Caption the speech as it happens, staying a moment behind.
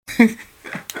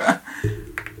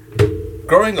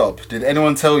Growing up, did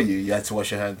anyone tell you had to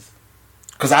wash your hands?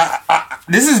 Because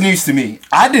this is news to me.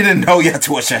 I didn't know you had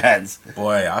to wash your hands.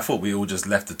 Boy, I thought we all just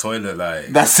left the toilet like...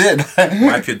 That's it.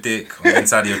 Wipe your dick on the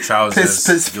inside of your trousers.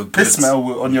 Piss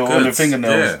smell on your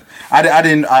fingernails.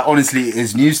 Yeah. I honestly,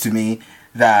 it's news to me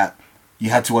that you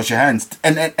had to wash your hands.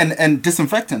 And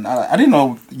disinfectant. I didn't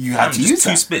know you had to use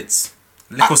that. 2 spits.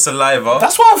 Little saliva.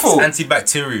 That's what I thought. It's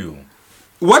antibacterial.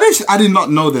 I did not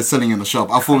know they're selling in the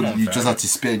shop. I thought you just had to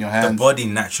spit in your hands. The body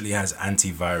naturally has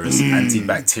antivirus,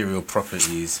 antibacterial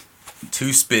properties.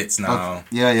 2 spits now. Okay.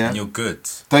 Yeah. And you're good.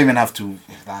 Don't even have to,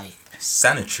 like...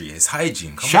 Sanitary. It's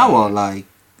hygiene. Come shower, on. like...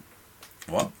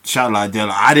 What? Shower like that.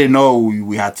 I didn't know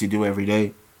we had to do every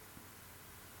day.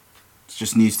 It's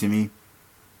just news to me.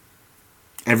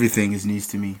 Everything is news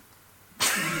to me.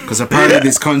 Because apparently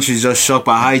this country is just shocked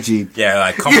by hygiene. Yeah,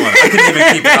 like, come on. I couldn't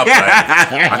even keep it up.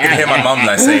 Like, I could hear my mum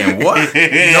like saying, what?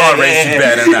 You know I raised you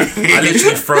better than that. I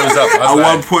literally froze up. At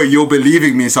one point, you're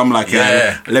believing me, so I'm like,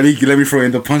 yeah, let me throw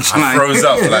in the punchline. I froze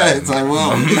up. Like, it's like,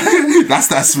 well, that's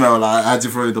that smell. Like, I had to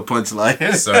throw in the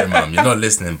punchline. Sorry, mum. You're not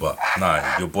listening, but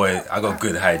nah, your boy, I got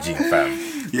good hygiene, fam.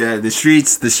 Yeah, the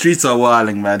streets are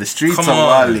wilding, man. The streets are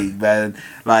wilding, man.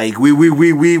 Like,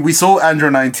 we saw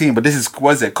Android 19, but this is,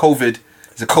 what is it, COVID?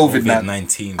 It's a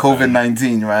COVID-19.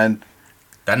 COVID-19, man.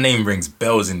 That name rings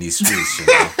bells in these streets, you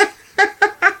know.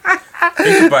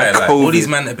 Think about it, like, all these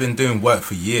men have been doing work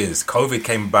for years. COVID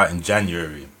came about in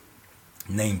January.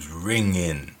 Names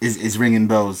ringing. It's ringing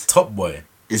bells. Top Boy.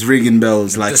 It's ringing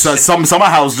bells. Like, some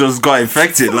house just got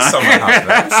infected. Like. Some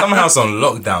house on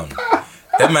lockdown.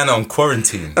 That man on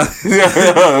quarantine. What's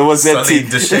that? Sully,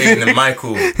 Deshane, and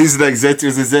Michael. He's like ZT.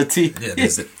 Was it ZT? Yeah, the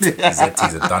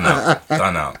ZT's are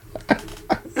done out.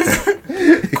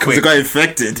 Because they got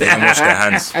infected. They didn't wash their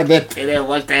hands. And they didn't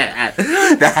wash their hands.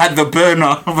 They had the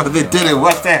burner, but they didn't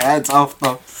wash their hands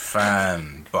after.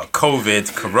 Fam. But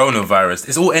COVID, coronavirus,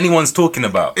 it's all anyone's talking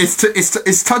about.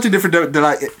 It's totally different. They're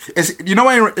like, you know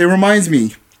what it reminds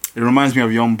me? It reminds me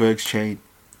of Young Berg's chain.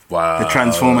 Wow. The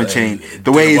Transformer chain.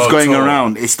 The way it's going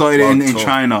around. It started in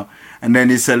China. And then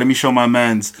they said, let me show my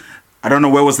mans. I don't know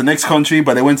where was the next country,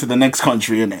 but they went to the next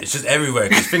country, innit? It's just everywhere.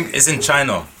 I think it's in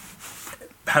China.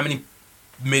 How many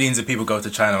millions of people go to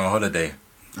China on holiday?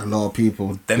 A lot of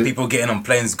people. Then people getting on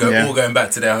planes, all going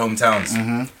back to their hometowns.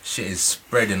 Mm-hmm. Shit is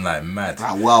spreading like mad.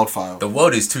 Like wildfire. The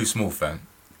world is too small, fam.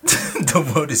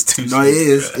 The world is too small. No, it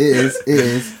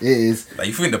is. Like,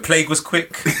 you think the plague was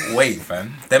quick? Wait,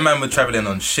 fam. That man was travelling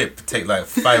on ship. Take like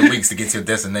 5 weeks to get to your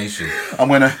destination.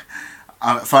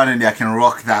 Finally I can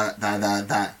rock that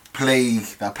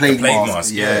plague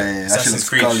mask. Yeah. Assassin's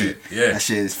Creed shit. Yeah. That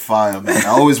shit is fire, man. I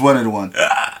always wanted one.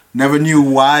 Never knew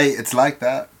why it's like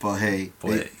that, but hey.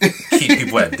 Boy, keep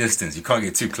people at a distance. You can't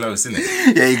get too close, innit?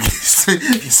 Yeah,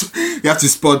 you have to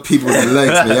spot people with the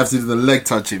legs, man. You have to do the leg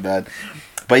touching, man.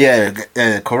 But yeah,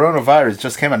 coronavirus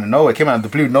just came out of nowhere. It came out of the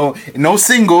blue. No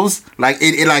singles. Like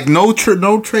it like no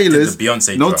trailers. The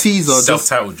Beyonce no drop. Teaser.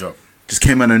 Self-titled drop. Just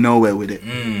came out of nowhere with it.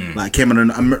 Like came out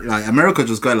of like America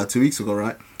just got it like 2 weeks ago,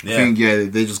 right? Yeah. I think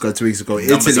they just got 2 weeks ago.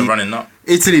 Numbers are running up.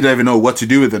 Italy don't even know what to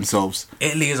do with themselves.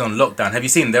 Italy is on lockdown. Have you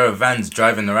seen there are vans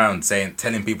driving around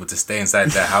telling people to stay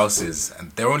inside their houses,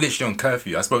 and they're all literally on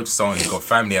curfew. I spoke to someone who's got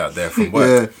family out there from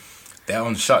work. Yeah. They're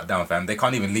on shutdown, fam. They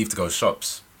can't even leave to go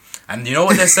shops. And you know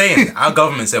what they're saying? Our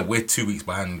government said we're 2 weeks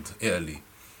behind Italy.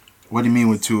 What do you mean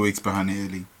we're 2 weeks behind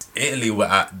Italy? Italy were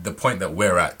at the point that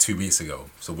we're at 2 weeks ago.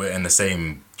 So we're in the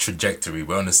same trajectory.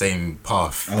 We're on the same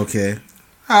path. Okay.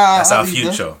 That's our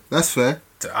future. That's fair.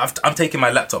 I'm taking my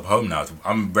laptop home now.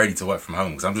 I'm ready to work from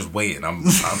home because I'm just waiting. I'm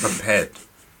prepared.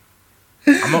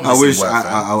 I'm not missing work.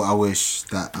 I wish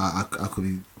that I could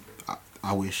be...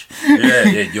 I wish. Yeah,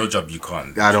 your job you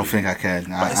can't. I don't think I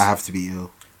can. I have to be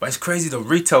ill. But it's crazy, the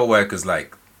retail workers,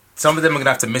 like, some of them are going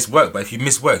to have to miss work, but if you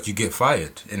miss work, you get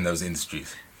fired in those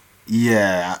industries.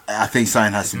 Yeah, I think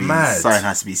something has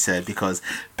to be said, because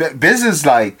business,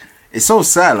 like, it's so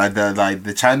sad. Like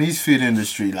the Chinese food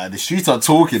industry, like the streets are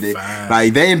talking it.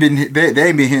 Like they ain't been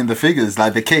hitting the figures.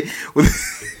 Like the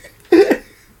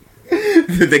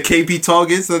KP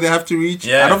targets that they have to reach.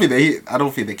 Yeah. I don't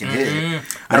think they can hit it.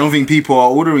 I don't think people are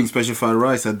ordering special fried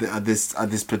rice at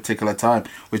this particular time,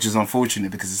 which is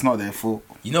unfortunate because it's not their fault.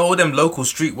 You know all them local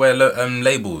streetwear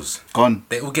labels. Gone.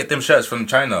 They all get them shirts from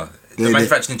China. They're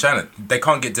manufactured in China. They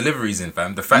can't get deliveries in,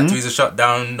 fam. The factories are shut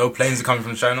down. No planes are coming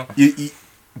from China.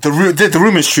 The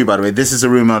rumor is true, by the way. This is a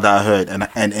rumor that I heard,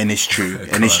 and it's true.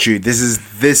 And it's true.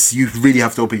 This you really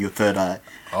have to open your third eye.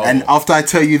 Oh. And after I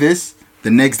tell you this,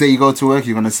 the next day you go to work,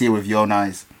 you're gonna see it with your own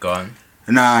eyes. Go on.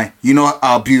 Nah, you know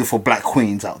our beautiful black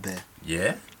queens out there.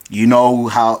 Yeah. You know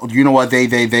what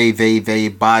they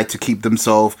buy to keep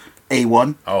themselves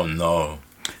A1? Oh no.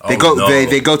 They go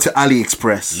to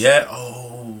AliExpress. Yeah.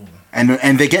 Oh.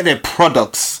 And they get their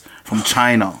products from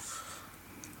China.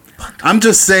 I'm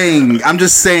just saying,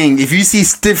 if you see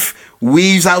stiff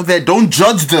weaves out there, don't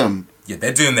judge them. Yeah,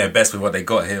 they're doing their best with what they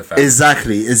got here, fam.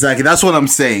 Exactly. That's what I'm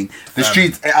saying. The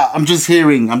streets. I'm just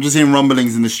hearing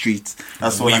rumblings in the streets.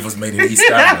 That's the what weave was made in East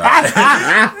Ham. Like.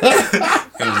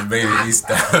 It was made in East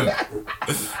Ham.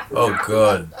 Oh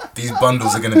god, these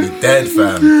bundles are gonna be dead,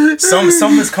 fam.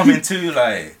 Summer's coming too,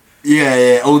 like.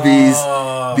 Yeah. All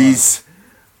these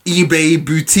eBay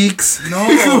boutiques. No.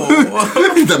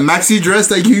 The maxi dress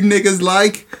that you niggas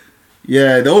like.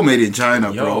 Yeah, they're all made in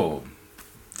China, bro.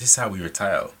 This is how we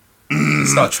retire.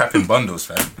 Let's start trapping bundles,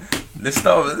 fam. Let's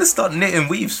start knitting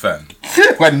weaves, fam.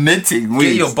 We're knitting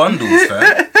weaves. Get your bundles,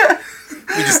 fam.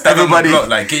 We just stand on the block,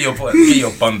 like, get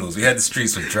your bundles. We had the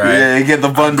streets were dry. Yeah, get the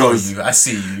bundles. I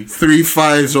see you. 3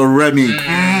 5s or Remy.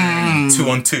 2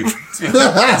 on 2.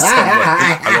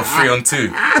 I got 3 on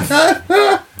 2.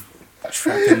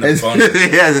 Trapping the bundles.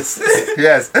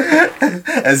 Yes.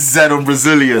 And Z on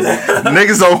Brazilian.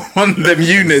 Niggas don't want them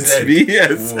units.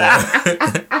 Yes.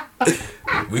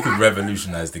 We could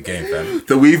revolutionize the game, fam.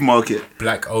 The weave market.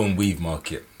 Black-owned weave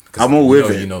market. I'm all with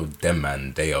it. You know them,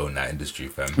 man. They own that industry,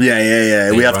 fam.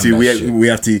 Yeah. We have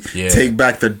to take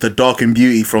back the dark and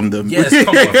beauty from them. Yes,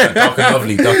 come on, man. Dark and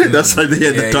lovely. That's right.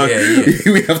 Yeah, the dark.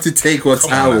 Yeah. We have to take what's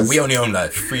ours. We only own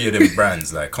like 3 of them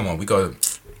brands. Like, come on, we gotta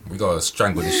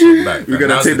strangle this shit back. We're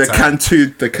gonna take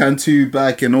the Cantu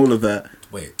back and all of that.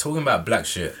 Wait, talking about black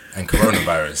shit and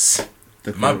coronavirus.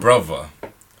 My brother.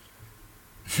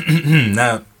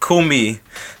 Now, call me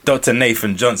Dr.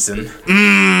 Nathan Johnson.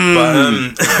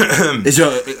 But it's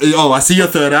I see your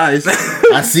third eyes.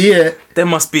 I see it. There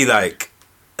must be like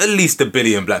at least 1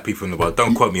 billion black people in the world.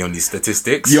 Don't quote me on these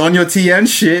statistics. You're on your TN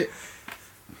shit.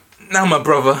 Now, my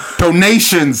brother.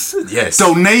 Donations. Yes.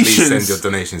 Donations. Please send your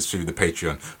donations through the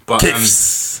Patreon. But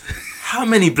gifts. How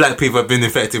many black people have been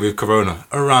infected with corona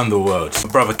around the world? My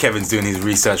brother Kevin's doing his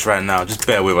research right now. Just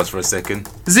bear with us for a second.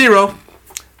 0.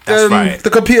 That's right.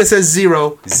 The computer says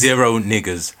 0. 0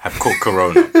 niggas have caught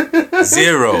corona.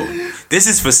 0. This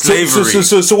is for slavery.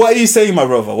 So what are you saying, my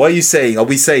brother? What are you saying? Are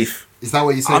we safe? Is that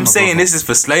what you're saying? I'm saying this is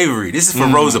for slavery. This is for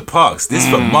Rosa Parks. This is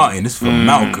for Martin. This is for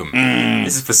Malcolm.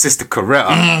 This is for Sister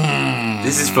Coretta.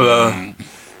 This is for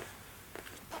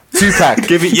Tupac.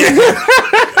 Give it,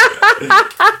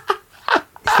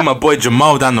 for my boy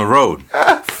Jamal down the road.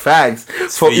 Fags.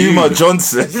 For Umar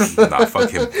Johnson. Nah,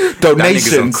 fuck him. Donations. That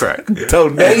nigga's on crack.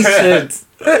 Donations.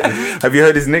 Have you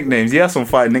heard his nicknames? He has some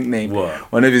fire nickname.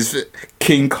 What? One of his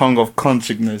King Kong of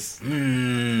consciousness.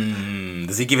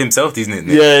 Does he give himself these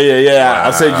nicknames? Yeah. Wow.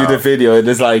 I'll send you the video. It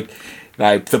is like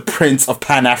the Prince of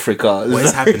Pan Africa. What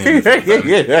is happening with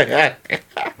him?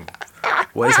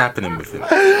 What is happening with him?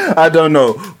 I don't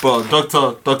know, but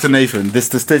Dr. Nathan,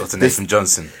 Dr. Nathan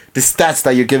Johnson, the stats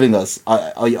that you're giving us,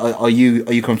 are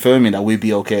you confirming that we'll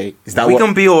be okay? Is that we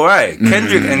gonna be alright?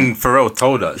 Kendrick and Pharrell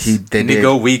told us,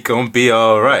 nigga, we gonna be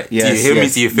alright. Yes, do you hear me?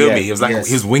 Do you feel me? He was like,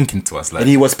 he was winking to us, like, and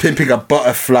he was pimping a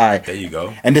butterfly. There you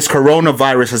go. And this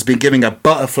coronavirus has been giving a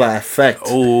butterfly effect.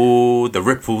 Oh, the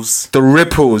ripples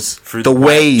through the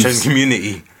waves. Trans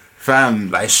community, fam,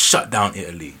 like shut down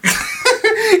Italy.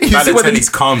 Balotelli's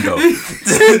calm though.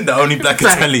 The only black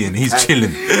Italian, he's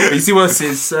chilling. You see what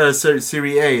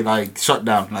Serie A like shut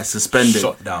down, like suspended.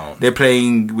 Shut down. They're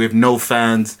playing with no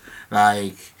fans.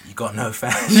 Like you got no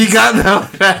fans. You got no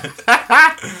fans.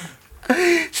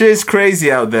 Shit's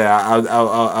crazy out there.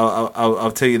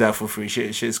 I'll tell you that for free.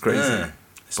 Shit's crazy.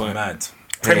 It's mad.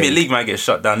 Premier League might get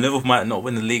shut down. Liverpool might not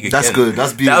win the league again. That's good.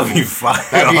 That's beautiful. That'd be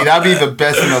fire. That'd be the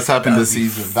best thing that's happened this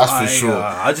season. That's for sure.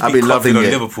 I'd be loving on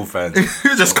Liverpool fans.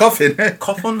 You're just coughing.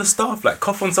 Cough on the staff. Like,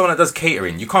 cough on someone that does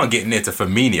catering. You can't get near to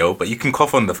Firmino, but you can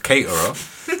cough on the caterer.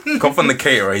 Cough on the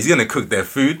caterer. He's going to cook their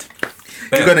food.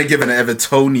 You're going to give an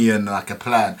Evertonian like a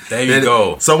plan. There you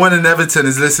go. Someone in Everton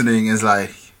is listening is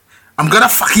like, I'm gonna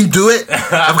fucking do it.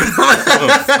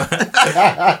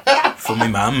 For me,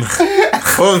 ma'am.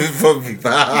 For me, ma'am. For me,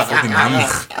 ma'am.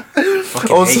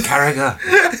 Fucking also, Carragher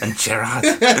and Gerrard.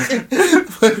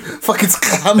 Fucking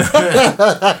scam.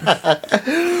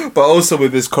 But also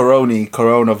with this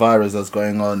coronavirus that's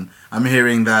going on, I'm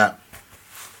hearing that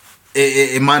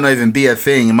it might not even be a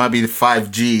thing. It might be the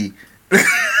 5G.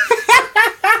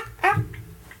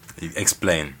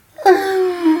 Explain.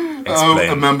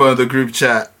 A member of the group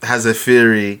chat has a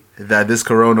theory that this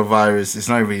coronavirus is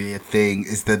not really a thing.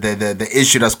 It's the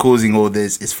issue that's causing all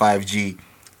this is 5G.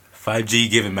 5G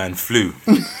giving man flu.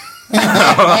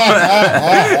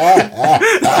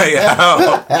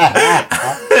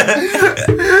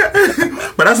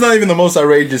 But that's not even the most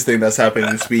outrageous thing that's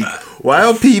happening this week. Why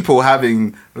are people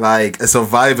having like a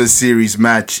Survivor Series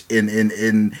match in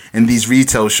these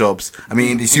retail shops? I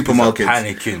mean, in these supermarkets.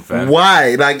 Panicking, fam.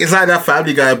 Why? Like, it's like that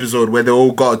Family Guy episode where they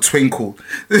all got a twinkle.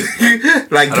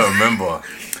 Like, I don't remember.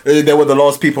 They were the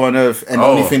last people on Earth, and the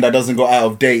only thing that doesn't go out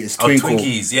of date is Twinkle.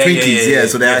 Twinkies. Yeah.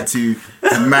 So they had to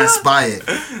mass buy it.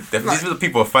 These are the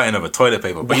people fighting over toilet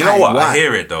paper. But you know what? I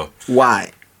hear it though.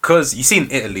 Why? Because you see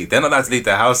in Italy, they're not allowed to leave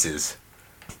their houses.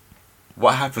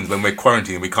 What happens when we're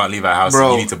quarantined and we can't leave our house? Bro,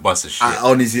 and you need to bust a shit. I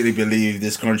honestly believe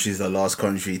this country is the last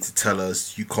country to tell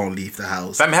us you can't leave the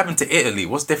house. That happened to Italy.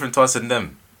 What's different to us and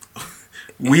them?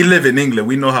 We live in England.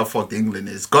 We know how fucked England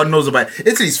is. God knows about it.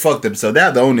 Italy's fucked themselves. They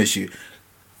have their own issue.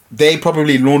 They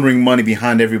probably laundering money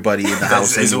behind everybody in the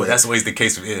house. That's always the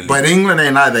case with Italy. But England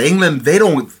ain't either. England,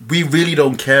 we really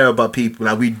don't care about people.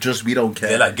 Like, we don't care.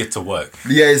 They're like, get to work.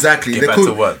 Yeah, exactly. Get back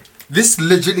to work. This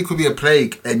legitimately could be a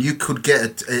plague, and you could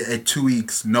get a 2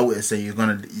 weeks notice, and you're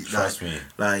gonna trust me.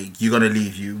 Like, you're gonna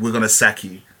leave you. We're gonna sack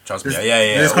you. Trust me.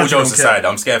 Yeah. All jokes aside,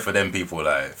 I'm scared for them people,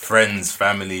 like friends,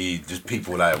 family, just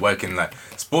people like working like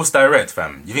Sports Direct,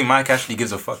 fam. You think Mike Ashley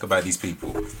gives a fuck about these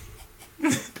people?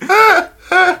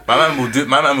 My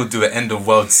man will do an end of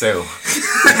world sale.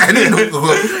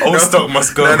 Old stock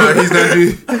must go. No,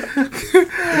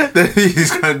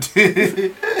 he's gonna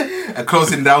do a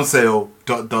closing down sale. ...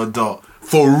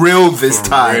 For real this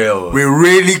time. Real. We're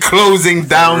really closing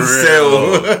down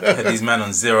sale. These men on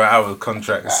 0-hour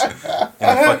contracts in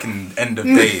the fucking end of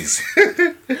days.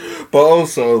 But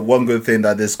also, one good thing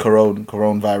that this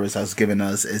coronavirus has given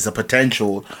us is a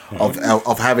potential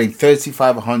of having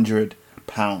 £3,500.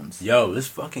 Yo, this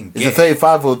fucking is it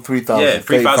 35 or 3,000? Yeah,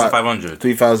 3,500.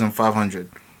 3,500.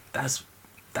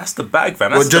 That's the bag,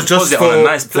 fam. That's just on a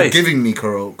nice place. For giving me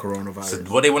coronavirus. So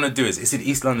what they want to do is, it's in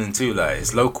East London too, like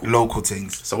it's local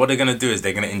things. So what they're gonna do is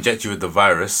they're gonna inject you with the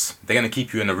virus. They're gonna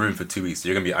keep you in a room for 2 weeks. So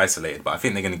you're gonna be isolated. But I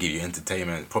think they're gonna give you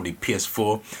entertainment, probably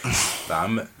PS4.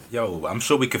 I'm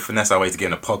sure we could finesse our way to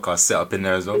getting a podcast set up in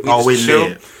there as well. We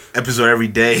chill. Episode every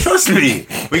day. Trust me.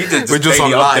 We can just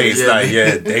daily on updates.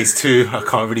 Live, days 2. I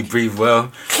can't really breathe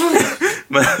well.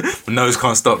 My nose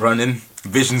can't stop running.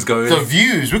 Vision's going. The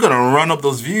views. We're going to run up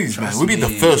those views, man. We'll be the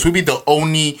first. We'll be the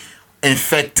only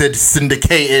infected,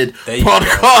 syndicated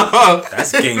podcast.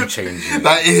 That's game changing.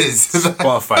 That is.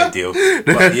 Spotify deal.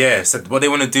 But yeah, so what they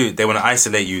want to do, they want to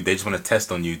isolate you. They just want to test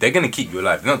on you. They're going to keep you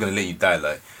alive. They're not going to let you die.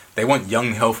 Like, they want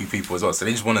young, healthy people as well. So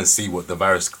they just want to see what the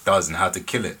virus does and how to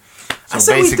kill it. So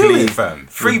basically, fam.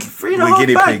 We're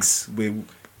guinea pigs. We're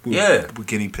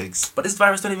guinea pigs. But this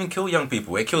virus don't even kill young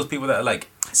people. It kills people that are like...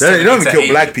 They don't even kill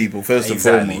black people, first and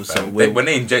foremost. So when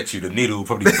they inject you, the needle will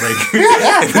probably break.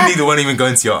 The needle won't even go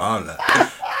into your arm. Like.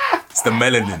 It's the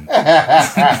melanin.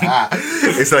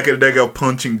 It's like a nigga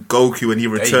punching Goku when he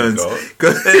returns.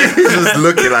 He's just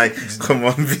looking like, come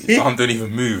on, V. Arm don't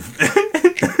even move.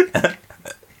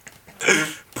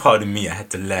 Pardon me, I had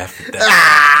to laugh at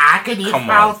that. Come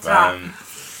on, fam.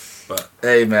 But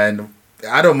hey, man,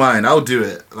 I don't mind. I'll do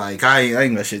it. Like, I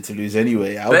ain't got shit to lose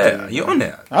anyway. I'll do it. You on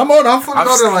it? I'm fully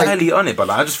on it. On it, but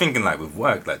like, I'm just thinking, like, with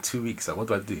work, like 2 weeks, like, what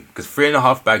do I do? Because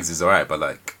 3.5 bags is alright, but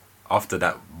like, after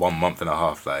that 1 month and a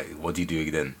half, like, what do you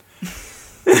do then?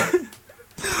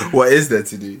 What is there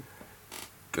to do?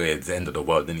 It's the end of the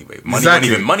world anyway.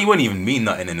 Money won't even mean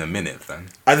nothing in a minute, fam.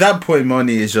 At that point,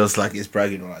 money is just like it's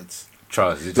bragging rights.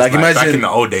 Trust. It's like imagine back in the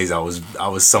old days, I was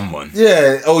someone.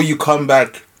 Yeah. Oh, you come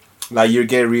back, like you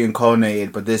get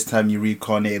reincarnated, but this time you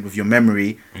reincarnated with your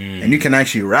memory, and you can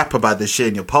actually rap about the shit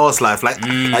in your past life. Like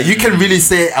you can really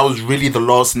say I was really the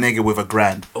last nigga with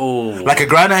 $1,000. Oh, like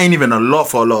 $1,000 ain't even a lot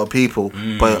for a lot of people,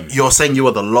 but you're saying you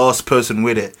were the last person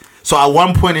with it. So at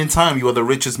one point in time, you were the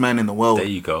richest man in the world. There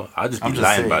you go. I'll just be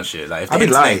lying about shit. Like if the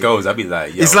internet goes, I'll be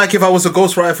like, yo. It's like if I was a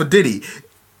ghostwriter for Diddy.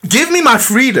 Give me my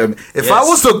freedom. If I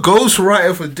was the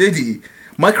ghostwriter for Diddy,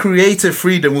 my creative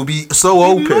freedom will be so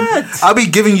open. I'll be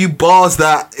giving you bars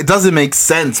that it doesn't make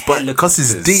sense, but because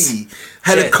it's Diddy.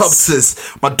 Helicopters.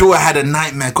 My daughter had a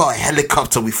nightmare. Got a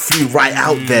helicopter. We flew right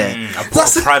out there. I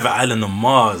bought a private island on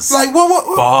Mars. Like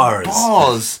what?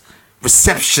 Bars.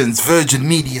 Receptions, Virgin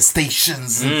Media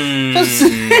stations. My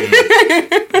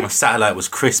satellite was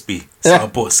crispy, so I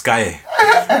bought Sky.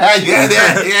 Yeah.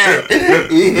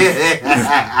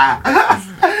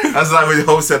 That's like when the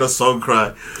whole set of Song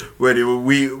Cry, where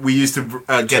we used to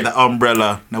get the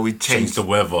umbrella. Now we changed the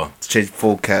weather. Change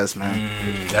forecast,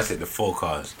 man. That's it, the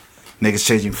forecast. Niggas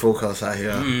changing forecasts out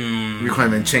here. We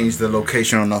can't even change the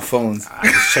location on our phones.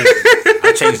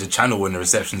 I changed the channel when the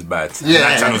reception's bad. Yeah.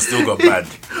 That channel still got bad.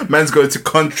 Man's going to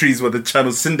countries where the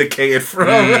channel's syndicated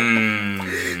from.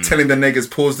 telling the niggas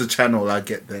pause the channel. I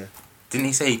get there. Didn't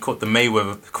he say he caught the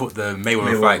Mayweather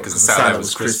fight because the satellite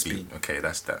was crispy? Okay,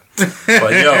 that's that.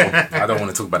 But yo, I don't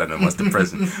want to talk about that no more. It's the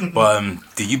present. But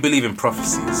do you believe in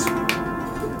prophecies?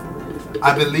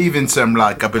 I believe in some,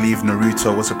 like, I believe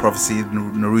Naruto was a prophecy.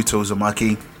 Naruto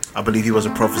Uzumaki. I believe he was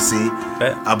a prophecy.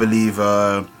 Bet. I believe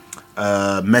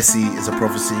Messi is a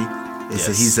prophecy.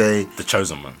 He's the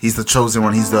chosen one. He's the chosen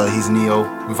one. He's Neo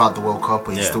without the World Cup,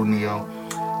 but he's still Neo.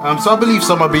 So I believe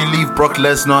some. I believe Brock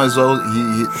Lesnar as well.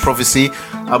 He prophecy.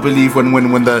 I believe when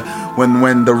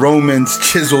the Romans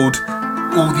chiseled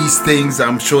all these things,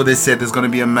 I'm sure they said there's gonna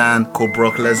be a man called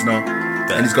Brock Lesnar,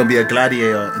 and he's gonna be a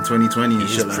gladiator in 2020.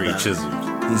 He's pretty chiseled.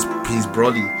 He's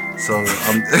Brody. So,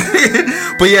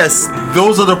 but yes,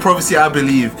 those are the prophecy I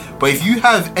believe. But if you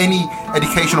have any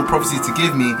educational prophecy to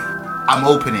give me, I'm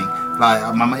opening.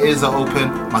 Like my ears are open.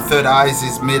 My third eyes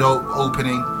is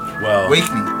opening. Well, wake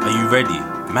me. Are you ready?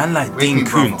 Man like Dean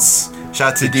Koontz.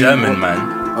 Shout out to Dean. German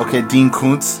man. Okay, Dean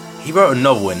Koontz. He wrote a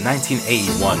novel in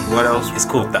 1981. What else? It's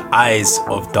called The Eyes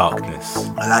of Darkness.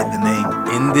 I like the name.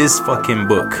 In this fucking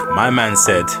book, my man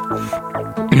said,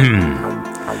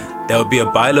 there will be a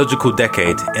biological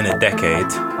decade in a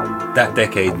decade. That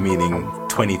decade meaning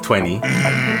 2020.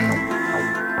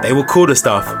 They will call the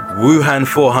stuff Wuhan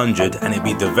 400 and it'll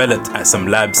be developed at some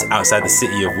labs outside the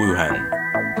city of Wuhan.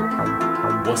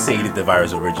 What city did the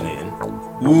virus originate in?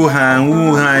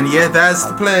 Wuhan, yeah, that's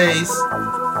the place.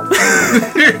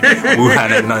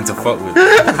 Wuhan ain't nothing to fuck with.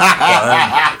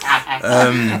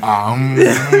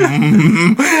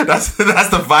 That's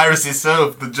the virus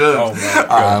itself, the germs.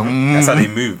 Oh my God. That's how they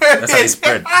move. That's how they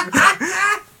spread.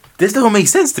 This don't make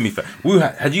sense to me.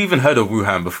 Wuhan. Had you even heard of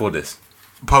Wuhan before this?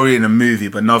 Probably in a movie,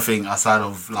 but nothing outside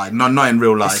of, like, not in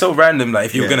real life. It's so random. Like,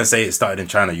 if you were gonna say it started in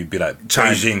China, you'd be like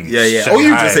Beijing. Yeah. Or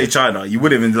you just say China. You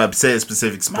wouldn't even like say a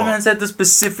specific spot. My man said the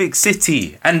specific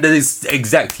city and the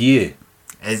exact year.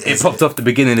 It popped off the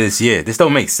beginning of this year. This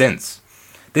don't make sense.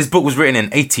 This book was written in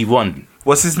 81.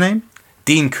 What's his name?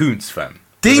 Dean Koontz, fam.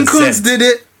 Dean Koontz did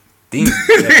it. Dean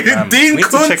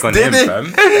Koontz check on did him, it. fam.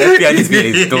 FBI needs to be at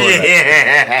his door.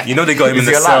 Like. You know they got him in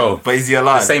the cell. But is he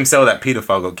alive? The same cell that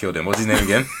paedophile got killed in. What's his name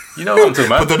again? You know what I'm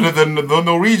talking about? But the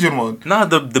Norwegian one. No,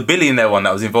 the billionaire one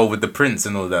that was involved with the prince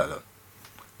and all that.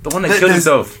 The one that killed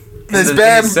himself. There's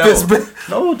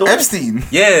No, Epstein.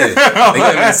 Yeah, they got him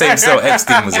in the same cell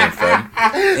Epstein was in, fam.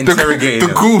 Interrogating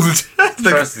the ghouls.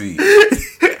 Trust me.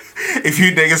 If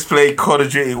you niggas play Call of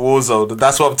Duty Warzone,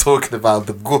 that's what I'm talking about.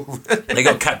 The ghouls. They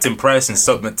got Captain Price and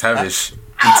Sub McTavish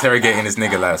interrogating this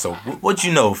nigga like, so what do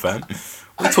you know, fam?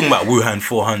 We're talking about Wuhan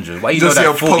 400. Why you just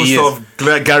know that 40 years?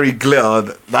 Of Gary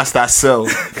Glitter. That's that cell.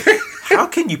 How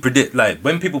can you predict, like,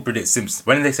 when people predict Simpsons,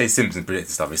 when they say Simpsons predict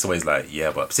stuff, it's always like,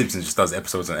 yeah, but Simpsons just does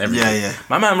episodes on everything. Yeah.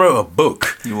 My man wrote a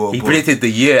book. He predicted the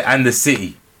year and the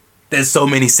city. There's so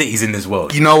many cities in this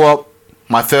world. You know what?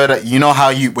 You know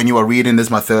how when you were reading this,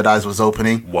 my third eyes was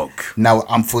opening? Woke. Now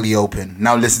I'm fully open.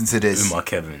 Now listen to this. Umar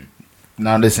Kevin.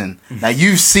 Now listen. Now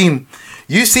you've seen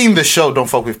the show Don't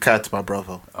Fuck With Cats, my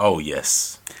brother. Oh,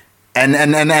 yes. And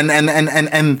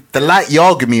the light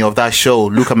Yogami of that show,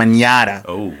 Luca Magnotta.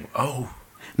 Oh.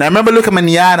 Now remember Luca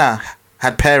Magnotta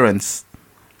had parents.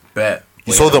 Bet.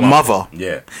 You saw the mother.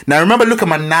 Yeah. Now remember Luca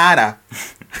Magnotta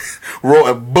wrote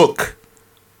a book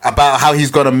about how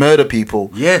he's gonna murder people.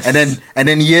 Yes. And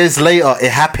then years later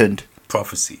it happened.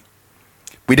 Prophecy.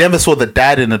 We never saw the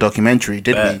dad in the documentary,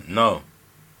 did we? No.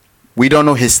 We don't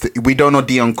know we don't know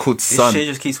Dion Kutz's son. This shit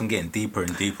just keeps on getting deeper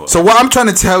and deeper. So what I'm trying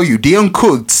to tell you, Dion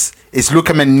Kutz is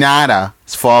Luca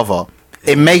Magnotta's father.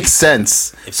 It makes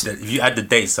sense. If you add the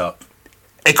dates up,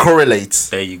 it correlates.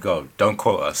 There you go. Don't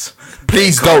quote us.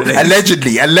 Please don't.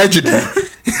 Allegedly. That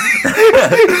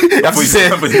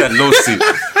lawsuit.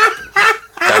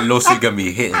 That lawsuit gonna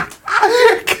be hitting.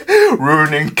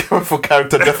 Ruining for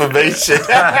character defamation.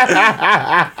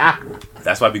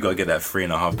 That's why we gotta get that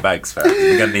 3.5 bags, fam.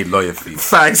 We're gonna need lawyer fees.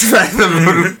 Facts.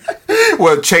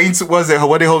 Well, chains, what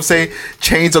they hope say?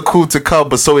 Chains are cool to come,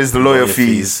 but so is the lawyer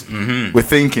fees. Mm-hmm. We're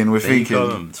thinking.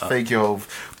 Thank you, Hope.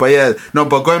 But yeah, no,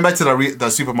 but going back to the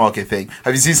supermarket thing,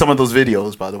 have you seen some of those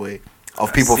videos, by the way,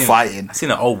 of people fighting? I've seen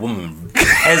an old woman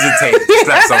hesitate to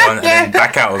slap someone and then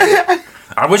back out of it.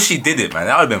 I wish she did it, man.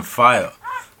 That would have been fire.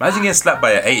 Imagine getting slapped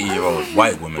by an 80-year-old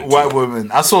white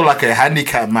woman. I saw like a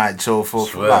handicap match for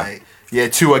like... Yeah,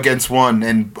 2 against 1,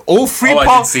 and all 3 parts.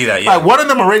 I didn't see that. Yeah, like, one of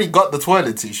them already got the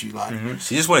toilet tissue. Like,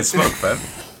 she just wanted smoke, fam.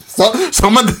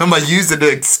 Some of them are using the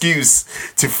excuse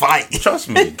to fight. Trust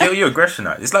me, get your aggression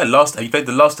out. It's like have you played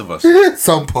The Last of Us?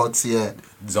 Some parts, yeah.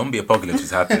 Zombie apocalypse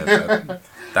is happening, fam.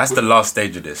 That's the last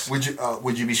stage of this. Would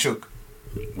you be shook?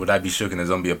 Would I be shook in a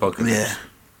zombie apocalypse? Yeah.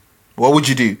 What would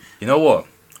you do? You know what?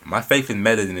 My faith in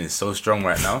melanin is so strong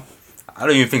right now. I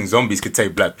don't even think zombies could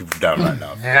take black people down right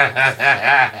now.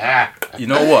 You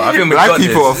know what? I think we black got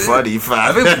people this. are funny, fam.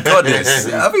 I think we got this.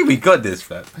 I think we got this,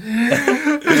 fam.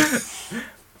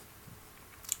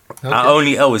 Okay. Our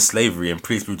only L is slavery and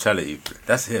police brutality.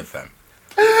 That's it, fam.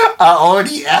 Our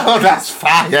only L, that's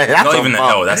fire. That's not even an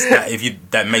L. That's that. If you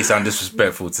that may sound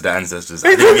disrespectful to the ancestors.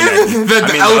 I didn't mean that.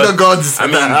 the elder gods. I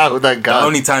mean, the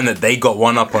only time that they got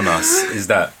one up on us is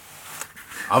that.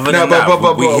 Other than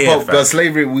but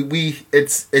slavery,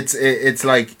 it's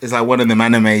like one of them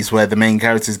animes where the main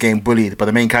character is getting bullied, but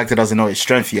the main character doesn't know his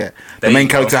strength yet. The main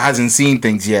character hasn't seen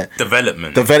things yet.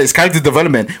 Development. It's character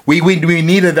development. We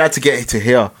needed that to get to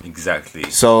here. Exactly.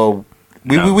 So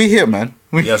we here, man.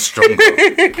 We are stronger.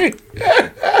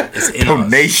 It's in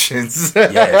donations.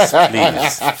 Yes,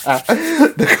 please.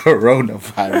 The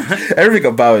coronavirus.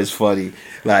 Everything about it is funny.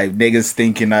 Like niggas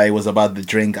thinking that it was about the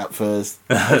drink at first.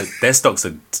 Their stocks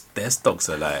are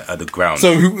like at the ground.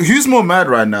 So who's more mad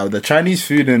right now? The Chinese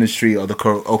food industry or the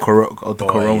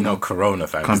corona? You know, corona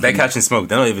fam. Because they're catching smoke.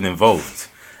 They're not even involved.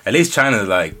 At least China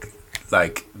like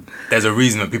there's a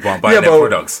reason that people aren't buying their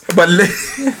products. But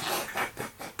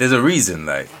there's a reason,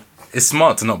 like it's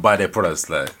smart to not buy their products,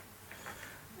 like.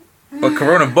 But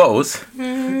Corona bottles,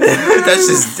 that's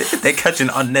just they're catching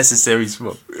unnecessary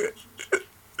smoke.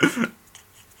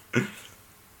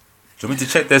 Do you want me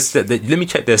to check let me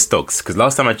check their stocks, because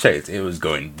last time I checked, it was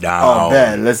going down. Oh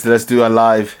man, let's do a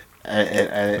live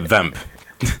vamp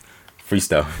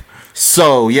freestyle.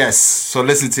 So yes, so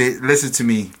listen to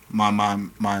me,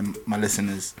 my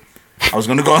listeners. I was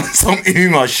gonna go on some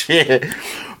humor shit,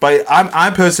 but I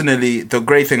personally, the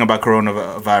great thing about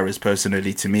coronavirus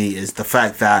personally to me is the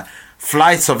fact that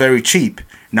flights are very cheap.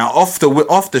 Now off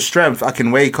the strength, I can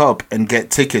wake up and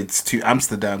get tickets to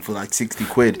Amsterdam for like 60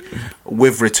 quid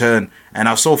with return, and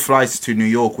I saw flights to New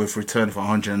York with return for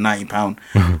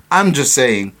 £190. I'm just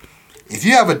saying, if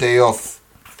you have a day off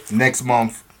next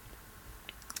month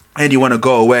and you want to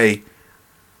go away,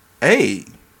 hey.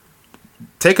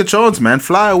 Take a chance, man.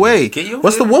 Fly away.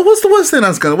 What's the worst thing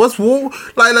that's gonna? Like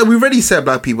we already said,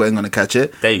 black people ain't gonna catch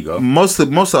it. There you go. Most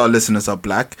of our listeners are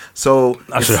black, so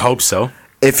I should hope so.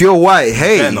 If you're white,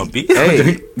 hey, better not be.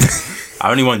 Hey, I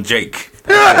only want Jake.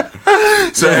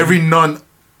 So every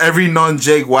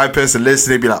non-Jake white person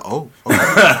listening, be like, oh, okay.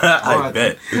 I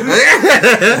bet.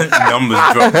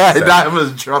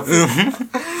 Numbers dropping.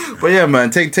 But yeah, man,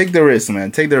 take the risk,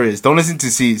 man. Take the risk. Don't listen to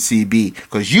CB,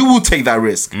 because you will take that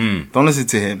risk. Don't listen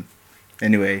to him.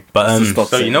 Anyway, but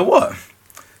so you know what?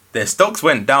 Their stocks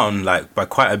went down like by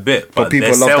quite a bit, but people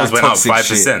their sales went up 5%.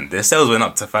 Shit. Their sales went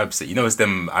up to 5%. You know, it's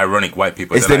them ironic white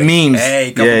people. It's the like, memes.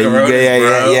 Hey, yeah.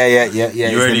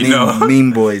 You already know.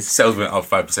 Meme boys. Sales went up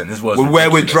 5%. This was where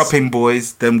we're dropping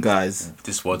boys. Them guys.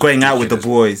 This was going out with the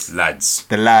boys. Lads.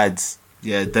 The lads.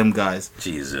 Yeah, them guys.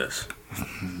 Jesus.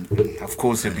 Of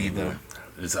course it'd be them.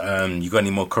 You got any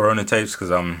more Corona tapes?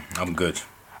 Because I'm good.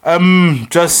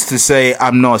 Just to say,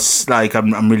 I'm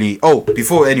really. Oh,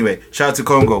 before anyway, shout out to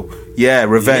Congo. Yeah,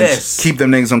 revenge. Yes. Keep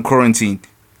them niggas on quarantine.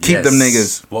 Keep them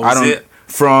niggas. What was it?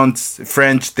 France,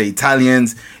 French, the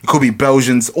Italians. It could be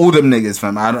Belgians. All them niggas,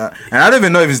 fam. I don't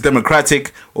even know if it's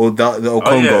Democratic or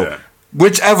Congo. Yeah.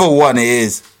 Whichever one it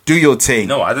is, do your thing.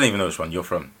 No, I don't even know which one you're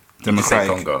from. Democratic.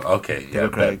 Congo. Okay. Yeah,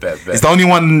 bet. It's the only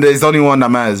one. It's the only one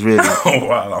that matters, really. Oh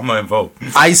wow, I'm not involved.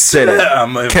 I said it.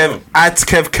 I'm not involved. At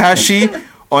Kev Kashi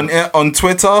on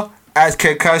Twitter, at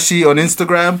Kev Kashi on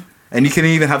Instagram, and you can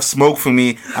even have smoke for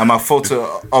me and my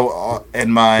photo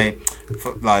and my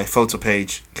photo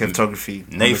page, Kevtography.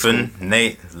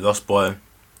 Nate, Lost Boy.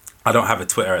 I don't have a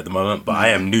Twitter at the moment, but I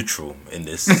am neutral in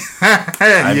this.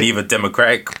 I'm neither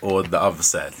Democratic or the other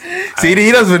side. See,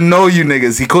 he doesn't even know you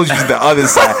niggas. He calls you the other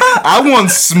side. I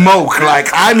want smoke. Like,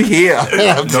 I'm here.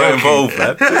 I'm not involved,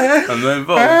 man. I'm not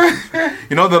involved.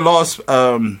 You know, the last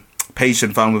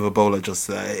patient found with Ebola,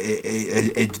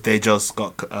 they just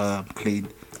got clean.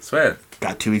 I swear.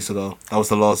 Like 2 weeks ago. That was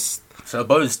the last. So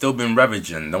Ebola's still been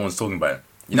ravaging. No one's talking about it.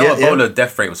 You know, Ebola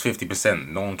death rate was 50%.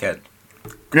 No one cared.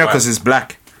 Yeah, because it's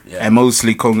black. Yeah. And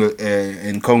mostly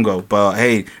in Congo. But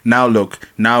hey, now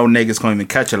niggas can't even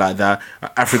catch it like that.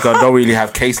 Africa don't really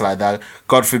have case like that.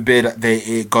 God forbid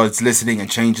God's listening and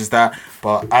changes that.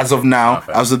 But as of now,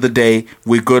 as of the day,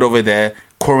 we're good over there.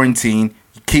 Quarantine.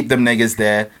 Keep them niggas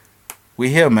there. We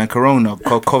here, man. Corona.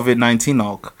 COVID-19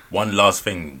 arc. One last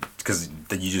thing, because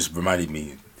you just reminded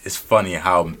me. it's funny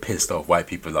how pissed off white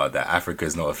people are that Africa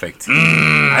is not affected.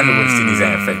 And the West Indies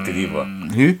ain't affected either.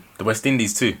 Who? The West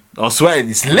Indies too. I swear,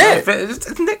 it's lit. It's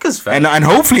niggas, fam. And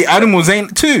hopefully animals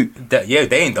ain't too. Yeah,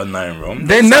 they ain't done nothing wrong.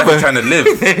 They're never trying to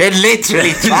live. They're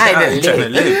literally trying to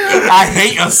live. I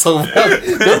hate us so much.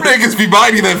 Them niggas be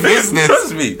minding their business.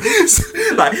 Trust me.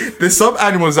 Like, there's some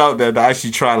animals out there that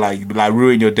actually try like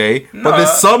ruin your day. But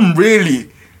there's some really...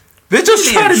 They're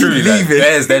just trying to leave it.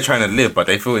 Bears, they're trying to live, but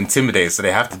they feel intimidated, so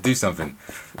they have to do something.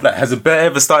 Like, has a bear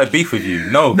ever started beef with you?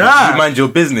 No. Nah. You mind your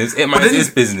business. It minds its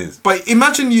business. But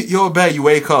imagine you're a bear. You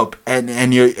wake up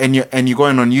and you're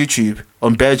going on YouTube,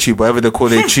 on BearTube, whatever they call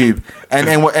their tube,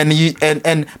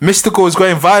 and Mystical is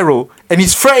going viral, and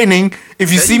he's threatening. If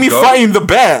you see me fighting the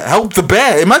bear, help the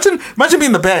bear. Imagine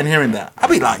being the bear and hearing that. I'd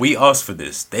be like, we asked for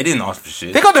this. They didn't ask for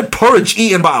shit. They got their porridge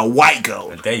eaten by a white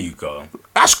girl. There you go.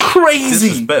 That's crazy.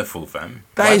 Disrespectful, fam.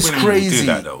 That is crazy. Do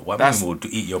that though. White women will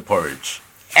eat your porridge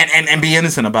and be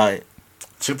innocent about it.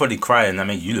 She'll probably cry and that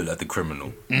make you look like the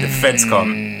criminal. The feds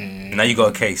come. Now you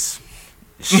got a case.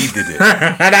 She did it.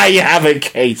 Now you have a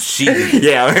case. She did it.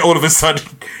 Yeah, all of a sudden.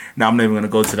 Now I'm not even gonna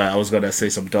go to that. I was gonna say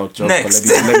some dark jokes. Next.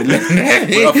 But let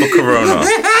me. We're up for Corona.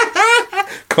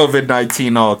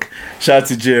 COVID-19 arc. Shout out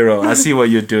to Jiro. I see what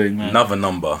you're doing, man. Another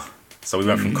number. So we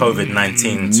went from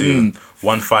COVID-19 to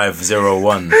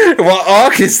 1501. What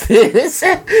arc is this?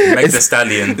 Meg Thee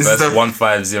Stallion versus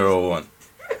 1501.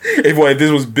 If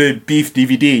this was beef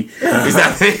DVD, is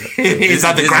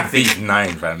that the graphic? Beef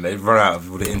 9, fam. They've run out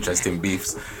of all the interesting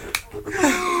beefs.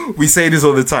 We say this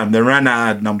all the time. They ran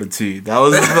out at number 2. That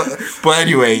was, but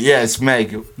anyway, yes,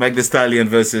 Meg Thee Stallion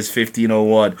versus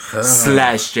 1501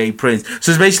 / J Prince.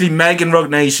 So it's basically Meg in Rock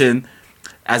Nation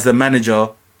as the manager,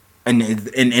 and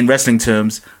in wrestling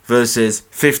terms, versus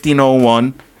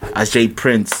 1501 as J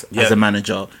Prince as the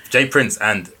manager. J Prince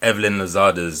and Evelyn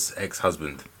Lozada's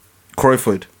ex-husband.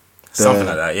 Crawford. Something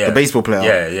like that, yeah. The baseball player.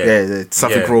 Yeah,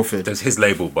 Suffolk Crawford. That's his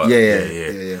label, but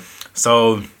yeah.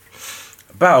 So,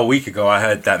 about a week ago, I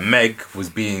heard that Meg was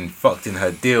being fucked in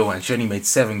her deal and she only made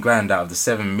 $7,000 out of the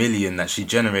 7 million that she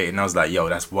generated. And I was like, yo,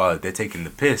 that's wild. They're taking the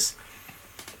piss.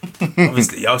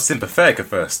 Obviously, I was sympathetic at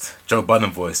first. Joe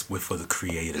Budden voice, we're for the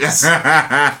creators.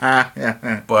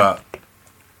 But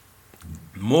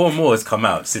more and more has come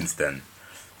out since then.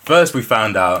 First, we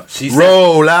found out she said,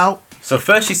 Rollout. So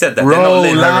first she said that they're not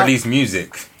letting her release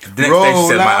music. The next day she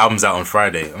said my album's out on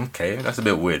Friday. Okay, that's a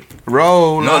bit weird.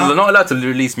 Not allowed to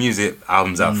release music.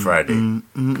 Album's out Friday.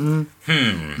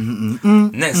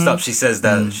 Next up she says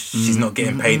that she's not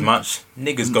getting paid much.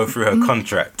 Niggas go through her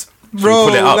contract.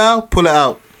 Pull it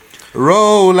out.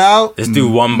 Roll out. Let's do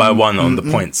one by one on the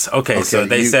points. Okay, so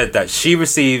they said that she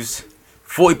receives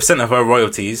 40% of her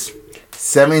royalties,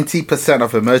 70%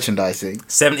 of her merchandising,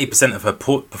 70% of her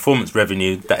performance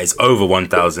revenue that is over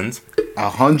 1,000,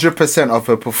 100% of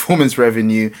her performance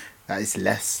revenue that is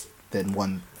less than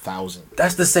 1,000.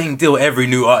 That's the same deal every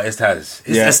new artist has.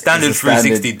 It's the standard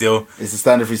 360 deal. It's a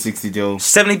standard 360 deal.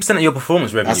 70% of your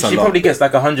performance revenue. She probably gets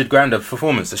like $100,000 of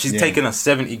performance, so she's taking us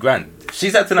 $70,000.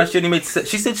 She's acting like she only made.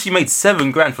 She said she made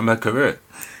 $7,000 from her career.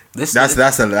 That's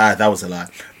a lie. That was a lie.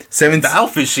 The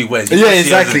outfit she wears. Yeah,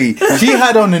 exactly. She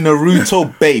had on a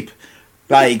Naruto babe.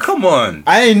 Like, come on.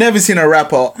 I ain't never seen a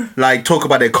rapper like talk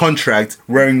about their contract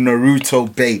wearing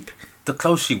Naruto babe. The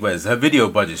clothes she wears, her video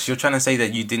budgets. You're trying to say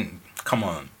that you didn't. Come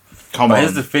on. But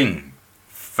here's the thing.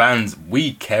 Fans,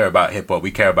 we care about hip hop.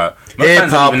 We care about. Most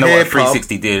fans don't even know what a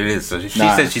 360 deal is. So she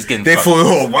said she's getting. They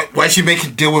thought, why is she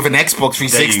making a deal with an Xbox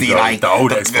 360? Like the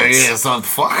old Xbox. Yeah, so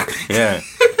fuck. Yeah.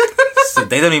 So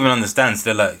they don't even understand.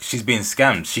 So they're like, she's being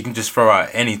scammed. She can just throw out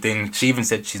anything. She even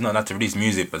said she's not allowed to release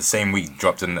music, but the same week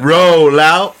dropped in. Roll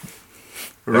out.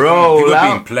 People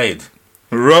are being played.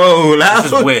 Roll out.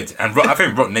 This is weird, and I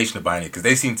think Rock Nation are buying it because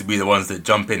they seem to be the ones that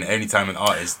jump in anytime an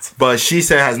artist. But she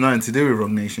said it has nothing to do with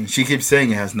Rock Nation. She keeps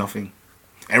saying it has nothing,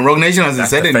 and Rock Nation hasn't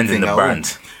said anything. The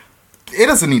brand. It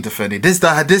doesn't need defending. This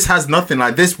has nothing.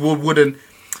 Like this wouldn't.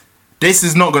 This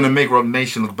is not going to make Rock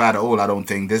Nation look bad at all. I don't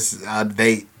think this.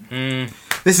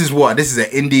 This is what? This is an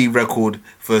indie record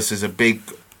versus a big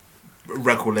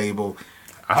record label.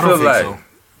 I don't think so.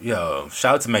 Yo,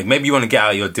 shout out to Meg. Maybe you want to get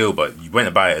out of your deal, but you went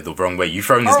about it the wrong way. You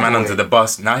thrown this man under the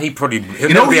bus. Now he'll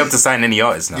never be able to sign any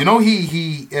artists now. You know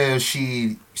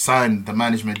she signed the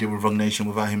management deal with Rock Nation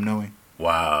without him knowing.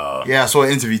 Wow. Yeah, I saw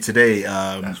an interview today.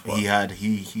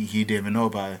 He didn't even know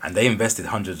about it. And they invested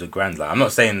hundreds of grand. Like, I'm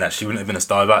not saying that she wouldn't have been a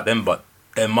star without them, but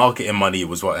their marketing money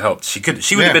was what helped. She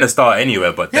would have been a star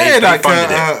anywhere, but they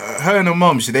funded it. Her and her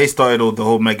mum, they started the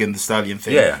whole Megan Thee Stallion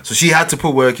thing. Yeah. So she had to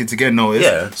put work in to get noticed.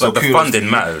 Yeah, so but the funding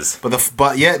matters.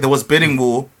 But there was bidding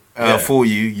war for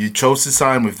you. You chose to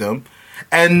sign with them.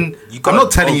 And I'm not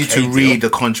telling you to read the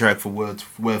contract for word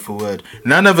for word.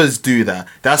 None of us do that.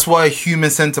 That's why Human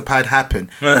Centipede happened.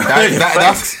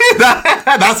 That's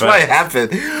why it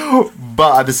happened.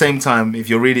 But at the same time, if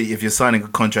you're signing a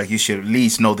contract, you should at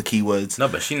least know the keywords. No,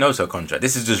 but she knows her contract.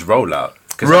 This is just rollout.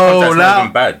 Rollout. Not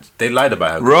even bad. They lied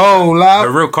about her. Rollout.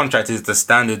 Her real contract is the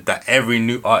standard that every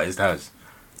new artist has.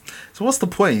 So what's the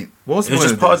point? It was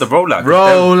just part of the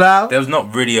rollout. There was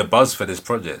not really a buzz for this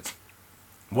project.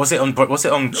 Was it on track?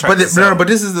 But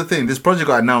this is the thing. This project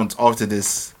got announced after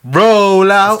this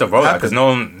rollout. It's the rollout because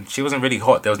she wasn't really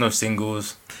hot. There was no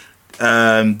singles.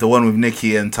 The one with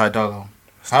Nicki and Ty Dolla.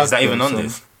 Is that even on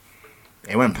this?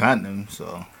 It went platinum,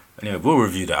 so. Anyway, we'll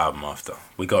review the album after.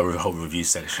 We got a whole review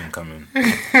section coming.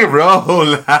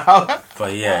 Rollout.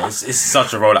 But yeah, it's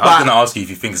such a rollout. I was going to ask you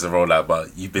if you think it's a rollout,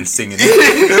 but you've been singing it.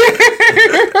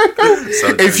 So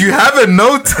if you haven't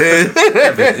noticed. Do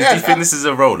you think this is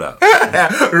a rollout?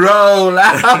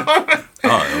 Rollout.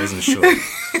 I wasn't sure.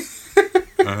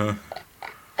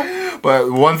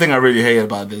 But one thing I really hate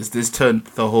about this turned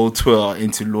the whole Twitter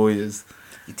into lawyers.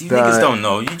 You niggas don't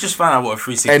know. You just found out what a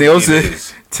 360 and it also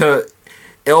is.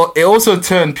 it also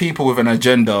turned people with an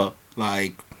agenda,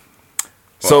 like,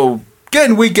 what? So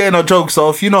we're getting our jokes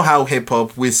off. You know how hip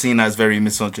hop we're seen as very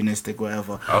misogynistic,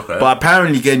 whatever. Okay. But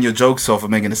apparently getting your jokes off of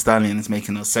Megan Thee Stallion is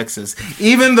making us sexist.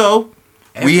 Even though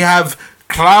we have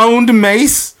clowned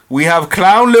Mace, we have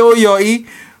clowned Lil Yachty,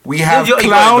 we have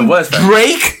clowned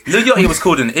Drake. Lil Yachty was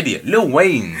called an idiot. Lil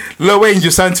Wayne,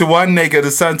 you signed to one nigga,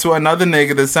 to signed to another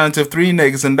nigga, to signed to three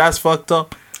niggas, and that's fucked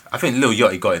up. I think Lil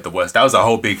Yachty got it the worst. That was a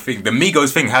whole big thing. The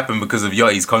Migos thing happened because of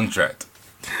Yachty's contract.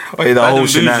 Oh yeah, the whole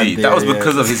shenanigans. That was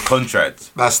because of his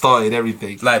contract. That started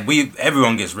everything. Like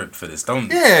everyone gets ripped for this. Don't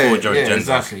forward your agenda.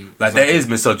 Exactly. There is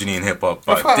misogyny in hip hop,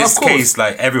 but this case,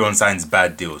 everyone signs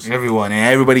bad deals.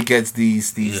 Everybody gets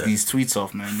these tweets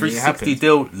off, man. 360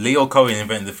 deal. Leo Cohen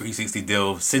invented the 360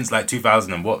 deal since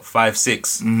 2000 and 5,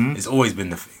 6. Mm-hmm. It's always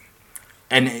been the thing.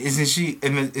 And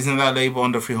isn't that label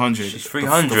under 300? She's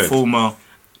 300. The former.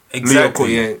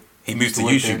 Exactly. He moved to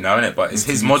YouTube now, innit? But it's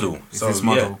his model. It's his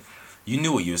model. Yeah. You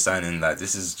knew what you were signing.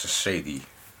 This is just shady.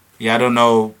 Yeah, I don't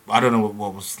know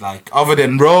what was like other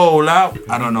than rollout.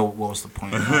 I don't know what was the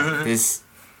point. This,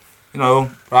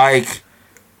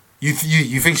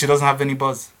 you think she doesn't have any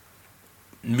buzz?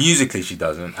 Musically, she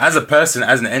doesn't. As a person,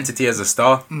 as an entity, as a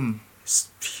star, it's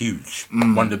huge.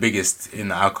 One of the biggest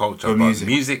in our culture. But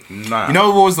music, nah. You know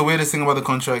what was the weirdest thing about the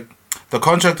contract? The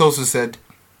contract also said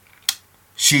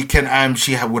she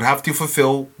would have to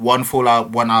fulfill one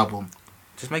album.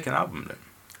 Just make an album then.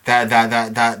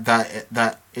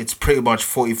 That it's pretty much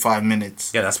 45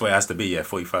 minutes. Yeah, that's what it has to be. Yeah,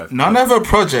 45. None of her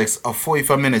projects are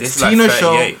 45 minutes. Tina's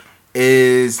show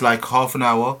is like half an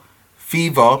hour.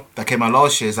 Fever that came out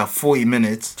last year is 40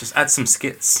 minutes. Just add some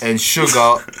skits. And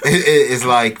Sugar is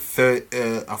like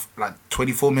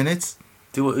 24 minutes.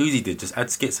 Do what Uzi did. Just add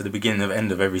skits at the beginning and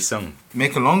end of every song.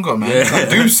 Make it longer, man. Yeah.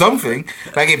 Do something.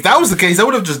 If that was the case, I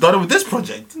would have just done it with this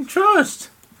project. Trust.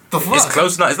 It's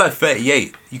close enough. It's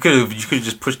 38. You could have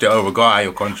just pushed it over, got out of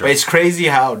your contract. But it's crazy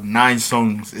how 9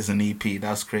 songs is an EP.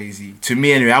 That's crazy to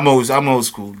me. Anyway, I'm old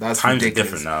school. That's times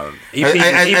ridiculous. Are different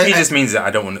now. EP just means that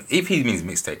I don't want. EP means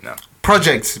mixtape now.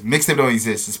 Project mixtape don't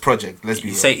exist. It's project. Let's be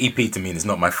real. Say EP to me, it's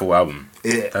not my full album.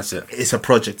 That's it. It's a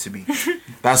project to me.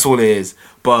 That's all it is.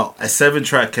 But a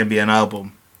 7-track can be an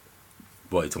album.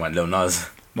 What, you talking about Lil Nas?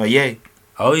 No, yeah.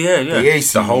 Oh yeah.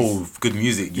 The whole good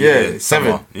music. Yeah,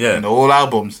 7. Yeah. And all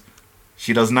albums.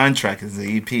 She does 9 tracks as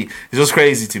the EP. It's just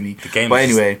crazy to me. But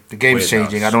anyway, the game's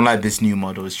changing. I don't like this new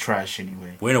model. It's trash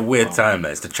anyway. We're in a weird time,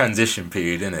 man. It's the transition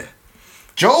period, isn't it?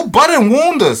 Joe Budden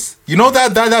warned us. You know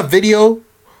that video?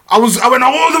 I went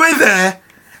all the way there,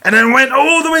 and then went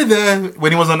all the way there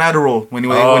when he was on Adderall. When he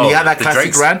had that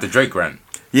classic rant. The Drake rant.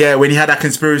 Yeah, when he had that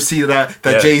conspiracy that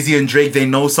Jay-Z and Drake, they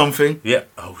know something. Yeah.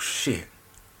 Oh shit.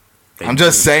 I'm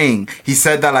just saying. He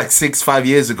said that 5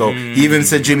 years ago. He even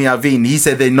said Jimmy Iovine. He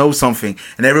said they know something,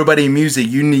 and everybody in music,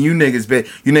 you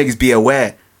niggas be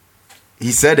aware.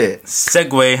 He said it.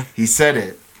 Segue. He said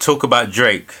it. Talk about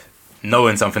Drake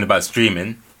knowing something about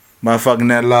streaming. Motherfucking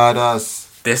that lot us.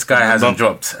 This guy hasn't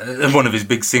dropped one of his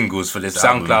big singles for this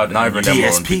SoundCloud. Neither of them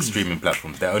are on big streaming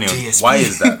platforms. They're only on. Why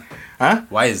is that? Huh?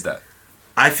 Why is that?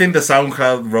 I think the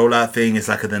SoundCloud rollout thing is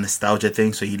the nostalgia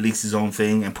thing. So he leaks his own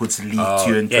thing and puts a leak to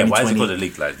you in 2020. Yeah, why is it called a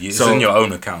leak? It's on your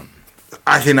own account.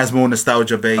 I think that's more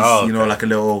nostalgia based. Oh, okay. A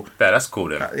little. Yeah, that's cool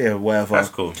then. Yeah, whatever. That's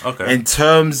cool. Okay. In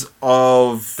terms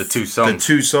of the two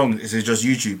songs, is it just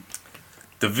YouTube?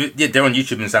 They're on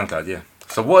YouTube and SoundCloud. Yeah.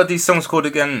 So what are these songs called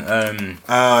again?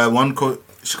 One called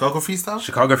Chicago Freestyle.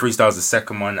 Chicago Freestyle is the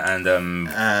second one, and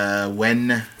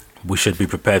when We should be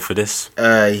prepared for this.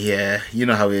 Yeah. You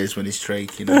know how it is when it's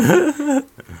Drake, you know.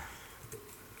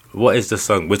 What is the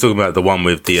song? We're talking about the one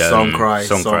with the Song Cry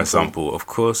sample, of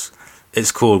course.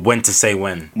 It's called When to Say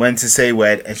When. When to Say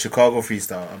When and Chicago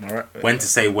Freestyle. Am I right? When to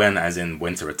Say When, as in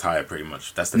when to retire, pretty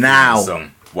much. That's the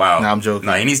song. Wow. No, I'm joking.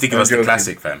 No, he needs to give us the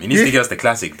classic, fam. He needs to give us the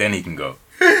classic, then he can go.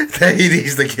 Then he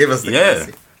needs to give us the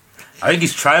classic. I think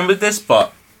he's trying with this,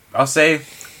 but I'll say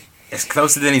it's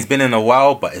closer than he's been in a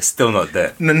while, but it's still not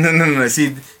there. No.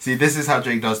 See, this is how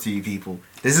Drake does to you people.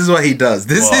 This is what he does.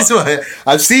 This is what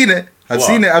I've seen it.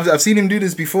 I've seen him do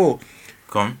this before.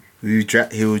 Come on.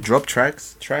 He will drop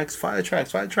tracks, fire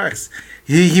tracks.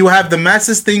 He will have the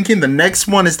masses thinking the next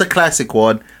one is the classic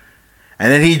one,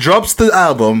 and then he drops the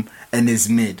album and is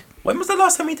mid. When was the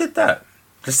last time he did that?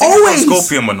 The Always.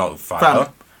 Scorpion were not fire.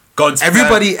 God's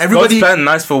everybody, plan,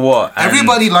 nice for what? And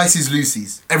everybody likes his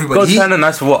Lucy's. Everybody. God's plan and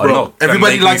nice for what? Bro,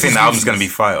 everybody likes his the album's gonna be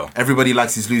fire. Everybody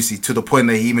likes his Lucy to the point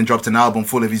that he even dropped an album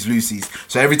full of his Lucy's.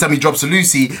 So every time he drops a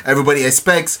Lucy, everybody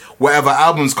expects whatever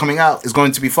album's coming out is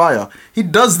going to be fire. He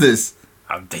does this.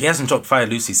 He hasn't dropped fire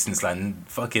Lucy since like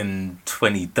fucking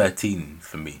 2013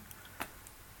 for me.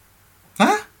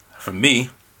 Huh? For me,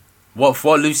 what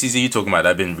Lucy's are you talking about that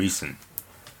have been recent?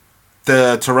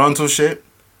 The Toronto shit.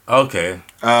 Okay.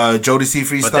 Jodeci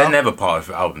Freestyle. But they're never part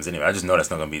of albums anyway. I just know that's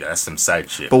not gonna be that. That's some side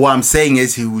shit. But what I'm saying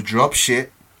is he will drop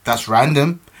shit that's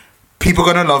random. People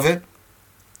gonna love it.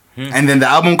 And then the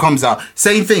album comes out.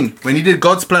 Same thing. When he did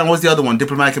God's Plan, what's the other one?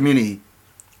 Diplomatic Community.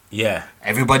 Yeah.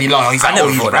 Everybody loved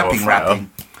it. He's rapping.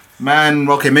 Man,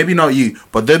 okay, maybe not you.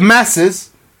 But the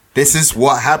masses, this is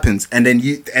what happens. And then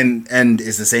and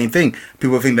it's the same thing.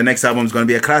 People think the next album is going to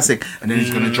be a classic and then it's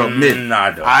going to drop mid.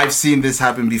 Nah, I've seen this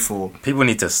happen before. People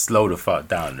need to slow the fuck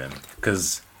down then.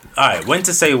 Because, alright, When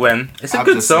to Say When. It's a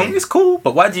good song. It's cool.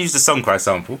 But why'd you use the Song Cry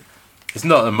sample? It's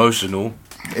not emotional.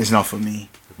 It's not for me.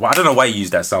 Well, I don't know why you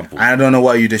used that sample. I don't know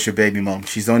why you did your baby mom.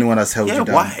 She's the only one that's held you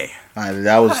down. Why?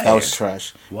 That was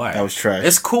trash. Why? That was trash.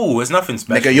 It's cool. It's nothing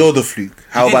special. Nigga, you're the fluke.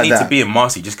 How about that? You didn't need to be in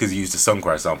Marcy just because you used the Song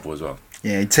Cry sample as well.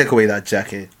 Yeah, take away that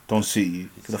jacket. Don't suit you.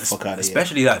 Get the fuck out of here.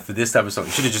 Especially like for this type of song.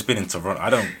 You should have just been in Toronto.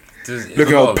 I don't...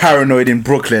 Looking all paranoid in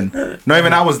Brooklyn. Not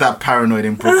even I was that paranoid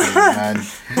in Brooklyn, man.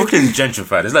 Brooklyn's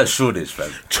gentrified. It's like Shoreditch,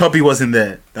 fam. Chubby wasn't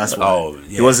there. That's why. Oh,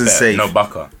 yeah, he wasn't safe. No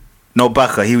Baka. No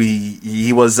Baka.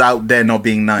 He was out there not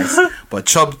being nice. But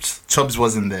Chubbs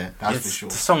wasn't there. That's for sure.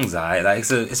 The song's alright. Like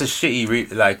it's a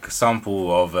shitty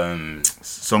sample of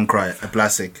Song Cry, a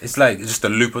classic. It's like just a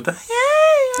loop of the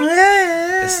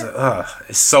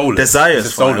it's soulless. Desire's it's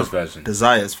a soulless version.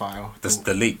 Desire's fire.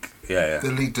 The leak. Yeah.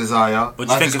 The leak Desire. What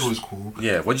do you think was cool.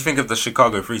 Yeah. What do you think of the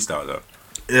Chicago freestyle though?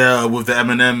 Yeah, with the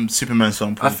Eminem Superman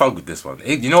song. I fuck with this one.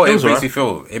 You know what it makes me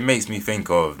feel? It makes me think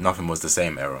of Nothing Was the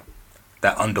Same era.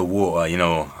 That underwater,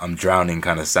 I'm drowning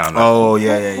kind of sound. Oh,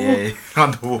 yeah.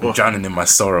 Underwater. I'm drowning in my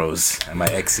sorrows and my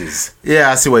exes.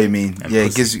 Yeah, I see what you mean. And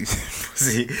it gives me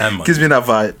that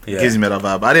vibe. Yeah. Gives me that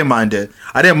vibe. I didn't mind it.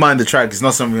 I didn't mind the track. It's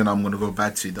not something I'm going to go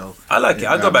back to, though. I like it.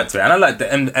 I go back to it. And I like the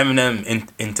Eminem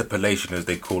interpolation, as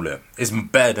they call it. It's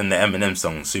better than the Eminem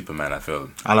song, Superman, I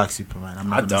feel. I like Superman. I'm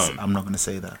not going to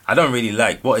say that. I don't really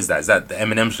like... What is that? Is that the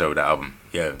Eminem Show, that album?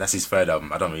 Yeah, that's his third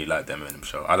album. I don't really like the Eminem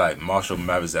Show. I like Marshall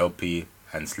Mathers LP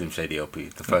and Slim Shady LP,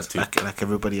 the first two. Like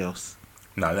everybody else.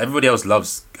 No, everybody else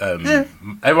loves... Everyone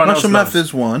Marshall else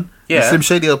Mathers won. Yeah. Slim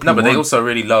Shady LP No, but won. they also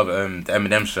really love the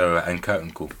Eminem Show and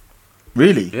Curtain Call.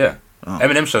 Really? Yeah. Oh.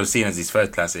 Eminem Show is seen as his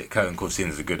third classic. Curtain Call is seen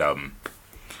as a good album.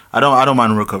 I don't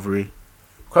mind Recovery.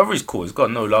 Recovery's cool. It's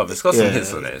got no love. It's got some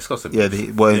hits on it. It's got some...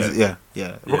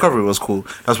 Yeah. Recovery was cool.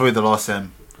 That's probably the last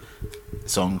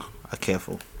song I care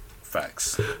for.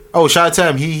 Facts. Oh, shout out to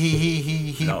him.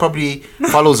 He probably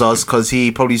follows us because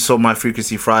he probably saw my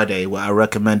Frequency Friday where I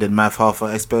recommended Math Half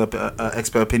expert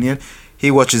opinion.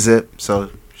 He watches it,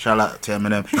 so shout out to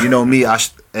Eminem. You know me,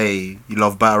 you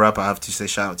love battle rap. I have to say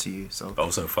shout out to you. So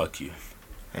also fuck you.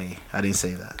 Hey, I didn't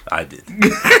say that. I did.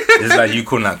 It's like you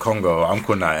calling that Congo. I'm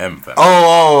calling that M. Fam.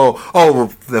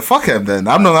 Oh, the fuck him then.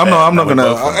 I'm not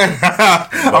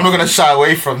gonna shy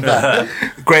away from that.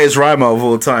 Greatest rhymer of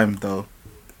all time, though.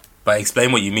 But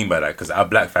explain what you mean by that, because our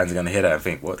black fans are going to hear that and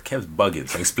think, what? Kev's bugging.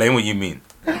 So explain what you mean.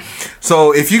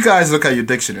 So if you guys look at your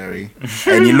dictionary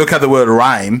and you look at the word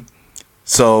rhyme,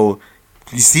 so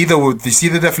you see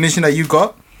the definition that you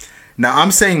got? Now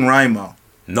I'm saying rhymer.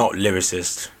 Not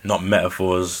lyricist, not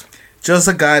metaphors. Just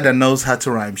a guy that knows how to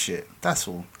rhyme shit. That's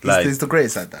all. He's the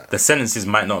greatest at that. The sentences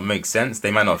might not make sense. They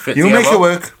might not fit You together. make it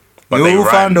work. But He'll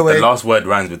find a way. The last word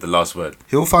rhymes with the last word.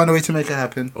 He'll find a way to make it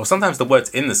happen. Or sometimes the words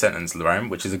in the sentence rhyme,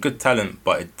 which is a good talent,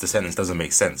 but the sentence doesn't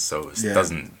make sense, so it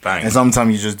doesn't bang. And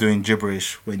sometimes you're just doing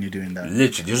gibberish when you're doing that.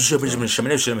 Literally,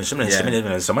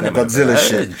 Godzilla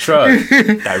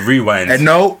shit. That rewind. And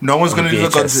no one's gonna do the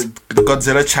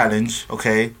Godzilla challenge.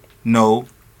 Okay, no.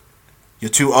 You're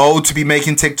too old to be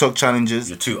making TikTok challenges.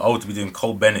 You're too old to be doing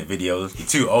Cole Bennett videos. You're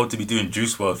too old to be doing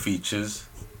Juice WRLD features.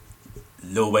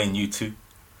 Lil Wayne, you too.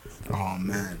 Oh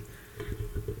man,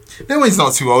 Lil Wayne's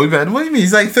not too old, man. What do you mean?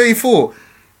 He's like 34.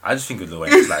 I just think of Lil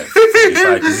Wayne as like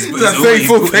 45.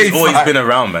 He's always been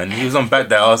around, man. He was on Back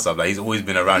That Arse Up. Like, he's always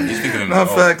been around. You just think of him no, like,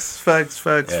 facts.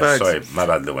 Sorry, my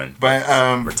bad, Lil Wayne. But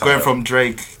going from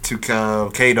Drake to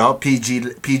K-Dot,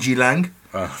 PG Lang.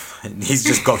 He's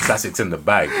just got classics in the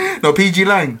bag. No, PG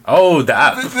Lang. Oh, the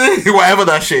app. Whatever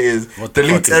that shit is.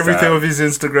 Deletes everything of his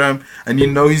Instagram. And you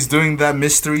know he's doing that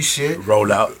mystery shit.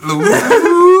 Rollout.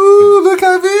 Ooh, look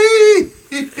at me.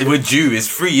 We're due. It's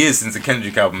 3 years since the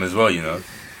Kendrick album as well, you know.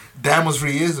 Damn, was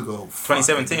 3 years ago.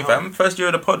 2017, fam. First year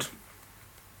of the pod.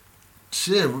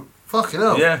 Shit, fuck it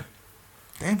up. Yeah.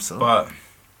 Damn, son.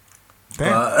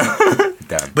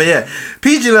 Damn. But yeah,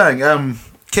 PG Lang,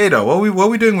 Kado, what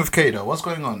we doing with Kado? What's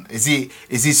going on? Is he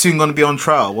soon gonna be on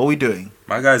trial? What are we doing?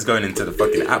 My guy's going into the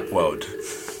fucking app world.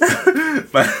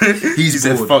 He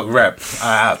said fuck rap,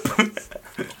 app.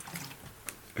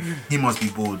 He must be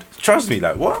bored. Trust me,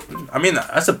 like what? I mean,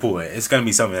 I support it. It's gonna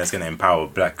be something that's gonna empower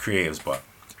black creatives, but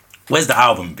where's the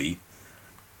album be?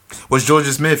 Was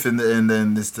Georgia Smith in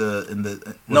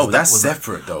the No, that's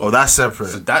separate though. Oh, that's separate.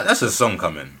 So that's a song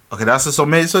coming. Okay, that's a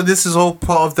song. So this is all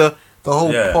part of the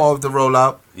whole part of the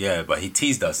rollout. Yeah, but he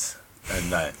teased us and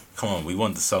like, come on, we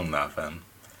want the song now, fam.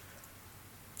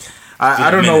 I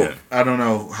don't know. I don't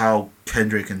know how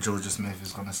Kendrick and Georgia Smith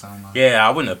is gonna sound like. Yeah,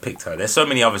 I wouldn't have picked her. There's so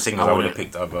many other singers I would have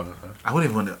picked over her. I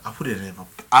wouldn't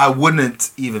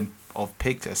even have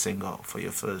picked a single for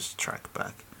your first track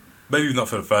back. Maybe not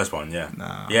for the first one, yeah.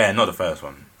 Nah. Yeah, not the first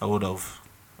one. I would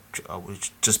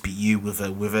just be you with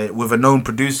a known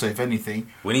producer, if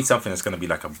anything. We need something that's gonna be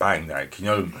like a bang, like, you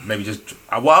know, maybe just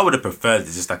what I would have preferred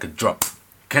is just like a drop.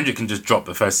 Kendrick can just drop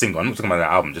the first single. I'm not talking about the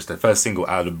album, just the first single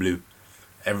out of the blue.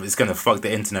 It's gonna fuck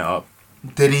the internet up.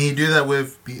 Did he do that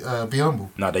with Be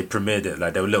Humble? No, they premiered it,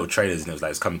 like there were little trailers and it was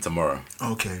like it's coming tomorrow.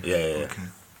 Okay. Yeah. Okay.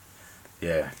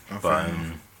 Yeah. But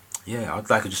yeah, I'd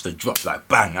like just a drop like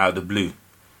bang out of the blue.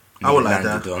 I would like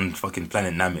that on fucking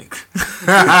Planet Namek.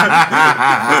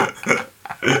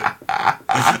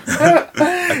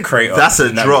 A crate. That's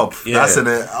a drop. Yeah. That's an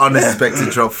unexpected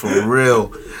drop for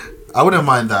real. I wouldn't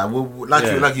mind that.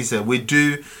 Like you said, we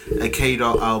do a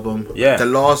K-Dot album. Yeah. The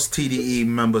last TDE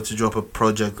member to drop a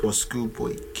project was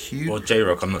Schoolboy Q. Or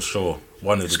J-Rock, I'm not sure.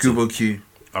 One of the Schoolboy Q.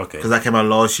 Okay. Because that came out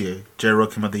last year.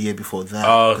 J-Rock came out the year before that.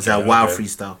 Oh, because they had Wild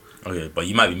Freestyle. Okay, but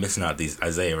you might be missing out these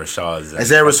Isaiah Rashads.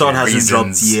 Isaiah Rashad hasn't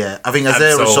dropped. Yeah, I think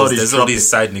Isaiah Rashad is There's all these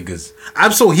side niggas.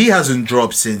 Absol, he hasn't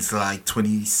dropped since like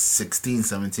 2016,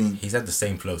 17. He's had the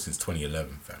same flow since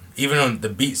 2011, fam. Even on the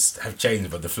beats have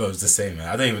changed, but the flow's the same,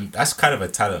 man. That's kind of a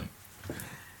talent.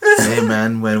 Hey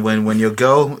man, when your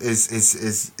girl is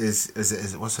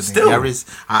what's her name? Yaris?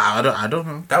 I don't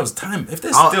know. That was time. If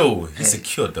they're he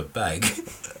secured the bag.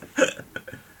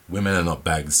 Women are not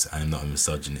bags. I am not a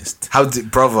misogynist.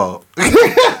 Bravo.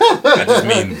 I just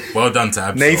mean, well done to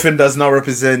Absol. Nathan does not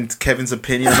represent Kevin's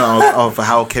opinion of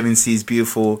how Kevin sees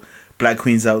beautiful black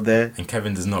queens out there. And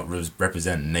Kevin does not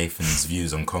represent Nathan's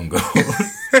views on Congo.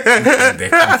 Their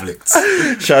conflicts.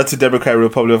 Shout out to Democratic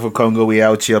Republic of Congo. We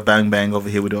out here bang bang over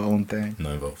here with our own thing.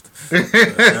 Not involved.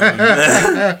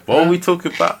 What are we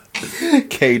talking about?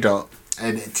 K-Dot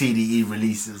and TDE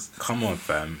releases. Come on,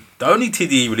 fam. The only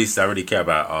TDE releases I really care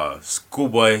about are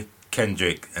Schoolboy,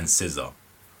 Kendrick, and SZA.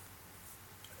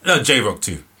 No, J-Rock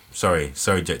too. Sorry,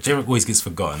 J-Rock always gets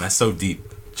forgotten. That's so deep.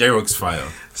 J-Rock's fire.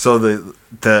 So the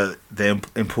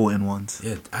important ones.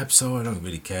 Yeah, Absol, I don't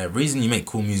really care. Reason you make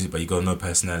cool music, but you got no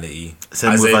personality.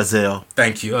 Same with Isaiah.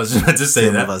 Thank you. I was just about to say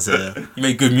Same that. with Isaiah. You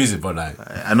make good music, but like,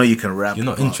 I know you can rap. You're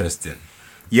not interesting.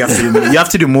 You have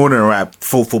to do more than rap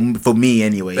for me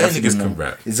anyway. You have to do more. Can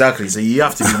rap. Exactly. So you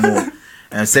have to do more.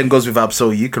 And same goes with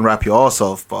Absol. You can rap your ass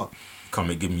off, but can't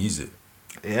make good music.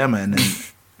 Yeah, man. And,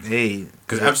 hey,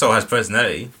 because Absol has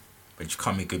personality, but you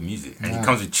can't make good music, and he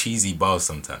comes with cheesy bars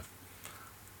sometimes.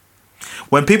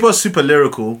 When people are super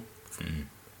lyrical,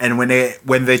 and when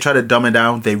they try to dumb it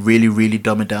down, they really, really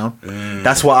dumb it down.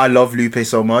 That's why I love Lupe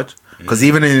so much. Because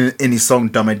even in his song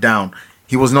 "Dumb It Down,"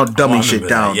 he was not dumbing shit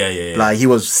down. Yeah. Like he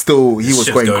was going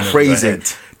crazy.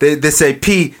 They say,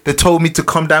 P, they told me to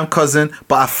calm down, cousin,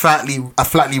 but I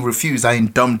flatly refused. I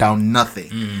ain't dumbed down nothing.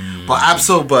 But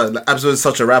Absol is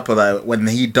such a rapper that when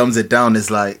he dumbs it down, it's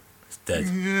like... It's dead.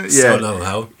 Yeah. Solo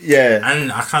hell. Yeah.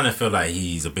 And I kind of feel like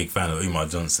he's a big fan of Umar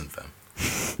Johnson, fam.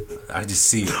 I just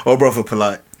see it. Oh, brother,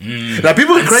 polite. Like,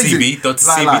 people are crazy. CB, Dr.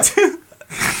 CB too.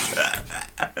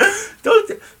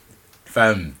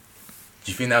 Fam,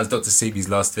 do you think that was Dr. CB's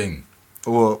last thing?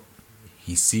 What?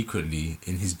 He secretly,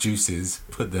 in his juices,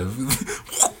 put the...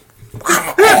 Whoa!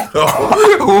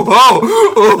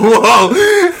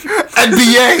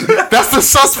 NBA! That's the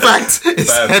suspect!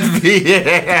 It's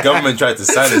NBA! The government tried to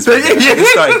silence me. They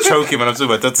started choking when I'm talking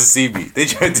about Dr. CB. They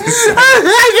tried to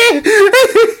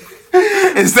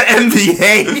It's the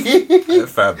NBA!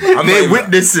 Fam, They're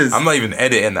witnesses. I'm not even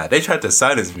editing that. They tried to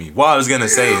silence me. What I was going to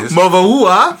say is... Mother who,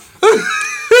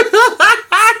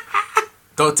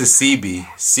 Dr. CB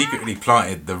secretly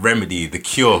planted the remedy, the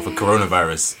cure for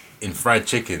coronavirus in fried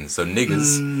chicken. So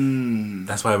niggas,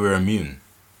 that's why we're immune.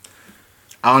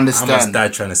 I understand. I almost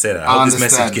died trying to say that. I hope this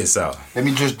message gets out. Let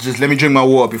me just let me drink my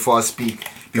water before I speak.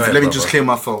 Let me just clear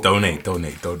my throat. Donate.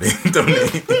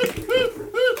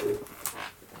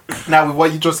 Now with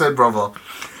what you just said, brother.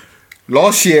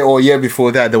 Last year or year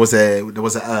before that, there was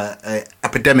a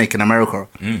epidemic in America.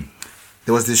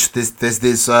 There was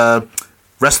this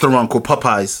restaurant called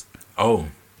Popeyes. Oh.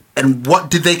 And what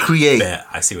did they create? Yeah,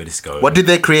 I see where this is going. What did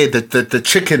they create? The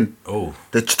chicken. Oh.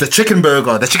 The chicken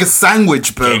burger. The chicken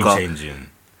sandwich burger. Game changing.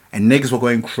 And niggas were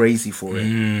going crazy for it.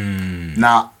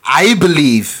 Now, I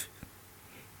believe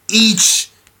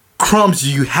each crumbs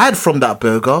you had from that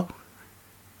burger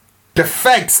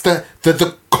defects the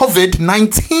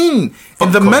COVID-19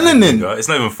 in the melanin. Burger. It's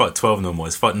not even fuck 12 no more.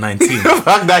 It's fuck 19.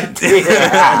 Fuck 19.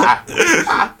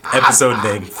 Episode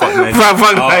name, fuck 19.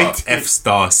 Fuck 19.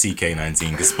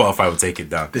 F*CK19 because Spotify will take it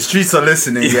down. The streets are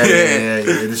listening. Yeah.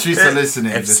 The streets are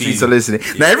listening. FC. The streets are listening.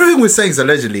 Now, everything we're saying is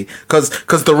allegedly because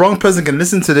the wrong person can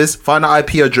listen to this, find an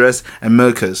IP address, and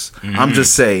murk us. I'm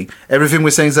just saying. Everything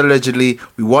we're saying is allegedly.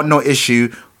 We want no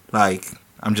issue. Like,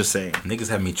 I'm just saying. Niggas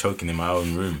had me choking in my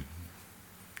own room.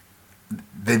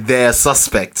 They're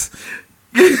suspect.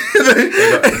 They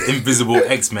got invisible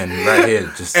X-Men right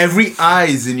here. Just every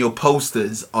eyes in your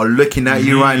posters are looking at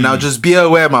you right now. Just be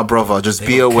aware, my brother. Just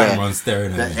be aware.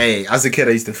 Staring at me. Hey, as a kid,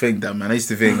 I used to think that, man. I used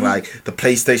to think like the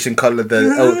PlayStation color,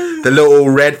 the little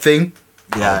red thing.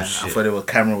 Yeah, I thought the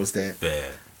camera was there. Yeah.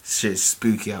 Shit's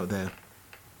spooky out there.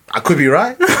 I could be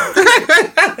right.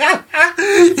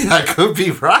 I could be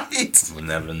right. We'll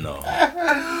never know.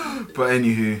 But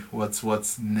anywho,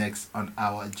 what's next on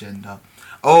our agenda?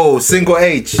 Oh, single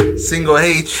H.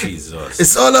 Jesus.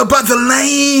 It's all about the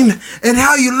lame and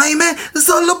how you lame it. It's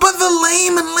all about the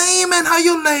lame and how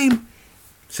you lame.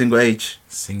 Single H,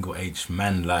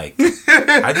 man, like.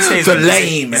 I just say the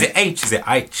lame. Is it H? Is it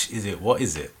Aitch? Is it what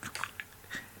is it?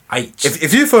 Aitch.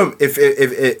 If you're from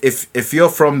if you're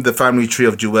from the family tree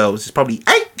of Juelz, it's probably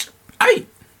Aitch.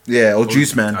 Yeah, or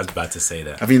Juice Man. I was about to say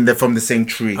that. I mean, they're from the same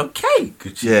tree. Okay.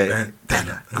 Gucci. Yeah.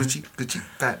 Gucci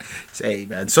Bandana. Hey,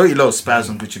 man. So you little spaz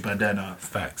on Gucci Bandana.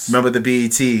 Facts. Remember the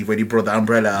BET when he brought the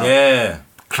umbrella out? Yeah.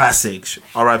 Classic.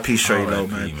 R.I.P. Straight low,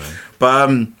 man.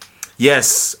 But,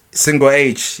 yes. Single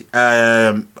H.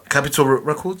 Capital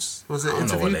Records? Was it? I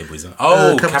don't know what label is on.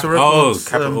 Oh, Capital Records.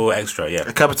 Capital Extra,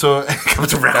 yeah. Capital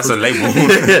Records. That's a label.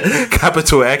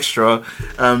 Capital Extra.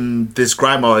 This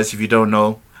grime artist, if you don't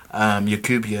know,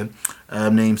 Yakubian,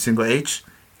 named Single H.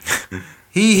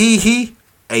 He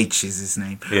H is his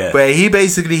name. Yeah. But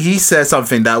he said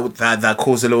something that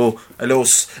caused a little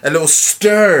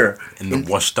stir in the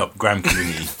washed up grime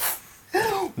community.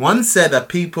 One said that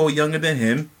people younger than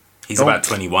him, he's about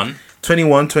 21.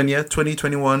 21,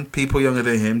 people younger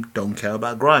than him don't care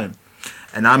about grime.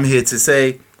 And I'm here to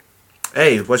say,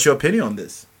 hey, what's your opinion on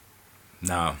this?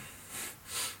 Now,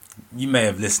 you may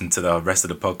have listened to the rest of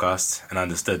the podcast and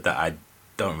understood that I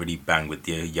don't really bang with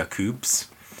the Yakubs.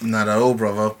 Not at all,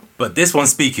 brother. But this one's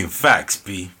speaking facts,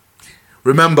 B.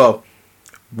 Remember,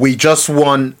 we just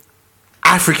won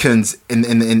Africans in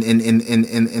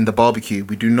the barbecue.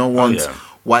 We do not want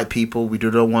white people. We do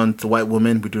not want the white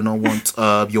woman. We do not want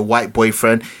your white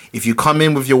boyfriend. If you come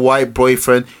in with your white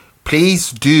boyfriend,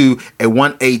 please do a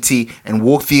 180 and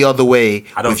walk the other way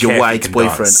with your white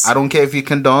boyfriend. Dance. I don't care if you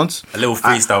can dance. A little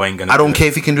freestyle ain't gonna. I don't care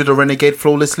if you can do the Renegade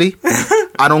flawlessly.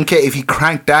 I don't care if you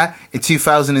cranked that in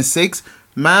 2006.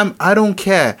 Ma'am, I don't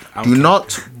care. Do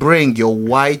not bring your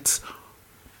white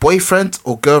boyfriend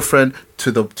or girlfriend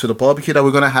to the barbecue that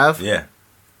we're gonna have. Yeah.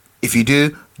 If you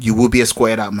do, you will be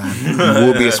escorted out, man. You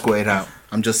will be escorted out.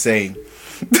 I'm just saying.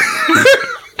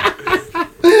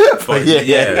 But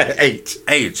yeah.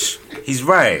 H. He's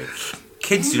right.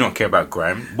 kids do not care about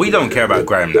grime. We don't care about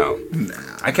grime now. Nah.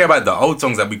 I care about the old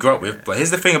songs that we grew up with. But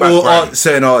here's the thing about grime.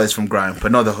 Certain artists from grime,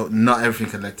 but not everything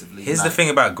collectively. Here's the thing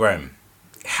about grime.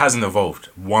 It hasn't evolved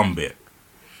one bit.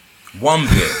 One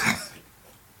bit.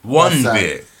 One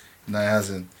bit. No, it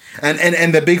hasn't.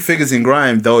 And the big figures in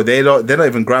grime though, they're not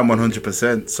even grime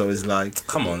 100%. So it's like,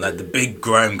 come on, like the big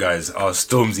grime guys are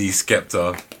Stormzy,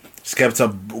 Skepta.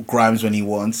 Skepta grimes when he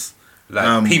wants.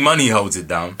 Like P Money holds it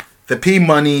down. The P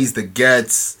Moneys, the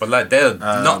Gets. But like they're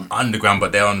not underground,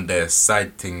 but they're on their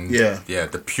side thing. Yeah. Yeah,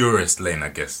 the purest lane, I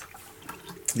guess.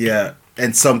 Yeah,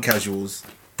 and some casuals.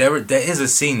 There is a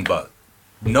scene, but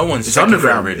no one's it's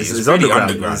underground. Really. It's really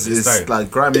underground. It's like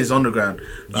grime is underground.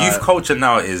 Youth culture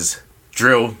now is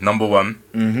drill number one.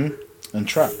 Mm-hmm. And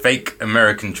trap. Fake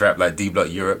American trap like D Block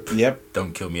Europe. Yep.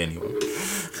 Don't kill me anyone.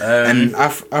 And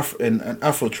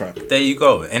Afro trap. There you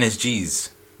go.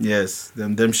 NSGs. Yes,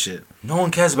 them shit. No one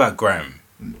cares about grime.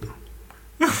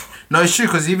 No, it's true,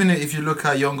 because even if you look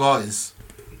at young artists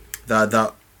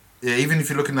even if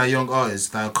you're looking at young artists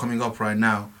that are coming up right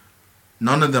now,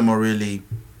 none of them are really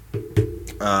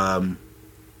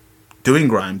doing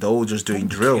grime. They're all just doing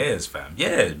drill. Who cares, fam?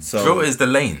 Yeah, so, drill is the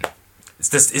lane. It's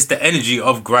the energy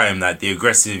of grime, that the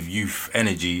aggressive youth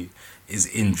energy is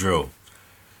in drill.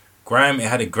 Grime, it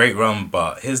had a great run,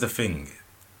 but here's the thing.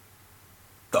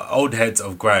 The old heads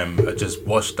of grime are just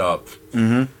washed up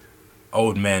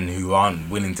old men who aren't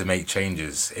willing to make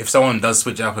changes. If someone does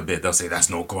switch up a bit, they'll say, that's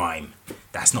not grime.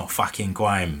 That's not fucking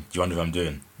grime. Do you wonder what I'm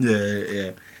doing?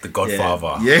 Yeah. The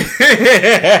Godfather. Yeah.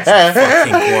 It's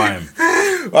fucking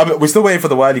grime. We're still waiting for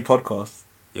the Wiley podcast.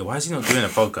 Yeah, why is he not doing a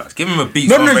podcast? Give him a beat.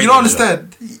 No, you don't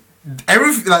understand.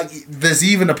 There's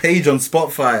even a page on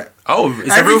Spotify. Oh,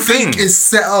 it's a real thing. Everything is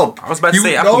set up. I was about to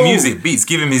say Apple Music Beats.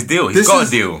 Give him his deal. He's got a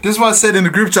deal. This is what I said in the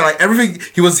group chat. Like everything,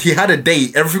 he had a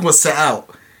date. Everything was set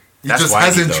out. That's just Wiley,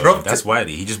 hasn't dropped. That's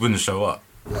Wiley. He just wouldn't show up.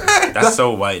 That's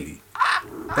so Wiley.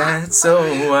 That's so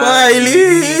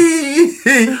Wiley.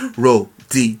 Roll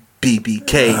D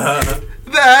BBK.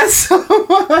 That's so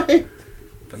Wiley.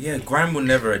 But yeah, grime will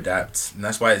never adapt, and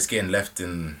that's why it's getting left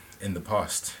in the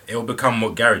past. It will become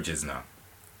what garage is now.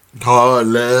 We're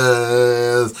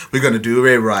gonna do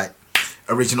it right.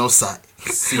 Original site.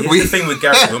 See, here's the thing with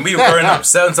garage. When we were growing up,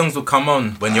 certain songs will come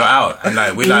on when you're out, and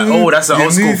like we're like, oh, that's an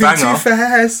old school banger.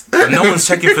 But no one's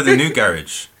checking for the new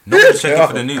garage. No one's checking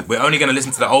for the new. We're only gonna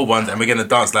listen to the old ones, and we're gonna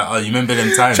dance like, oh, you remember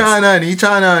them times? China,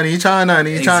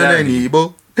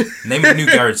 bo. Name a new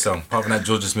garage song, apart from that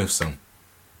Georgia Smith song.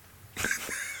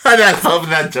 And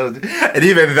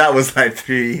even that was like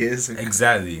 3 years ago.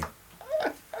 Exactly.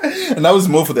 And that was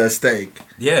more for the aesthetic.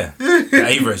 Yeah.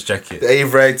 The Average jacket. The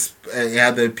Average, it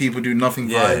had the people do nothing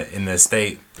vibe. Yeah, in the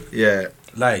estate. Yeah.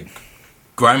 Like,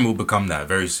 grime will become that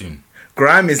very soon.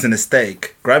 Grime is an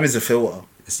aesthetic. Grime is a filter.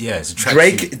 It's a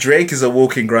track Drake is a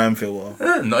walking grime filter.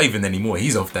 Not even anymore.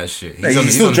 He's off that shit.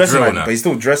 He's still dressing like that, but he's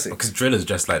still dressing. Because drillers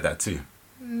dress like that too.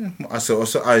 I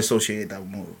associate that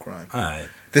more with grime. Alright.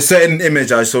 There's certain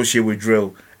image I associate with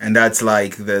drill, and that's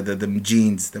like them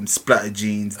jeans, them splattered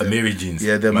jeans, Amiri jeans.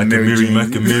 Yeah, them Amiri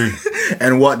jeans.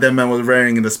 And what them man was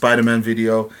wearing in the Spider-Man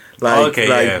video, that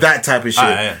type of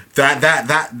shit.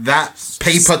 That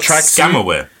paper tracksuit.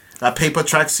 Scammerwear. That paper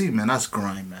tracksuit, man, that's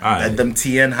grime, man. Them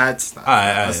TN hats.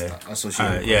 That's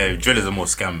associated. Yeah, drillers are more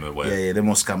scammerwear. Yeah, they're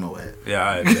more scammerwear.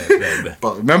 Yeah,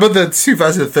 But remember the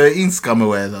 2013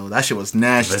 scammerwear though? That shit was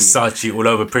nasty. Versace all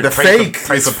over. The fake.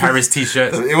 Pray for Paris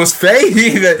t-shirts. It was fake.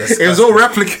 It was all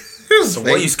replica. So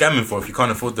what are you scamming for if you can't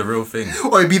afford the real thing?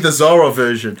 Or it'd be the Zara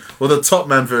version or the Top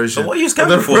Man version. So what are you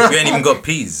scamming for if you ain't even got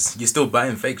peas? You're still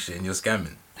buying fake shit and you're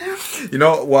scamming. You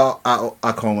know what?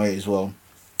 I can't wait as well.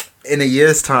 In a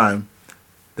year's time,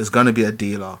 there's gonna be a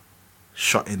dealer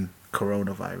shotting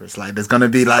coronavirus. There's gonna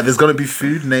be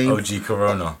food named OG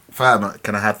Corona. Fam,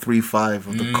 can I have 3-5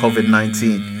 of the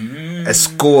COVID-19? A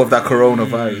score of that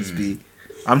coronavirus, B.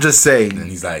 I'm just saying. And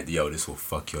he's like, yo, this will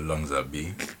fuck your lungs up,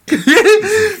 B.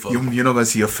 You're not gonna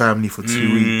see your family for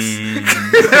 2 weeks.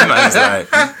 Man's like,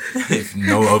 if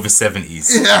no over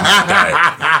 70s, you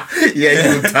die.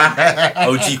 Yeah, you die.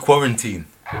 OG quarantine.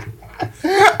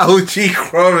 OG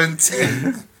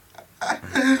quarantine.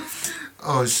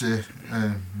 Oh shit.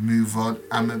 Move on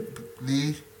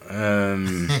amicably. A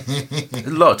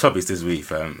lot of topics this week,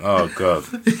 fam. Oh god.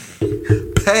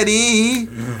 Petty.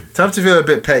 Time to feel a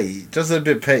bit petty. Just a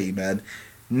bit petty, man.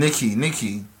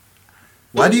 Nicki.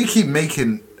 Why do you keep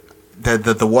making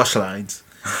the wash lines?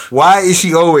 Why is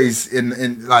she always in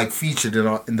featured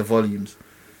in the volumes?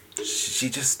 She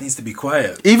just needs to be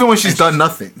quiet. Even when she's done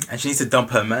nothing. And she needs to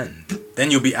dump her man. Then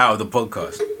you'll be out of the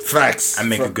podcast. Facts. And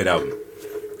make a good album.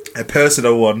 A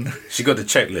personal one. She got the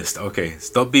checklist. Okay,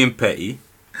 stop being petty.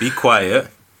 Be quiet.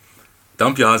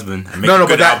 Dump your husband. And make a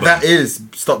good album. That is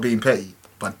stop being petty.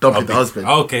 But dumping the husband.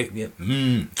 Okay, yeah.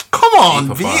 Come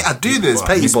on, V. I do this.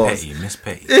 Petty boss. Miss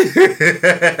Petty.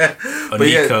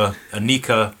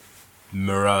 Anika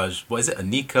Mirage. What is it?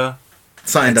 Anika?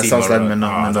 Something that sounds like Minaj.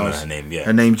 I don't know her name, yeah.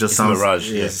 Her name just sounds...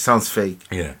 Mirage, yeah. It sounds fake.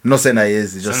 Yeah. I'm not saying that it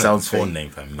is. It just sounds fake. Name,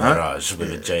 fam. Mirage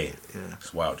with a J. Yeah.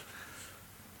 It's wild.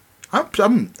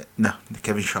 No,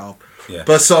 Kevin Sharp. Yeah.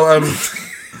 But so,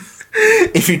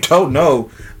 if you don't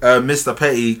know, Mr.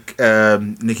 Petty,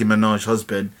 Nicki Minaj's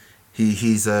husband,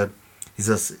 he's a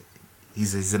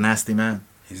nasty man.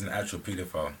 He's an actual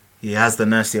pedophile. He has the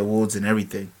nasty awards and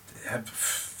everything.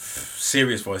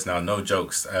 Serious voice now, no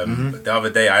jokes. The other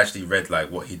day I actually read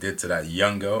like what he did to that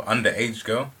young girl, underage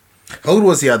girl. How old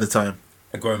was he at the time?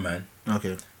 A grown man.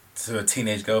 Okay. To a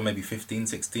teenage girl, maybe 15,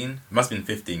 16. Must have been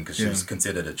 15 because she was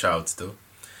considered a child still.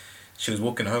 She was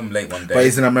walking home late one day. But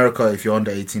it's in America, if you're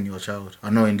under 18, you're a child. I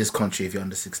know in this country, if you're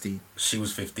under 16. She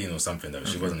was 15 or something though.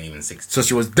 Okay. She wasn't even 16. So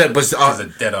she was dead, but she was a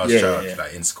dead ass child,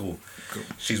 like in school. Cool.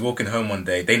 She's walking home one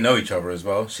day. They know each other as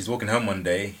well. She's walking home one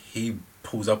day. He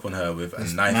pulls up on her with a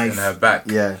knife in her back.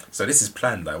 Yeah. So this is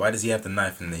planned. Like, why does he have the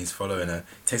knife and he's following her?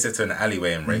 Takes her to an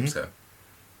alleyway and rapes her.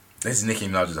 This is Nicki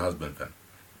Minaj's husband, fam.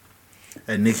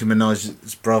 And Nicki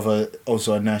Minaj's brother,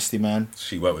 also a nasty man.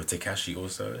 She worked with Tekashi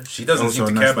also. She doesn't seem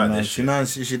to care about this shit.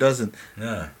 She doesn't.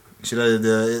 Yeah. She does.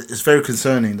 It's very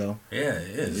concerning, though. Yeah,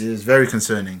 it is. It is very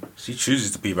concerning. She chooses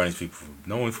to be around these people.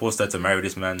 No one forced her to marry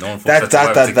this man. No one forced her to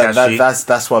work with Tekashi.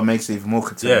 That's what makes it even more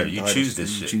concerning. Yeah, you choose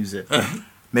this shit. You choose it.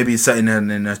 Maybe it's something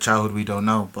in her childhood we don't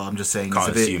know, but I'm just saying.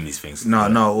 Can't assume these things. No,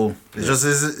 not at all.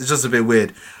 It's just a bit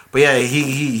weird. But yeah,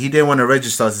 he didn't want to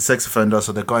register as a sex offender,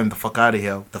 so they got him the fuck out of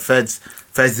here. The feds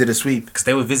did a sweep because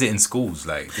they were visiting schools.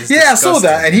 Like, I saw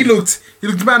that, and he looked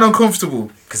mad uncomfortable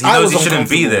because he knows he shouldn't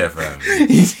be there, fam.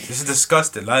 This is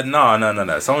disgusting. Like,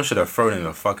 no. Someone should have thrown him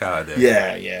the fuck out of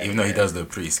there. Yeah. Even though he does look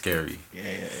pretty scary.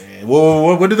 Yeah.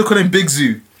 Well, what do they call him? Big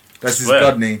Zoo. That's his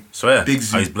blood name. Swear. Big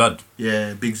Zoo. Oh, his blood.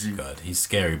 Yeah, Big Zoo. God, he's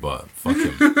scary, but fuck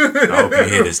him. I hope you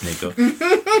hear this, nigga.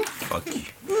 Fuck you.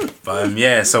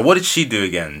 But so what did she do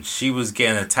again? She was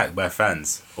getting attacked by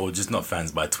fans, or just not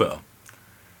fans, by Twitter.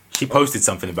 She posted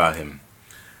something about him.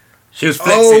 She was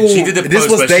flexing. She did a post.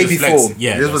 This was day before.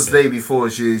 Yeah, this was day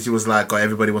before. She was like, "Oh,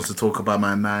 everybody wants to talk about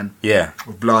my man." Yeah.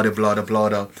 Blah blah blah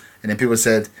blah. And then people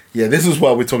said, "Yeah, this is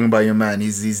why we're talking about your man.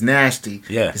 He's nasty.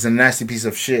 Yeah, he's a nasty piece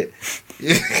of shit."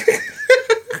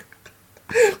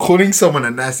 Calling someone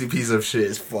a nasty piece of shit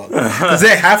is fucked. Because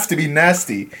they have to be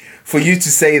nasty for you to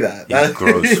say that. Yeah,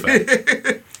 gross, man.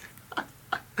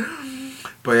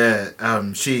 But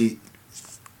yeah, she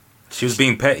was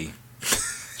being petty.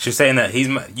 She was saying that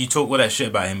you talk all that shit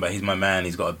about him, but he's my man.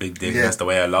 He's got a big dick. Yeah. That's the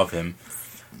way I love him.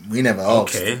 We never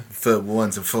asked. Okay. For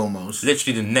once and foremost.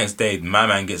 Literally the next day, my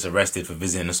man gets arrested for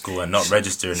visiting the school and not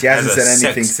registering she hasn't as a said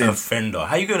anything sex since. offender.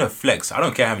 How you gonna flex? I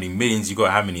don't care how many millions you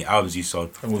got, how many albums you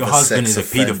sold. Your husband is a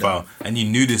pedophile, and you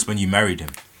knew this when you married him.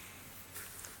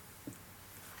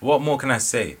 What more can I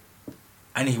say?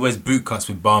 And he wears boot cuts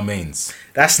with Balmains.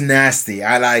 That's nasty.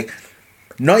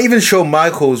 Not even Shawn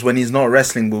Michaels, when he's not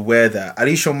wrestling, will wear that. At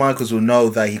least Shawn Michaels will know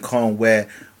that he can't wear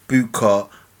boot cut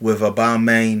with a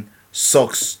Balmain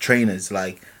socks trainers.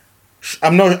 Like,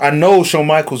 I know Shawn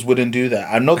Michaels wouldn't do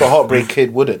that. I know the Heartbreak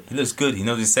Kid wouldn't. He looks good. He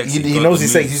knows he's sexy. He knows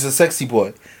he's sexy. He's a sexy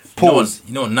boy. Pause.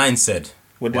 You know what Nine said?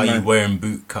 Why are you wearing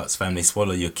boot cuts, fam? They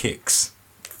swallow your kicks.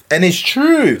 And it's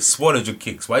true. Swallowed your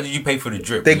kicks. Why did you pay for the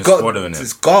drip? They got swallowing it.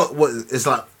 It's got what? It's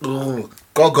like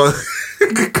God.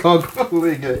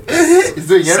 It's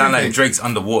doing sound like Drake's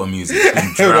underwater music.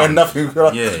 Nothing.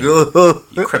 Yeah, your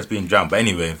crep's being drowned. But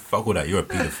anyway, fuck all that. You're a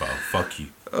pedophile. Fuck you.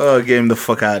 Oh, get him the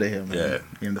fuck out of here, man. Yeah,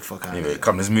 get him the fuck out. Anyway,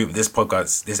 come. Let's move. This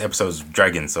episode's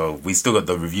dragging, so we still got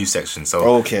the review section.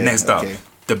 So next up,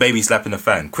 Dababy slapping the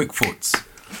fan. Quick thoughts.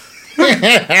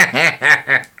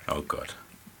 Oh God.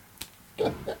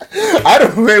 I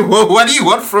don't know. What do you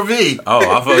want from me? Oh,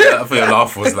 I thought your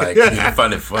laugh was like you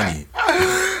found it funny.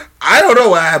 I don't know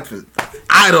what happened.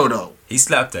 I don't know. He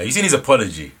slapped her. You seen his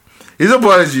apology? His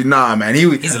apology, nah, man.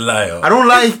 He's a liar. I don't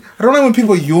like when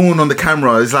people yawn on the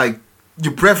camera. It's like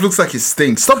your breath looks like it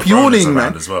stinks. Stop yawning,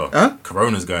 man. As well. Huh?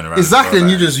 Corona's going around. Exactly, as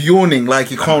well, and you're just yawning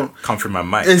like you can't come through my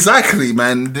mic. Exactly,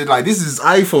 man. Like this is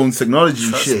iPhone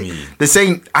technology shit. Me. This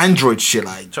ain't Android shit.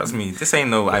 Like trust me, this ain't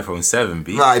no iPhone 7,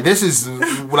 B. Like this is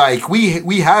like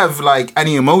we have like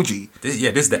any emoji. This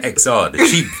is the XR, the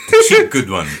cheap good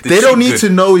one. They don't need to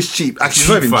know it's cheap.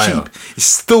 Actually, it's not even cheap. It's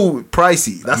still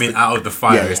pricey. Out of the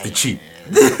fire, it's the cheap.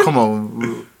 Come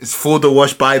on, it's for the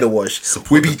wash, by the wash.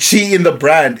 We'd be cheating the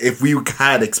brand if we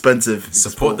had expensive.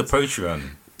 Support the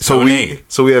Patreon. So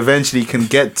we eventually can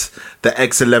get the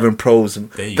X11 Pros,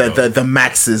 the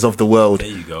Maxes of the world. There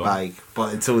you go. Like,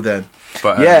 but until then,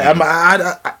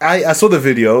 I saw the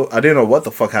video. I didn't know what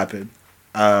the fuck happened.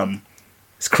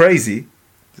 It's crazy.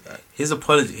 His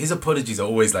apologies are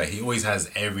always like, he always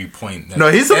has every point.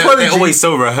 His apology... They're always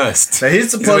so rehearsed.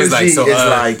 His apology is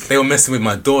like... They were messing with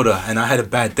my daughter and I had a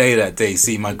bad day that day.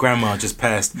 See, my grandma just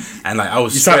passed and like I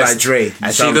was You stressed. sound like Dre.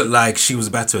 And she looked like she was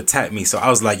about to attack me. So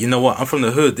I was like, you know what? I'm from the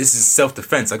hood. This is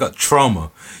self-defense. I got trauma.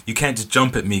 You can't just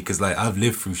jump at me because like I've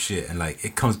lived through shit and like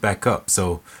it comes back up.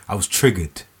 So I was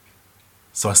triggered.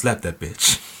 So I slapped that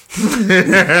bitch.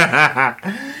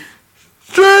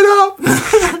 Straight up.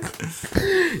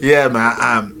 Yeah,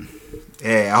 man.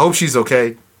 I hope she's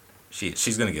okay.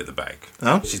 She's gonna get the bag.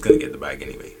 Huh? She's gonna get the bag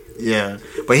anyway. Yeah,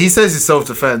 but he says it's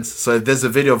self-defense. So if there's a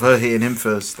video of her hitting him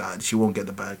first, she won't get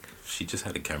the bag. She just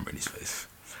had a camera in his face.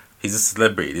 He's a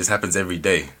celebrity. This happens every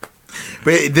day.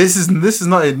 But this is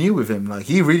not new with him. Like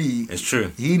he really, it's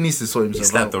true. He needs to sort himself out. He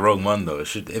slapped out. the wrong one though.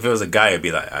 If it was a guy, it'd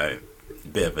be like, a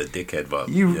bit of a dickhead. But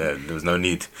yeah, there was no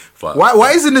need. But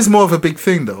why isn't this more of a big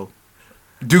thing though?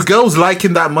 Do girls like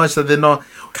him that much that they're not?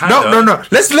 Kinda. No.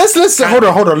 Let's hold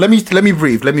on. Let me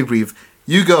breathe.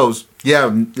 You girls,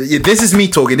 this is me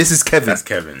talking. This is Kevin. That's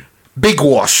Kevin. Big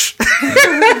wash.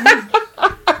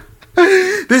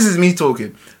 This is me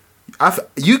talking.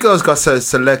 You girls got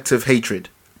selective hatred.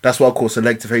 That's what I call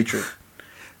selective hatred.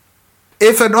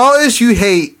 If an artist you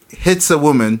hate hits a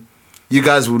woman, you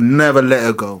guys will never let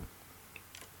her go.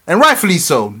 And rightfully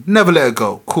so. Never let her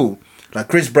go. Cool. Like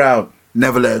Chris Brown,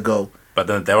 never let her go. But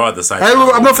then there are the sides.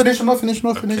 I'm not finished.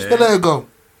 Don't let her go.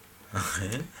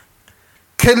 Okay.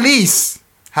 Khalees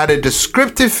had a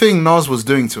descriptive thing Nas was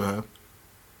doing to her.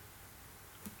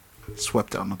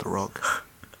 Swept it under the rug.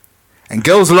 And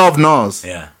girls love Nas.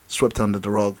 Yeah. Swept under the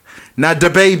rug. Now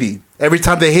Dababy, every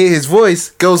time they hear his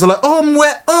voice, girls are like, "Oh, I'm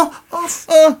wet.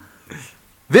 Oh."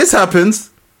 This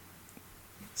happens.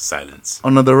 Silence.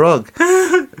 Under the rug.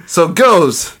 So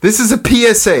girls, this is a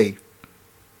PSA.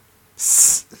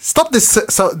 Stop this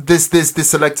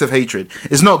selective hatred.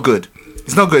 It's not good.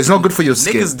 It's not good for your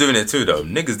skin. Niggas doing it too though.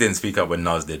 Niggas didn't speak up when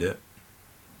Nas did it.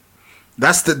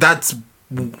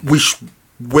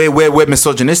 We're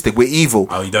misogynistic. We're evil.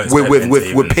 Oh, you don't.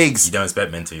 We're pigs. You don't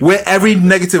expect men to. We're every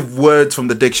negative word from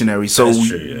the dictionary. So that's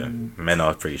true. Yeah, men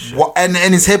are pretty shit. And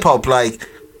it's hip hop. Like,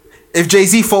 if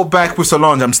Jay-Z fought back with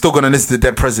Solange, I'm still gonna listen to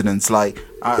Dead Presidents. Like,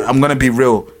 I'm gonna be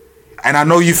real. And I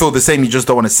know you feel the same, you just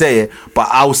don't want to say it, but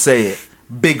I'll say it.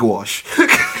 Big wash.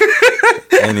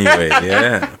 Anyway,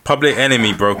 yeah. Public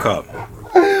Enemy broke up.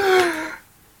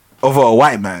 Over a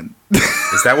white man.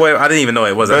 Is that what? I didn't even know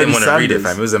it was. I didn't want to read it,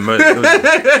 fam. It was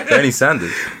Bernie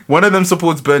Sanders. One of them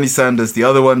supports Bernie Sanders, the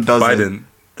other one doesn't. Biden.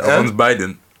 That one's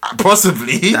Biden.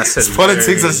 Possibly. It's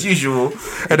politics as usual.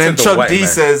 And then Chuck D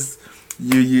says...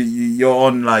 You're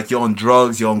on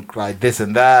drugs, you're on like this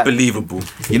and that. Believable.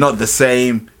 You're not the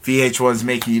same. VH1's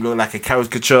making you look like a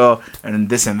caricature and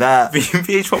this and that.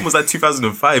 VH1 was like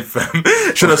 2005, fam.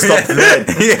 Should have stopped then.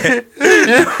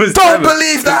 Don't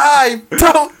believe the hype.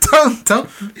 Don't.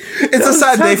 It's a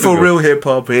sad day for real hip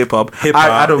hop. I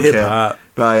don't care.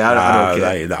 Like, I don't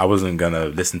care. Like, I wasn't gonna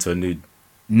listen to a new.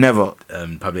 Never.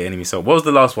 Public Enemy song. What was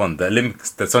the last one? The Olympics.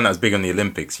 The song that was big on the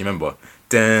Olympics. You remember?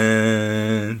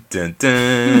 Dun, dun,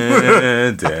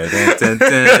 dun, dun, dun, dun, dun.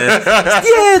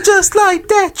 Yeah, just like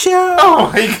that, yo.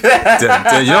 Oh my god. Dun,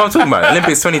 dun. You know what I'm talking about?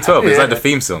 Olympics 2012. It's like the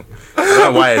theme song. I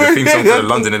don't know why the theme song for the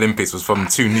London Olympics was from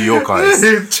two New York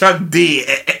artists. Chuck D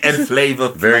and Flavor.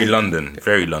 Very London.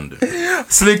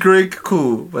 Slick Rick,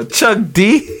 cool. But Chuck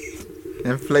D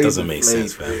and Flavor. Doesn't make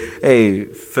sense, fam. Hey,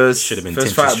 first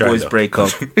Fat Boys break up.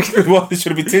 What? It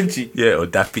should have been Tinchy. Yeah, or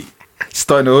Dappy.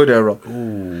 Starting the hood era.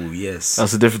 Ooh, yes.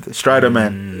 That's a different Strider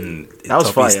Man. That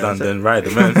was fire. East London, Rider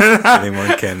Man.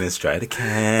 Anyone can, then Strider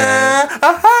can.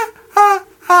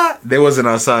 They wasn't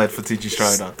outside for Tinchy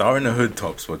Strider. Star in the Hood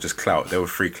tops were just clout. They were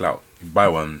free clout. You buy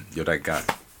one, you're that guy.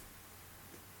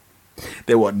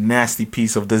 They were a nasty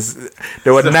piece of this. They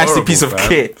were a nasty piece of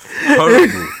kit.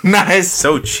 Horrible. Nice.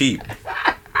 So cheap.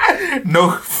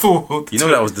 No thought. You know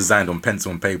that was designed on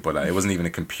pencil and paper. Like it wasn't even a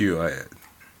computer.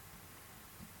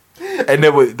 And they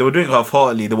were doing it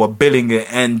half-heartedly. They were billing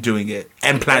it and doing it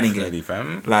and planning it.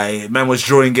 Fam. Like man was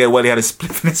drawing it while he had a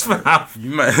split in his mouth.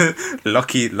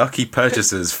 Lucky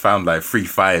purchasers found like 3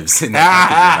 5s in the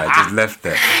packaging. Like, just left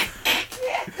there.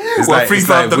 It's like 3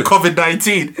 5 the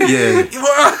COVID-19.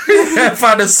 Yeah.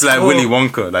 Found a it's like Willy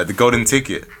Wonka, like the golden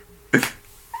ticket.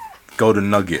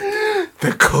 Golden nugget.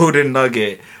 The golden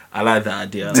nugget. I like that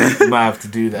idea. I might have to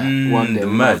do that one day. The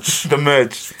merch. The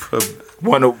merch.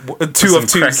 Two of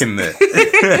two. Crack in there.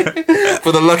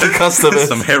 For the lucky customers.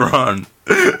 Some heron.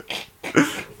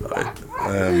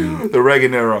 The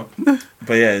Reagan era.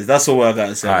 But yeah, that's all I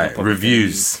gotta say. Alright,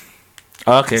 reviews.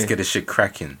 Okay. Let's get this shit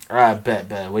cracking. Alright,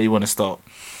 bet. Where you want to start?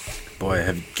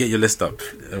 Boy, get your list up.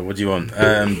 What do you want? Do you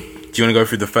want to go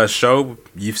through the first show?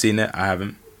 You've seen it. I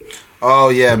haven't. Oh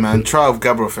yeah, man. Trial of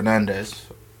Gabriel Fernandes.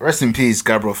 Rest in peace,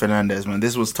 Gabriel Fernandes, man.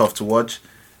 This was tough to watch.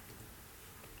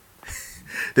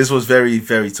 This was very,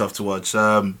 very tough to watch.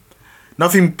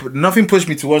 Nothing pushed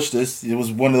me to watch this. It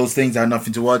was one of those things I had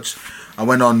nothing to watch. I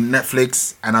went on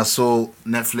Netflix and I saw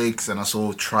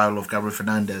Trial of Gabriel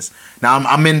Fernandes. Now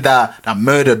I'm in that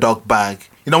murder doc bag.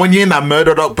 You know, when you're in that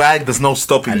murder doc bag, there's no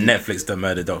stopping. And Netflix the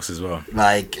murder docs as well.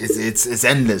 Like it's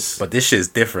endless. But this shit's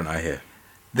different, I hear.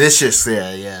 This shit's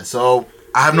yeah. So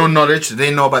I have no knowledge. I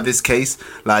didn't know about this case.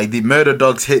 Like the murder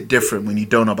docs hit different when you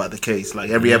don't know about the case.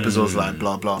 Like every episode's like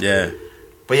blah blah. Yeah.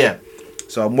 But yeah,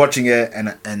 so I'm watching it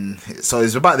and so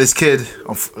it's about this kid.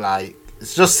 Like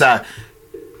it's just sad.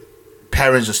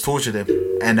 Parents just tortured him,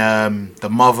 and the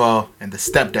mother and the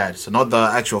stepdad. So not the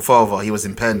actual father. He was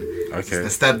in pen. Okay.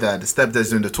 It's the stepdad. The stepdad's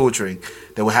doing the torturing.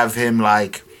 They will have him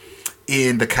like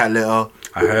eating the cat litter.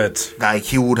 I heard. Like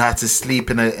he would have to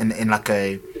sleep in like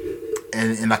a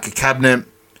cabinet.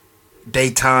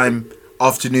 Daytime,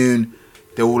 afternoon,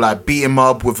 they will like beat him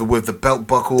up with the belt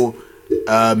buckle.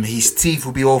 His teeth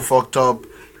will be all fucked up.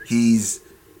 His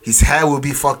hair will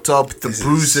be fucked up. The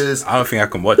bruises. I don't think I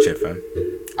can watch it, fam.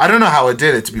 I don't know how I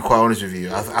did it, to be quite honest with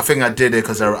you. I think I did it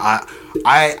because I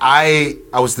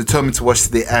was determined to watch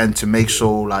to the end to make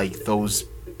sure like those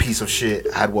piece of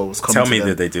shit had what was coming. Tell to me them.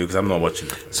 that they do because I'm not watching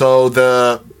it. So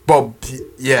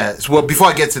before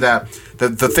I get to that,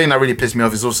 the thing that really pissed me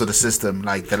off is also the system.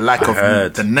 Like the lack of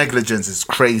the negligence is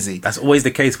crazy. That's always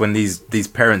the case when these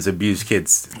parents abuse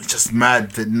kids. It's just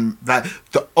mad.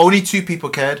 The only two people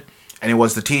cared, and it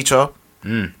was the teacher.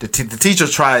 The teacher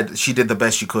tried. She did the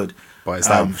best she could. But it's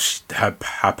like her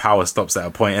power stops at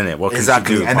a point, innit? What can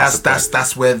exactly, she do? And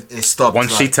that's where it stopped.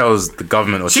 Once she tells the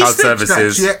government or child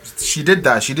services, she did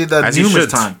that. She did that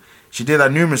numerous times. She did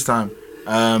that numerous times.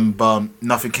 But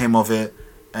nothing came of it.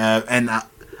 And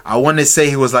I want to say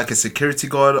he was like a security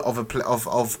guard of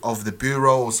the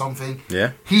bureau or something.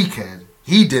 Yeah, he cared.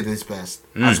 He did his best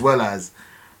as well as,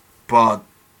 but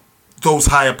those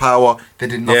higher power, they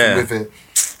did nothing with it,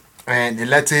 and it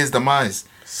led to his demise.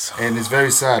 And it's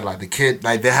very sad. Like the kid,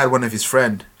 like they had one of his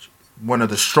friend, one of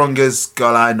the strongest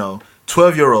girl I know,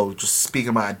 12-year-old, just speaking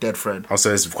about a dead friend.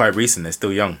 Also, it's quite recent. They're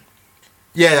still young.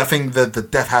 Yeah, I think the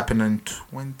death happened in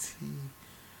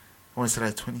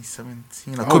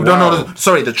 2017.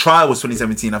 Sorry, the trial was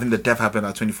 2017. I think the death happened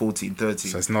at 2014,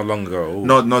 13. So it's not long ago. Ooh.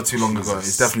 Not too long ago.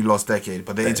 It's definitely lost decade.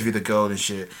 But they interviewed the girl and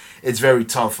shit. It's very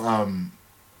tough.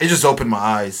 It just opened my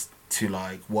eyes to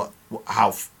like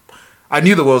how. I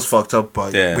knew the world's fucked up,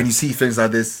 but when you see things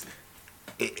like this,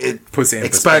 it puts it in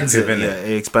expands it. Innit? Yeah,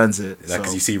 it expands it. Like,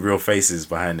 because you see real faces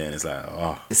behind it, and it's like,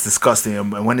 oh, it's disgusting.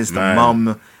 And when it's the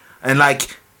mum, and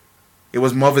like, it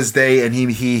was Mother's Day, and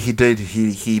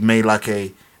he made like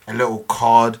a little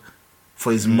card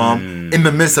for his mum in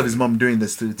the midst of his mum doing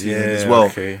this to him as well.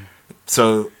 Okay.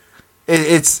 So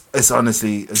it's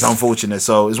honestly unfortunate.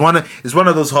 So it's one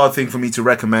of those hard things for me to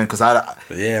recommend because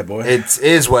it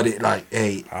is what it like.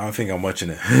 Hey, I don't think I'm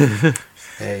watching it.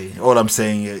 Hey, all I'm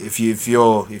saying, if you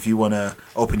want to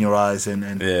open your eyes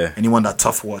and you want that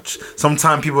tough watch.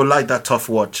 Sometimes people like that tough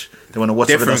watch. They want to watch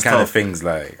different kind tough. of things.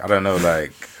 Like I don't know,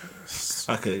 like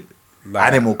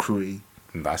Animal Cruelty.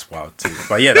 That's wild too.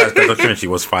 But yeah, that documentary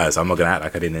was fire. So I'm not gonna act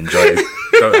like I didn't enjoy it.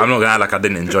 I'm not gonna act like I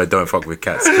didn't enjoy Don't Fuck with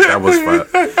Cats. That was fire.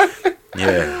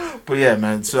 Yeah. But yeah,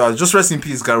 man. So just rest in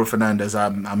peace, Gabriel Fernandes.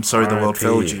 I'm sorry the world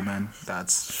failed you, man.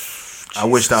 I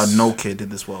wish there was no kid in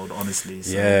this world, honestly.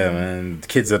 So, yeah, man.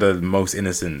 Kids are the most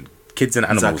innocent. Kids and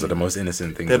animals are the most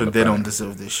innocent things. They don't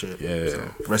deserve this shit. Yeah. So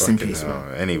rest in peace,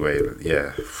 man. Anyway,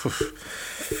 yeah.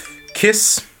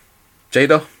 Kiss,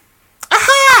 Jada.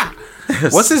 Aha!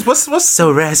 What's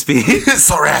so raspy?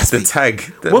 So raspy. The tag.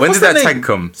 When did that tag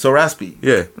come? So raspy.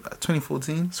 Yeah.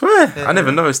 2014. Swear. Yeah. I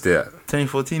never noticed it.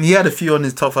 2014. He had a few on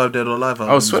his Top 5 Dead or Alive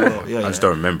album. Oh, swear. Well. Yeah, I just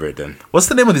don't remember it then. What's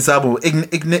the name of this album?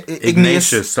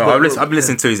 Ignatious. So I've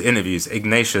listened to his interviews.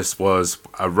 Ignatious was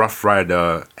a Rough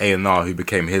Rider A&R who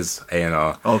became his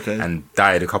A&R. Okay. And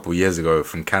died a couple years ago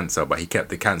from cancer, but he kept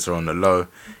the cancer on the low.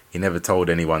 He never told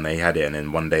anyone that he had it, and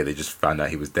then one day they just found out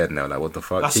he was dead, and they were like, "What the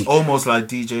fuck?" That's almost like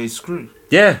DJ Screw.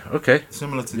 Yeah. Okay.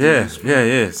 Similar to DJ Screw.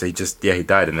 Yeah. So he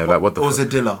died, and they were like, "What the?" Or was fuck?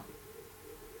 it Dilla?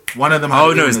 One of them.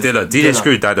 Oh no, it's Dilla. DJ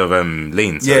Screw died of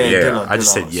lean. So, Dilla, I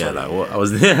just Dilla, said yeah. sorry. Like what I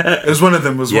was. It was one of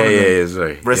them.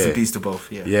 Sorry. Rest in peace to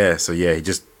both. Yeah. Yeah. So yeah, he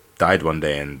just died one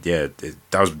day, and that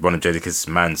was one of Jadakiss'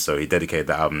 mans. So he dedicated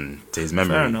that album to his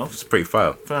memory. Fair enough. It's pretty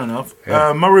fire. Fair enough.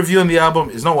 Yeah. My review on the album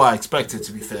is not what I expected.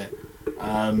 To be fair,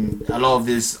 a lot of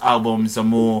these albums are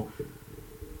more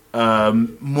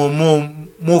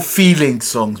feeling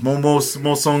songs, more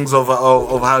songs of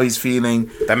how he's feeling.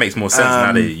 That makes more sense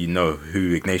now that you know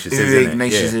who Ignatious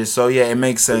is. So yeah, it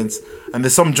makes sense. And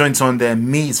there's some joints on there.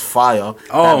 Me is fire.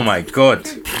 Oh my god!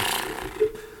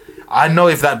 I know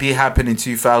if that be happened in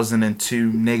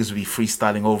 2002, niggas would be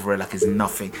freestyling over it like it's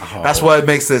nothing. Oh. That's what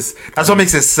makes this. That's what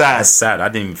makes it sad. That's sad. I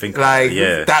didn't even think. Like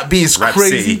that beat is Rap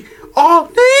crazy. City.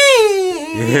 Oh,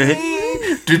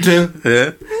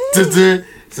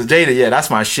 so Jada, that's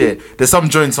my shit. There's some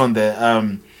joints on there.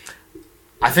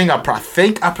 I think I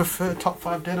prefer Top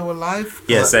 5 Dead or Alive.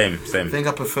 Yeah, same. I think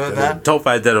I prefer that. Top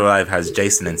 5 Dead or Alive has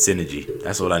Jason and Synergy.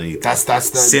 That's all I need. That's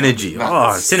Synergy.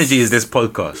 Synergy is this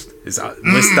podcast. It's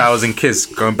Miss Styles and Kiss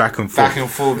going back and forth. Back and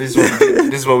forth. This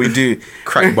is what we do.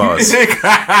 Crack bars.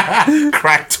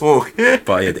 Crack talk.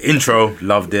 But yeah, the intro,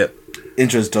 loved it.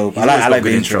 Intro's dope. I like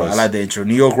the intro. I like the intro.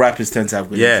 New York rappers tend to have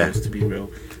good intros, to be real.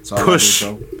 So Push. I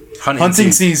like the intro.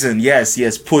 Hunting season, yes.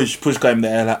 Push got him the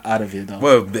hell out of here, though.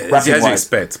 Well, as you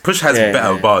expect, Push has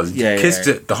better bars. Kiss,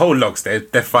 the whole locks, they're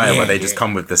fire, but they just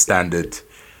come with the standard.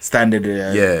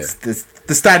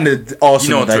 The standard arsenal, you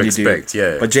know what that to you expect, do.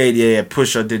 yeah. But Jade,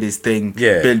 Pusha did his thing.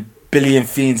 Yeah. Billion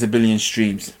fiends, a billion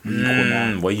streams.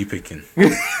 What are you picking?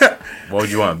 What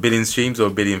would you want? A billion streams or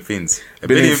a billion fiends? A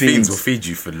billion fiends will feed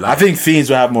you for life. I think fiends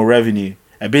will have more revenue.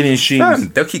 A billion streams.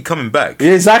 They'll keep coming back.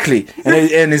 Yeah, exactly.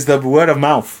 And it's the word of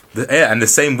mouth. And the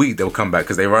same week they'll come back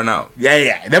because they run out.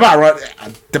 Yeah. They might run.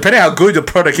 Depending how good the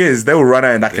product is, they will run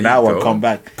out in like an hour and come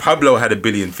back. Pablo had a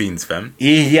billion fiends, fam.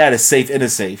 He had a safe inner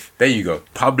safe. There you go.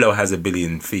 Pablo has a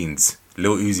billion fiends.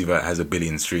 Lil Uzi Vert has a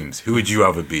billion streams. Who would you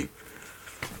rather be?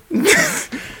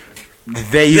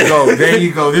 There you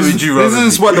go. This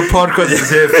is what the podcast is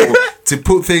here for. To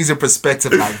put things in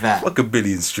perspective like that. Like a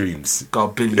billion streams. Got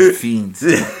a billion fiends.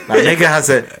 Like nigga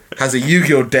has a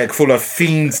Yu-Gi-Oh deck full of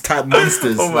fiends type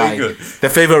monsters. Oh my god. The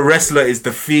favorite wrestler is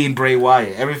the Fiend Bray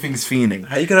Wyatt. Everything's fiending.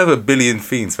 How you gonna have a billion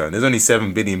fiends, fam? There's only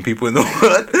 7 billion people in the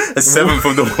world. A seventh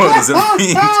of the world is a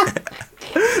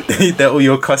fiend. They're all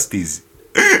your custies.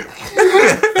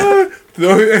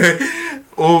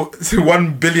 Oh,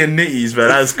 1 billion nitties, man.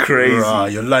 That's crazy.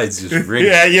 Your lights just ring.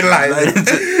 Yeah, your lights.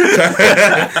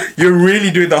 You're really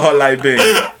doing the hotline thing.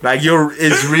 Like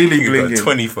it's really blinking. Got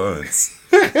 20 phones.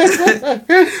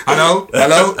 Hello.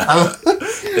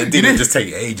 They didn't just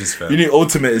take ages, fam. You need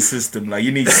automated system. Like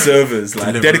you need servers,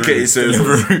 like dedicated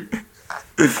servers.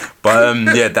 But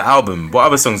the album. What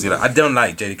other songs do you like? I don't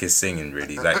like Jadakiss singing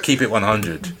really. Like Keep It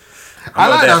 100. I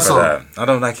like that song. I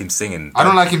don't like him singing. I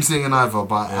don't like him singing either,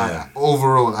 but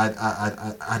overall,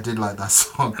 I did like that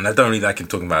song. And I don't really like him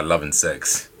talking about love and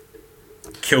sex.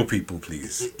 Kill people,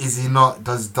 please. Is he not?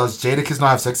 Does Jadakiss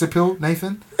not have sex appeal,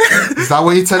 Nathan? Is that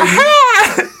what you're telling me?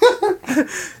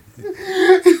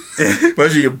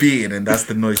 Imagine you're beating, and that's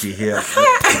the noise you hear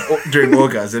during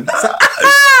orgasm.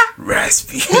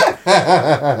 Raspy.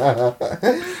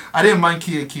 I didn't mind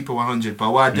Keep It 100, but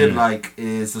what I did like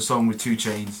is the song with 2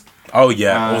 Chainz. Oh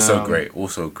yeah, also great.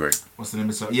 What's the name of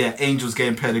the song? Yeah, Angels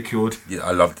Getting Pedicured. Yeah,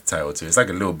 I love the title too. It's like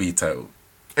a little B title.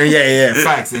 Yeah.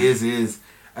 Facts, it is.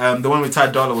 The one with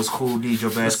Ty Dolla was cool. Need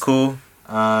Your Best. It's cool.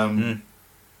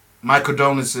 My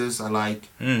Condolences, I like.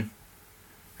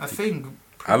 I think.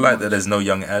 I like that there's no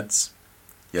young ads.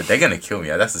 Yeah, they're gonna kill me.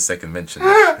 Yeah, that's the second mention.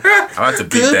 I'm about to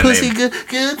beat their name. Good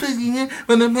pussy.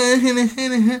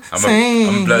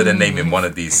 I'm blur their name in one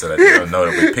of these so that they don't know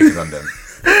that we're picking on them.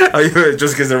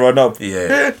 Just because they run up.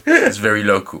 Yeah, it's very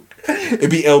local.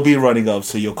 It'd be LB running up,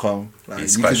 so you're calm. Like,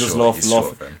 you can just laugh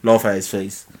at his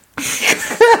face. This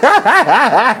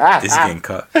is getting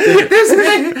cut.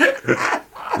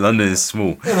 London is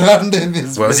small. What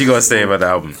else you gotta say about the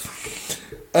album?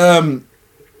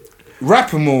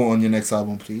 Rap more on your next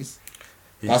album, please.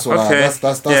 That's what. Okay.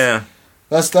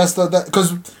 That's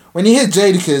because when you hear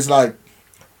Jadakiss, like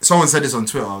someone said this on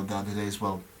Twitter the other day as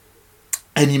well,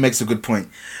 and he makes a good point.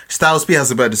 Styles P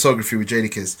has a better discography with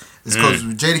Jadakiss. It's because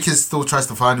Jadakiss still tries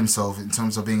to find himself in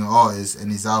terms of being an artist in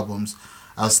his albums.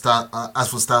 As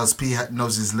for Styles P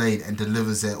knows his lane and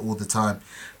delivers it all the time.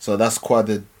 So that's quite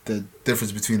the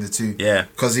difference between the two. Yeah.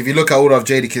 Because if you look at all of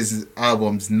Jadakiss's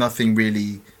albums, nothing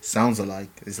really sounds alike.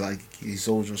 It's like he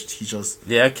just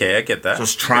yeah, okay, I get that.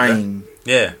 Just trying.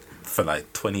 Yeah, for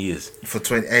like 20 years. For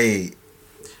 28.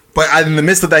 But in the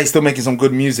midst of that, he's still making some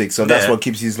good music. So that's what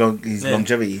keeps his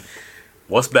longevity.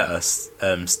 What's better,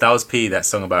 Styles P, that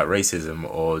song about racism,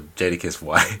 or Jadakiss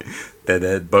Why?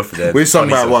 they're both of them. Which song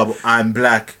about what? I'm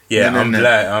black. Yeah, I'm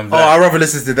black. Oh, I'd rather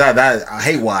listen to that. I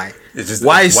hate Why. It's just,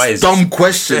 why is dumb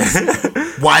questions?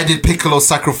 Why did Piccolo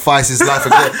sacrifice his life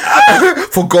again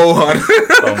for Gohan?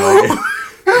 Oh my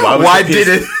God. Why did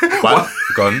it?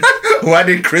 Gone. Why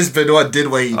did Chris Benoit did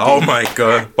what he did? Oh my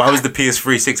God. Why was the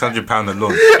PS3 £600 at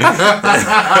launch?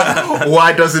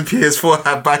 Why doesn't PS4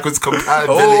 have backwards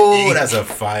compatibility? Oh, that's a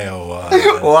fire one.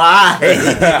 Why?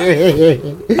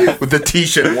 With the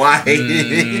t-shirt, why?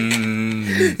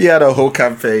 He had a whole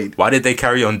campaign. Why did they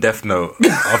carry on Death Note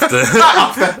after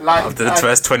the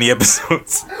first 20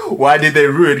 episodes? Why did they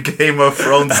ruin Game of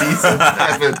Thrones season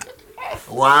 7?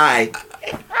 Why?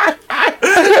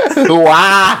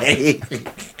 Why?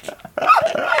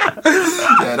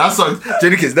 Yeah, that song.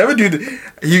 Jadakiss never do.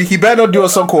 He better not do a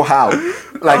song called How.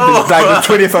 Like the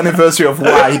 20th anniversary of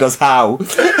Why he does How.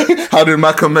 How did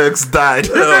Malcolm X died?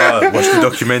 Watch the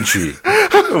documentary.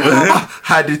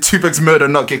 How did Tupac's murder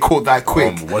not get caught that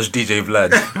quick? Watch DJ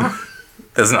Vlad.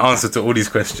 There's an answer to all these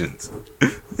questions.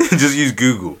 Just use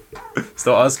Google.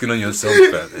 Start asking on yourself,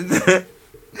 man.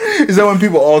 Is that when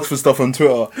people ask for stuff on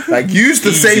Twitter? Like, use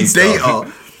the same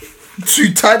data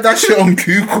to type that shit on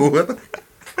Google.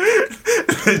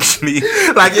 Literally.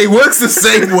 Like, it works the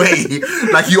same way.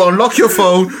 Like, you unlock your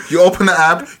phone, you open the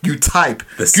app, you type.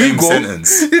 The same Google,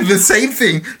 sentence. The same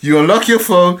thing. You unlock your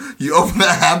phone, you open the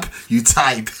app, you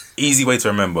type. Easy way to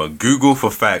remember. Google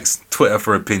for facts, Twitter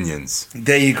for opinions.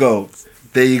 There you go.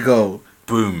 There you go.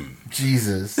 Boom.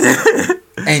 Jesus.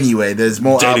 Anyway, there's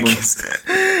more albums.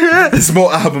 There's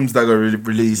more albums that got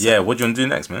released. Yeah, what do you want to do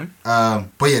next, man?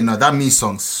 But yeah, no, that Me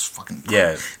song's fucking cool.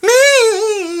 Yeah. Me.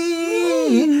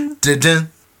 Dun-dun.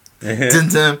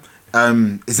 Dun-dun.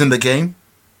 It's in the game.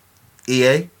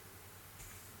 EA.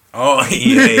 Oh,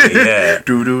 EA, yeah.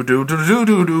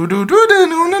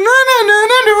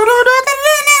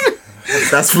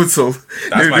 That's futsal.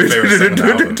 That's my favorite song on the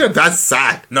album. That's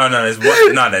sad. No,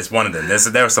 there's one of them.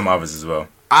 There are some others as well.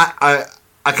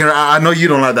 I know you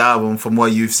don't like the album from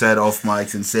what you've said off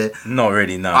mics and said. Not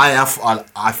really, no.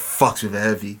 I fucked with it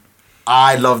heavy.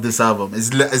 I love this album.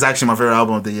 It's actually my favorite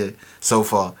album of the year so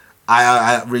far.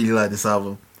 I really like this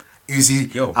album.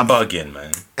 Uzi, yo, I'm bugging,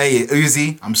 man. Hey,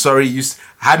 Uzi, I'm sorry you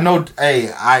had no.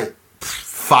 Hey,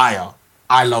 fire.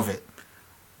 I love it.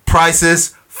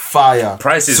 Prices, fire.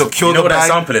 Prices. Secure you know the what bag.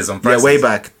 that sample is on Prices? Yeah, way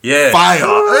back. Yeah. Fire.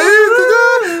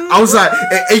 I was like,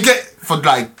 it get for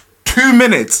like 2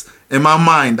 minutes. In my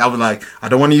mind, I was like, I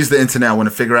don't want to use the internet. I want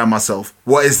to figure out myself.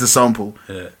 What is the sample?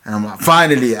 Yeah. And I'm like,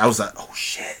 finally, I was like, oh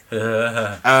shit.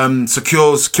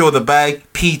 Secure the bag.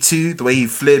 P2, the way he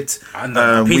flipped. I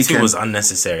know. P2 was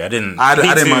unnecessary. I didn't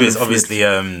mind is obviously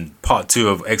part 2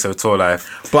 of EXO Tour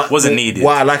Life. But wasn't needed.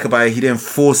 What I like about it, he didn't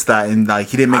force that, and like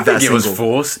he didn't make that single. It was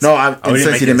forced. No, in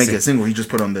sense he didn't make it a single. He just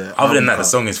put on the. Other than that, the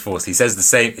song is forced. He says the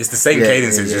same. It's the same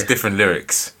cadences, just different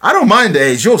lyrics. I don't mind it.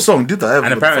 It's your song. Do that.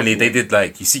 And apparently they did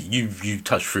like you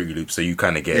touch Fruity Loops, so you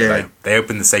kind of get it. Like they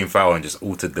opened the same file and just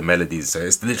altered the melodies, so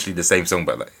it's literally the same song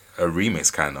but like a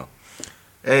remix kind of.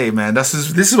 Hey man, this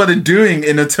is what they're doing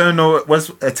in Eternal. What's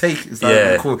Attake? Is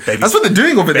that cool? That's what they're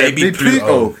doing over there. Baby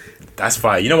Pluto. That's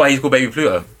fire. You know why he's called Baby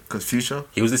Pluto? Because Future.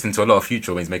 He was listening to a lot of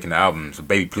Future when he's making the album. So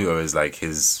Baby Pluto is like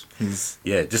his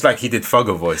just like he did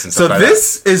Fugger voice and stuff like that. So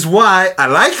this is why I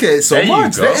like it so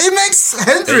much. It makes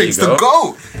Hendrix the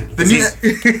GOAT.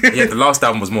 The last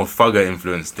album was more Fugger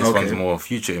influenced. This one's more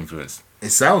Future influenced. It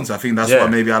sounds. I think that's why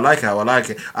maybe I like how I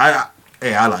like it. I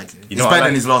like it. It's better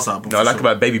than his last album. You know what I like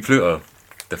about Baby Pluto?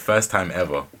 The first time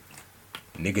ever,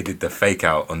 nigga did the fake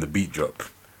out on the beat drop.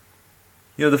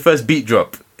 You know, the first beat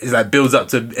drop is like builds up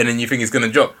to, and then you think it's gonna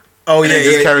drop. Oh yeah, it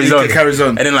just carries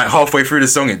on, and then like halfway through the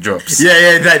song it drops.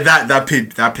 Yeah, that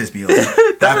pissed me off.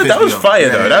 that was fire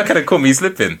though. That kind of caught me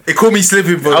slipping. It caught me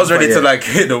slipping, but I was ready to like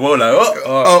hit the wall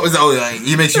like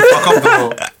he makes you fuck up the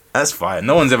wall. That's fire.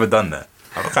 No one's ever done that.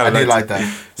 I do like that.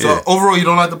 So overall, you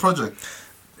don't like the project?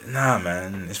 Nah,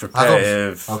 man, it's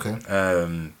repetitive.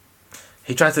 Okay.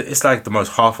 He tried to. It's like the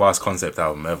most half-assed concept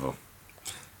album ever.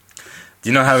 Do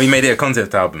you know how he made it a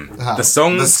concept album? How? The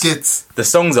songs, the skits, the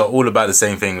songs are all about the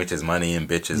same thing, which is money and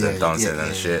bitches and dancing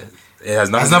and shit. It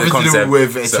has nothing to do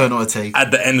with Eternal Attake.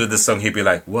 At the end of the song, he'd be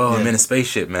like, "Whoa, I'm in a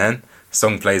spaceship, man."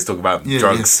 Song plays, talk about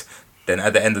drugs. Then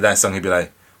at the end of that song, he'd be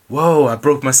like, "Whoa, I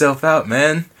broke myself out,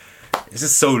 man." It's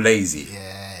just so lazy.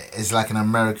 Yeah, it's like an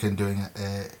American doing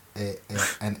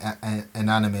an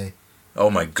anime. Oh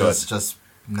my god! Just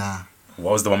nah.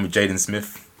 What was the one with Jaden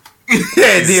Smith?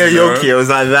 Yeah, Neo Yoki. It was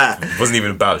like that. It wasn't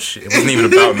even about shit. It wasn't even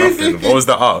about nothing. What was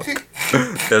the arc?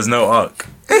 There's no arc.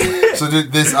 So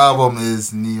this album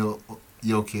is Neo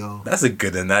Yokio. That's a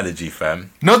good analogy,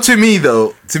 fam. Not to me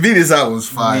though. To me, this album's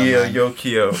fire. Neo Man.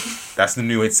 Yokio. That's the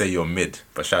new way to say you're mid.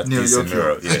 But shout out to Neo Decent Yokio.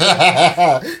 Miro.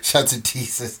 Yeah. Shout out to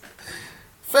Jesus.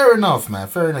 Fair enough, man.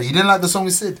 Fair enough. You didn't like the song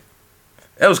with Sid?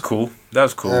 That was cool. Yeah,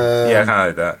 I kind of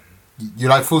like that. You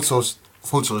like Food Source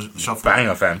Shuffle?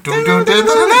 Banger, fam. Dun, dun, dun, dun,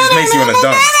 Just makes you want to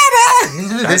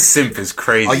dance. That simp is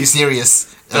crazy. Are you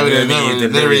serious?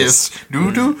 Delirious.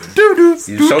 Delirious.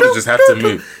 Your shoulders just have to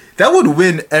move. That would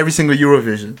win every single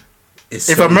Eurovision. It's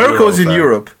If so America was in fam.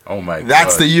 Europe, oh my god,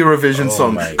 that's the Eurovision Oh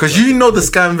song. my Because God. you know the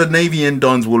Scandinavian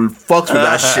dons will fuck with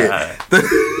that shit.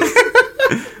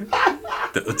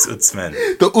 The uts man.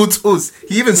 The uts.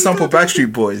 He even sampled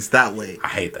Backstreet Boys that way. I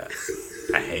hate that.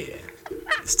 I hate it.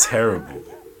 It's terrible.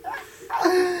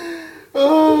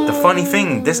 Oh. The funny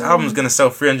thing, this album's gonna sell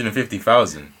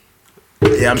 350,000.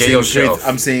 Yeah, Get your shit off.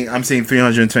 I'm seeing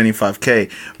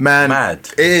 325k. Man, Mad.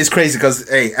 it is crazy because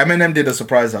hey, Eminem did a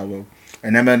surprise album,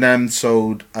 and Eminem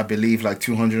sold, I believe, like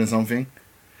 200 and something.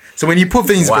 So when you put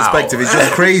things in Wow. perspective, it's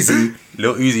just crazy.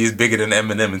 Lil Uzi is bigger than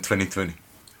Eminem in 2020.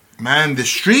 Man, the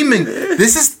streaming.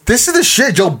 This is the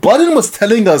shit. Joe Budden was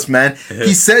telling us, man.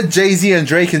 He said Jay-Z and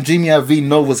Drake and Jimmy Iovine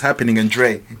know what's happening, and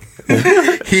Dre.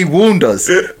 He warned us.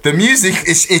 The music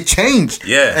it changed.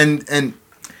 Yeah. And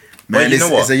man, you know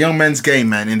what? it's a young man's game,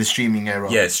 man, in the streaming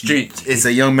era. Yeah, street. It's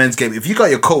a young man's game. If you got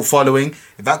your cult following,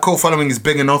 if that cult following is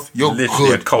big enough, you're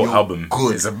Literally good. a cult You're album.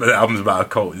 Good. The album's about a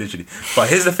cult, literally. But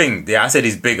here's the thing. Yeah, I said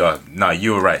he's bigger. Nah,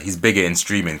 you were right. He's bigger in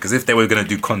streaming. Because if they were going to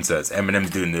do concerts, Eminem's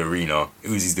doing the arena.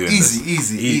 Uzi's doing Easy.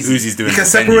 Uzi's doing You can the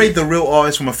separate venue. the real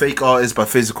artist from a fake artist by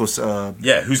physical.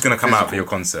 Yeah, who's going to come out for your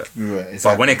concert? Right, But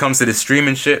exactly. when it comes to the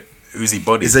streaming shit, Uzi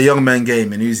Body. It's a young man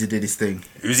game, and Uzi did his thing.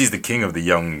 Uzi's the king of the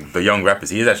young rappers.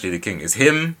 He is actually the king. It's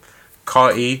him,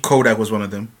 Carti Kodak was one of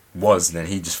them. and then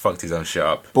he just fucked his own shit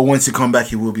up. But once he come back,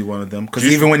 he will be one of them. Because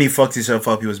Juice- even when he fucked himself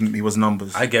up, he was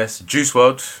numbers. I guess Juice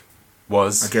WRLD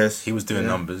was. I guess, he was doing yeah.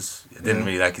 numbers. I didn't Yeah.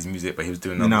 really like his music, but he was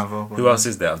doing You numbers. know, Who else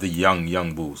is there of the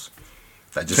young bulls?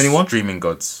 Like just 21? streaming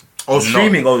gods. Oh,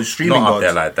 streaming. Streaming. Not up gods.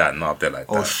 there like that. Not up there like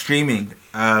Oh, that. streaming.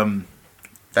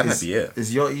 That might be it.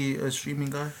 Is Yachty a streaming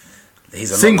guy? He's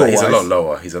a Single-wise. lot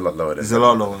lower. He's a lot lower than. He's a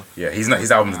lot lower. Yeah, he's not.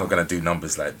 His album's not gonna do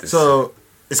numbers like this. So,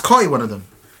 is Carti one of them?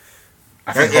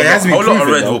 I think it has to be Whole Lot of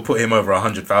proven, Red though. will put him over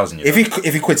 100,000. If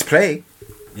he quits play,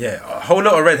 Yeah, a Whole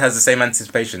Lot of Red has the same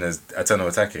anticipation as Eternal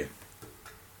Attake.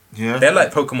 yeah, They're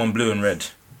like Pokemon Blue and Red.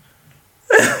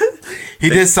 he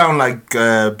did sound like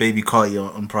Baby Carti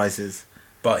on Prices.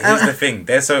 But here's the thing: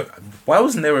 they're so. Why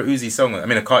wasn't there a Uzi song? A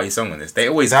Carti song on this. They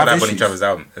always They have collab on issues. each other's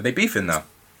album. Are they beefing now?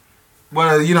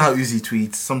 Well, you know how Uzi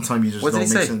tweets. Sometimes you just What did don't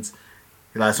he make say? sense.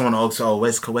 Like someone asks, "Oh,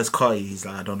 where's Carti?" He's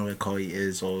like, "I don't know where Carti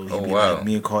is," or he'll Oh, be wow. like,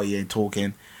 "Me and Carti ain't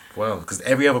talking." Well, because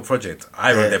every other project,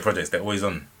 I wrote Yeah. their projects. They're always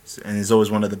on. And it's always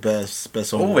one of the best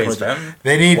songs. Always, project. fam.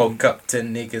 They need. Woke up to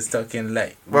niggas talking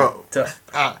like. Well, tough.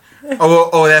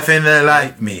 that thing that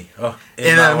like Me. Oh,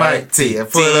 in a white tee,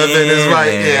 full of in his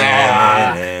white.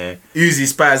 Yeah. Uzi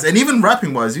spaz, and even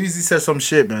rapping wise, Uzi says some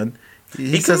shit, man.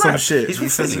 He can says some rap. shit. He's from He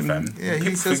says Philly, some- fam. Yeah, he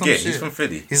People says some forget. shit. He's from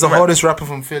Philly. He's the hardest rapper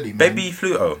from Philly, man. Baby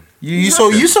Fluto. You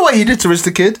saw what he did to Rich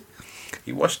the Kid?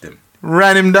 He washed him.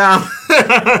 Ran him down.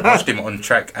 Watched him on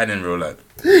track and in Rollout.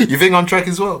 You think on track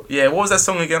as well? Yeah, what was that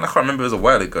song again? I can't remember. It was a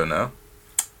while ago now.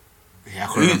 Yeah, I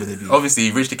can't remember the beat.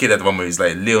 Obviously, Rich the Kid had the one where he's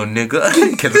like, Lil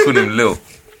nigga. Kept calling him Lil.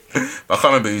 But I can't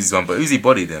remember Uzi's one, but Uzi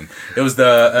bodied him. It was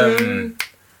the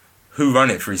Who Run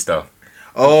It freestyle.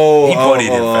 He bodied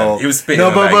him, fam. He was spitting No,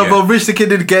 on but that, but Rich the Kid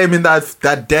did game in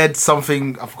that dead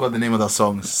something. I forgot the name of that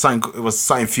song. It was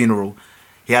something funeral.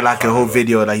 He had like a whole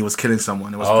video that he was killing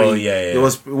someone. It was pretty, yeah. It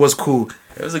was cool.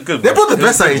 It was a good. They put the it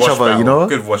was best a at good each wash other, battle. you know.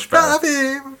 Good wash battle.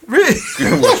 Really?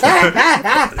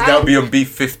 That would be on Beef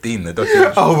 15, the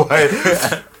documentary. Oh my!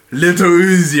 Little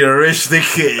Uzi, Rich the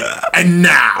Kid, and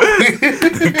now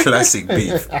Classic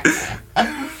Beef.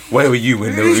 Where were you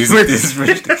when Lil Uzi did this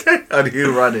Rich the Kid? and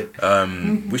he'll run it.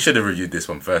 We should have reviewed this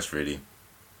one first, really.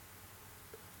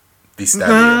 The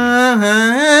Stallion.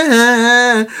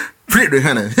 Pretty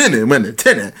and then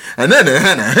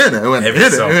Every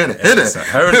song. Her and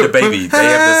Dababy, they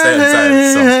have the same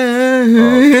song.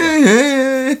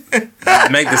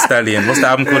 Meg Thee Stallion. What's the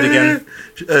album called again?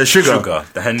 Sugar.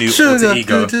 Her new alter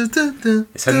ego.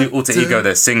 It's her new alter ego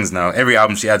that sings now. Every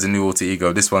album she adds a new alter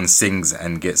ego. This one sings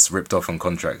and gets ripped off on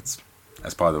contracts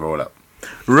as part of the rollout.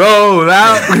 Roll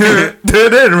out,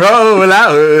 didn't roll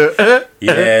out.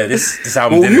 Yeah, this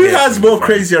album. Well, didn't who hit has from more the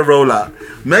front. crazier rollout?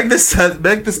 Meg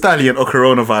the Stallion or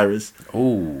coronavirus?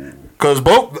 Ooh, Because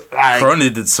both, like, Corona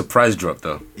did the surprise drop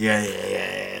though, yeah.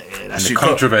 and That's the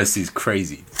controversy is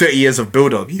crazy. 30 years of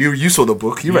build up. You saw the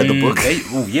book. You read the book.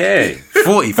 Oh yeah,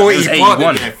 40. 40 it was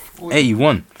 81.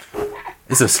 81.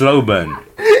 It's a slow burn.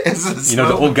 You know,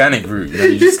 the organic route. You know,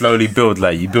 you just slowly build,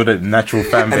 like, you build a natural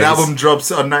fan base. An album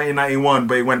drops on 1991,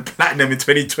 but it went platinum in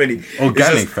 2020.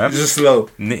 Organic, fam. It's just slow.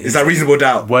 Is that reasonable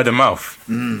doubt? Word of mouth.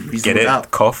 Get it? Doubt.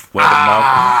 Cough. Word of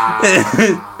mouth.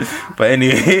 But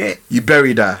anyway. You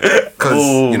bury that.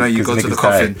 Because, you know, you go to the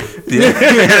coffin. Yeah.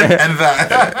 And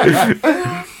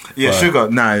that. Yeah, Sugar.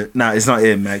 No, it's not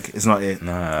it, Meg. It's not it.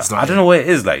 Nah, it's not I don't know what it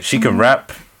is. Like, she can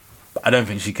rap. But I don't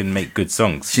think she can make good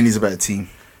songs. She needs a better team.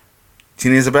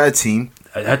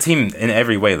 Her team in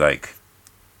every way, like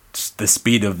just the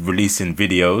speed of releasing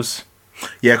videos.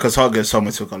 Yeah, because Hot Girl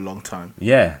Summer took a long time.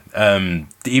 Yeah,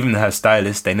 even her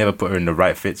stylist, they never put her in the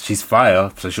right fits. She's fire,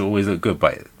 so she'll always look good.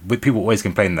 But people always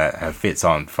complain that her fits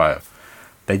aren't fire.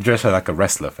 They dress her like a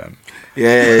wrestler, fam.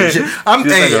 Yeah, I'm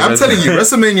telling you,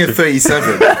 WrestleMania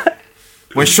 37.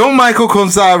 When Shawn Michaels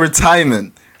comes out of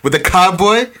retirement with the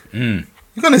cowboy.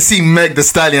 You're going to see Meg Thee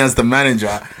Stallion as the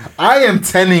manager. I am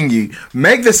telling you,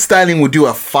 Meg Thee Stallion will do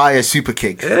a fire super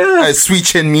kick. Sweet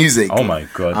Chin Music. Oh my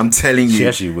God. I'm telling you. She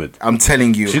actually would. I'm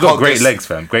telling you. She's got great legs,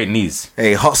 fam. Great knees.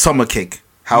 Hey, hot summer kick.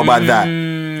 How about that?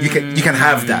 You can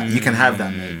have that. You can have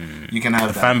that, man. You can have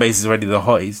that. The fan base is already the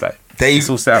hotties. Like, it's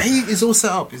all set up. It's all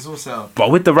set up. It's all set up. But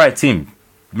with the right team,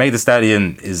 Meg Thee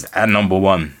Stallion is at number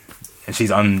one.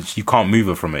 And you can't move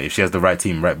her from it if she has the right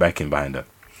team right back in behind her.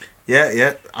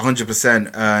 Yeah,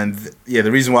 100%. And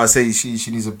the reason why I say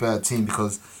she needs a better team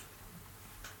because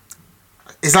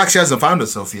it's like she hasn't found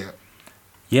herself yet.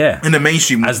 Yeah, in the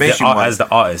mainstream, as the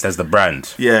artist, as the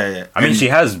brand. Yeah. I mean, she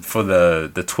has for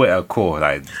the Twitter core,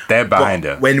 like they're behind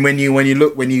her. When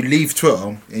you leave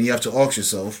Twitter and you have to ask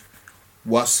yourself,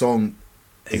 what song?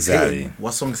 Exactly.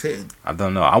 What song's hitting? I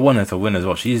don't know. I want her to win as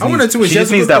well. She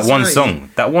just needs that one song.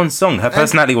 That one song. Her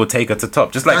personality will take her to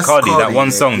top. Just like Cardi, that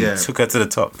one song took her to the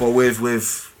top. But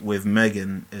with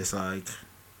Megan, it's like,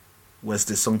 where's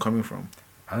this song coming from?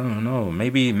 I don't know.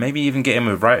 Maybe even get in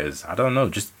with writers. I don't know.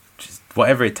 Just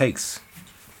whatever it takes.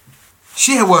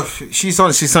 She's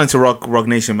signed to Rock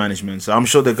Nation Management, so I'm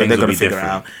sure they're gonna figure it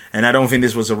out. And I don't think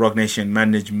this was a Rock Nation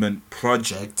Management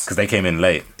project because they came in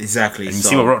late. Exactly. And you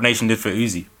see what Rock Nation did for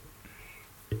Uzi.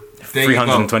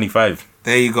 325.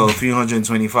 There you go,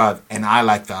 325, and I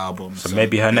like the album. So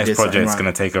maybe her next project is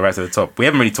gonna take her right to the top. We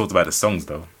haven't really talked about the songs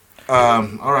though.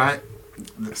 All right.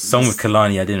 The song with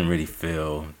Kalani, I didn't really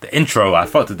feel the intro. I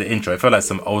fucked with the intro. It felt like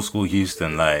some old school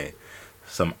Houston, like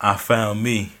some "I Found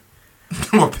Me."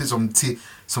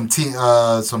 some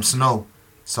Snow,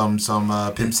 some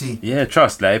Pimp C. Yeah,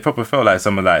 trust. Like it proper felt like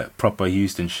some of like proper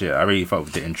Houston shit. I really fucked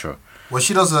with the intro. Well,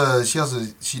 she does a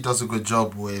good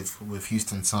job with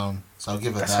Houston sound, so I'll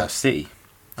give her that. That's her city.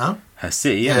 Huh? Her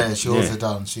city, yeah. She holds it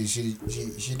down. She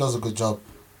does a good job.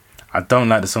 I don't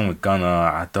like the song with Gunna.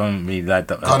 I don't really like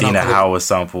the Adina Howard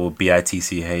sample,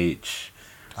 BITCH.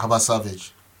 How about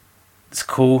Savage? It's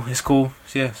cool.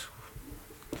 Yeah.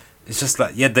 It's just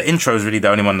like, the intro is really the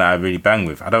only one that I really bang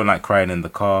with. I don't like crying in the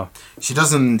car. She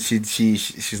doesn't.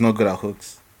 She's not good at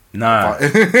hooks. Nah,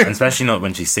 and especially not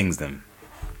when she sings them.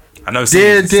 I know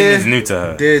singing is new to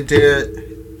her.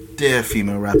 Dear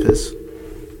female rappers,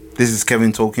 this is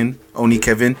Kevin talking. Only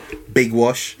Kevin. Big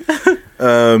Wash.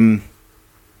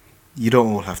 You don't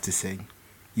all have to sing.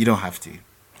 You don't have to.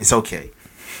 It's okay.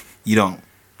 You don't.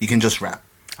 You can just rap.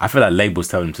 I feel like labels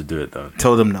tell them to do it though.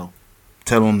 Tell them no.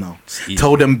 Tell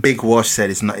them Big Wash said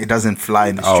it doesn't fly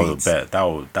in the streets. Oh, bet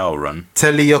that'll run.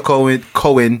 Tell Leo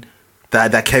Cohen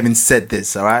that Kevin said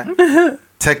this. All right.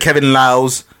 Tell Kevin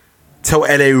Lyles. Tell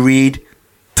L.A. Reid.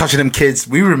 Touching them kids.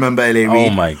 We remember L.A. Reid. Oh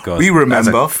my God. We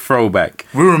remember. That's a throwback.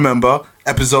 We remember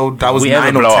episode that was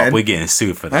 9 or 10. We're getting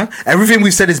sued for that. Huh? Everything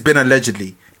we've said has been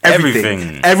allegedly.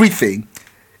 Everything.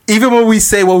 Even when we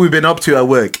say what we've been up to at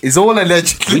work, it's all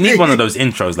allegedly. We need one of those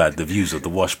intros like the views of the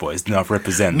Washed Boyz. Now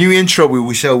represent. New intro.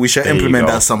 We shall implement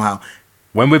that somehow.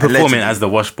 When we're performing as the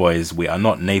Washed Boyz, we are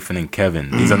not Nathan and Kevin.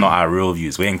 These are not our real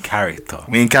views. We're in character.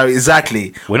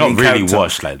 Exactly. We're not really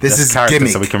washed. Like this is character,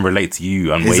 gimmick. So we can relate to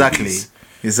you. And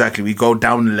exactly. We go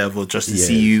down the level just to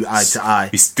see you eye to eye.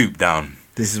 We stoop down.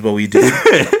 This is what we do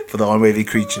for the unwavy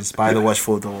creatures. Buy the wash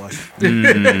for the wash.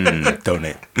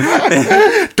 Donate.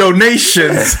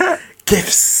 Donations.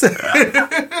 Gifts.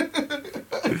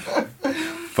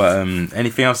 But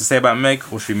anything else to say about Meg,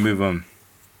 or should we move on?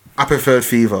 I preferred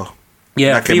Fever.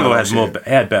 Yeah, Fever has more. It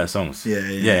had better songs. Yeah,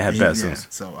 it had better songs.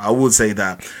 So I would say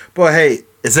that. But hey,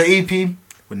 it's an EP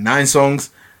with 9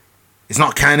 songs. It's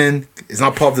not canon. It's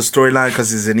not part of the storyline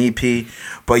because it's an EP.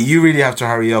 But you really have to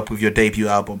hurry up with your debut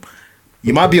album.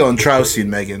 You might be on trial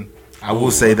soon, Megan. I will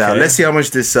say that. Okay. Let's see how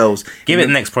much this sells. Give it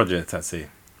the next project, I'd say.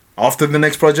 After the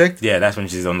next project? Yeah, that's when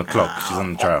she's on the clock. She's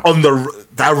on the trial. On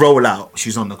that rollout,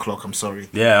 she's on the clock. I'm sorry.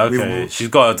 Yeah, okay. She's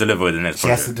got to deliver the next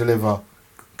project. She has to deliver.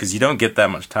 Because you don't get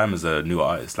that much time as a new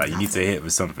artist. Like, you need to hit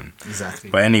with something. Exactly.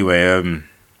 But anyway,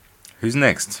 who's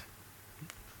next?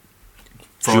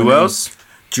 Juelz?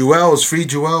 Juelz, free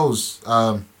Juelz.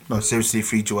 No, seriously,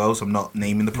 free Juelz. I'm not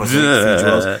naming the project. Free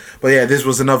Juelz. But yeah, this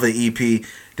was another EP.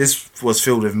 This was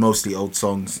filled with mostly old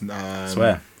songs.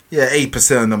 Swear. Yeah,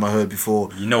 8% of them I heard before.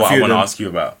 You know what I want to ask you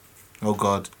about? Oh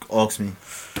God, ask me.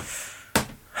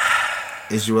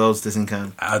 Is Juelz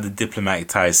Disencant? Are the diplomatic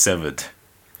ties severed?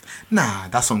 Nah,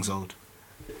 that song's old.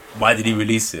 Why did he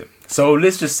release it? So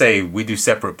let's just say we do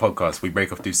separate podcasts. We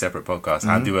break off, do separate podcasts.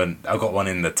 I got one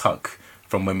in the tuck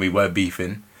from when we were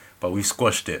beefing, but we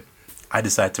squashed it. I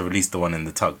decided to release the one in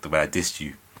the tuck the way I dissed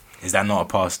you. Is that not a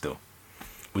pass still?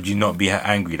 Would you not be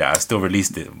angry that I still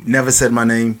released it? Never said my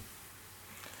name.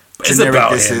 It's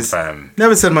about him, fam.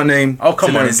 Never said my name. Oh,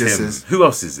 come on, it's him. Who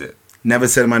else is it? Never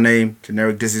said my name.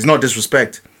 Generic disses. Not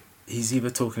disrespect. He's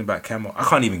either talking about Cam or... I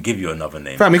can't even give you another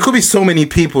name. Fam, it could be so many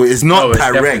people. It's not direct.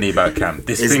 It's definitely about Cam.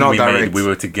 This thing we made, we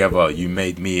were together. You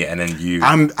made me and then you...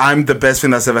 I'm the best thing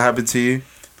that's ever happened to you.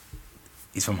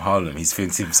 He's from Harlem. He's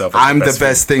thinks himself as the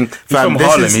best thing. Fam, he's from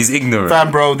Harlem. He's ignorant.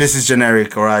 Fam, bro, this is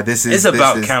generic, alright? It's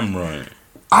about Cameron.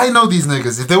 I know these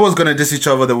niggas. If they was gonna diss each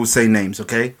other, they would say names,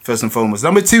 okay? First and foremost.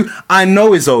 Number two, I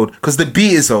know it's old because the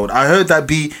beat is old. I heard that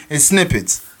beat in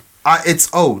snippets.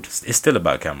 It's old. It's still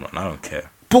about Cameron. I don't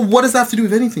care. But what does that have to do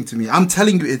with anything to me? I'm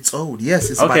telling you, it's old. Yes,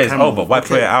 it's about Cameron. Okay, it's old, but why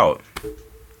play it out?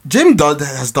 Jim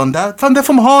has done that. Fam, they're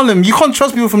from Harlem. You can't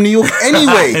trust people from New York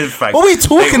anyway. What are we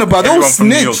talking about? They all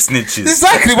snitches.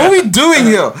 Exactly. What are we doing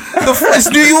here? It's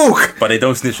New York. But they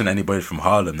don't snitch on anybody from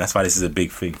Harlem. That's why this is a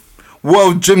big thing.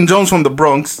 Well, Jim Jones from the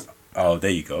Bronx. Oh,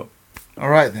 there you go. All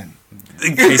right then.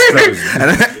 and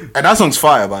that song's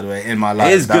fire, by the way. In my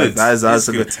life, it is good. That's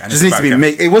good. Just needs to be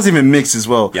mixed. It wasn't even mixed as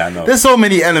well. Yeah, I know. There's so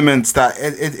many elements that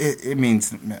it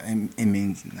means. Nah,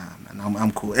 man,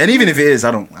 I'm cool. And even if it is,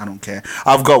 I don't care.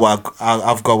 I've got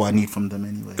what I need from them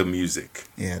anyway. The music.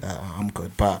 Yeah, I'm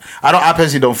good. But I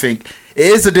personally don't think it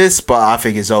is a diss, but I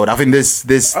think it's old. I think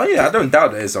this. Oh yeah, I don't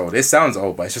doubt that it's old. It sounds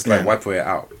old, but it's just like why put it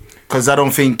out? Because I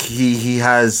don't think he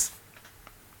has.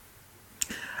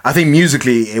 I think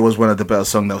musically it was one of the better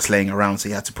songs that was laying around, so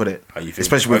you had to put it,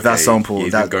 especially with that sample.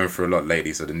 He's been going through a lot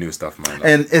lately, so the new stuff, man. Like.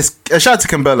 And it's a shout out to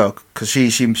Kimbella because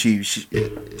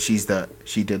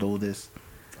she did all this.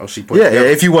 Oh, she put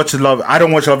if you watch Love, I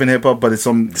don't watch Love and Hip Hop, but it's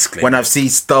when I've seen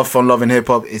stuff on Love and Hip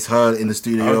Hop, it's her in the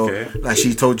studio. Okay. Like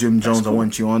she told Jim Jones, cool. I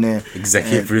want you on there.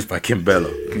 Executive produced by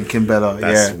Kimbella.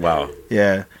 That's wow.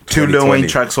 Yeah, 2 Lil Wayne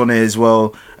tracks on it as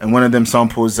well, and one of them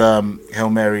samples, Hail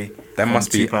Mary. That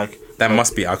must be. Tupac. That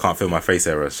must be I Can't Feel My Face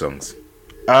era songs.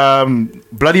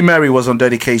 Bloody Mary was on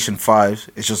Dedication 5.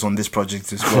 It's just on this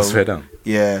project as well. Straight down.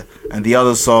 Yeah, and the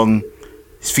other song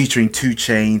is featuring 2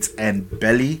 Chainz and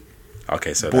Belly.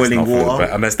 Okay, so Boiling that's not Water.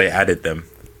 But unless they added them.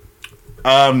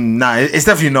 Nah, it's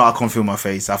definitely not I Can't Feel My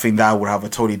Face. I think that would have a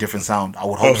totally different sound. I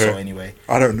would hope so anyway.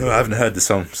 I don't know. I haven't heard the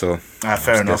song, so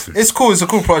fair enough. Guessing. It's cool. It's a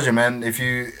cool project, man.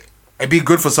 It'd be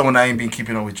good for someone that ain't been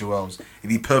keeping up with Juelz. It'd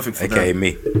be perfect for them.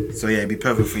 Me. So yeah, it'd be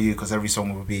perfect for you because every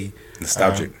song would be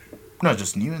nostalgic. No,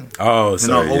 just new. Innit? Oh,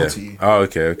 sorry. They're not old to you. Oh,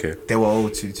 okay. They were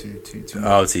old to me.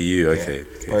 Oh, to you. Okay.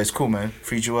 Yeah. But it's cool, man.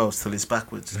 Free Juelz till it's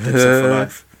backwards. For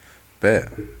life.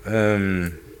 Bet.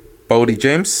 Boldy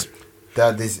James. You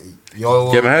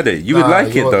haven't heard it. You would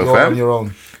like it though, you're fam. On your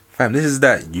own. Fam, this is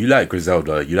that you like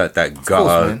Griselda. You like that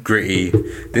gutter, gritty.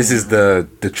 This is the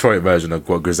Detroit version of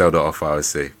what Griselda offer. I would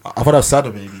say. I thought that was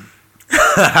Sada Baby.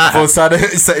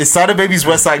 It's Sada Baby's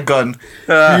West Side Gun.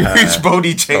 Huge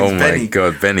Boldy James. Oh Benny. My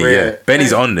god, Benny. Yeah,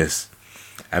 Benny's on this,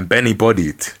 and Benny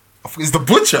bodied. Is the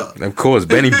butcher? Of course,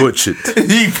 Benny butchered.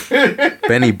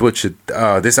 Benny butchered.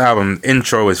 This album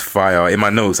intro is fire. In my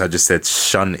notes, I just said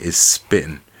Shun is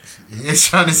spitting.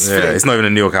 It's not even a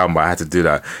New York album, but I had to do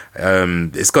that.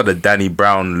 It's got the Danny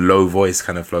Brown low voice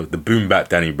kind of flow. The boom bap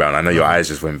Danny Brown. I know your eyes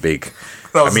just went big.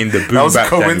 The boom bap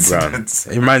Danny Brown. It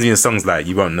reminds me of songs like,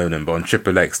 you won't know them, but on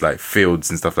Triple X, like Fields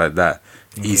and stuff like that.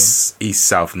 Okay. East,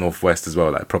 South, Northwest as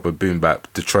well, like proper boom bap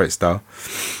Detroit style.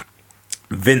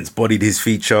 Vince bodied his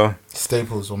feature.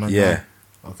 Staples or man. Yeah.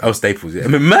 Okay. Oh, Staples. Yeah. I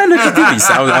mean, man, look at this.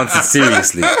 I was answered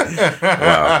seriously.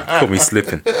 Wow, caught me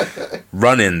slipping.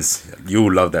 Run-ins. You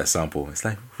all love that sample. It's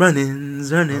like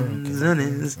run-ins.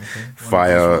 Okay.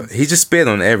 Fire. He just spit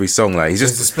on every song. Like he's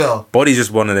just the spell. Body's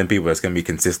just one of them people that's gonna be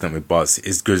consistent with bars.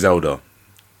 It's Griselda.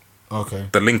 Okay.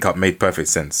 The link up made perfect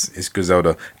sense. It's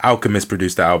Griselda. Alchemist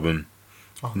produced the album.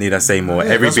 Need I say more?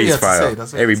 Every beat's fire.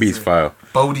 Every beat's fire.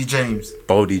 Boldy James.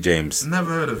 Boldy James.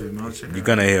 Never heard of him. You're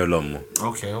gonna hear a lot more.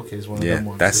 Okay, it's one of them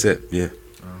ones. That's it. Yeah.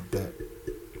 Bet.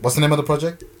 What's the name of the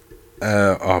project?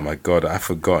 Oh my god, I've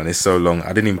forgotten. It's so long.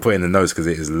 I didn't even put it in the notes because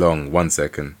it is long. 1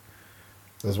 second.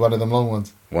 There's one of them long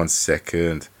ones. 1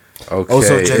 second. Okay,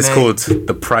 Also, it's called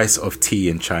The Price of Tea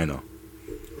in China.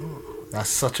 That's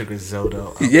such a good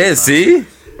Zelda. Yeah, see?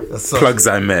 Plugs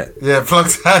I met. Yeah,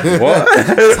 plugs I met.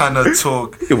 What? Tana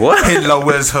talk. What? Hitler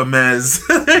wears Hermes.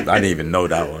 I didn't even know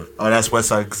that one. Oh, that's West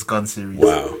Side's Gun series.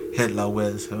 Wow. Hitler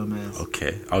wears Hermes.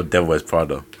 Okay. Oh, Devil Wears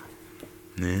Prada.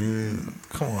 Come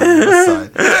on, West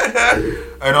Side.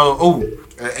 I know.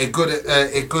 A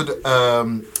good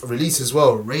release as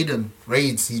well.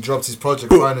 Raids. He dropped his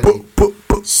project finally.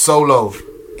 Solo.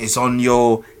 It's on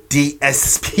your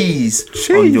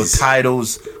DSPs, on your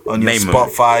titles, on your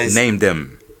Spotify's. Name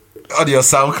them. On your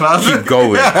SoundCloud. Keep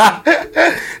going.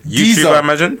 YouTube, I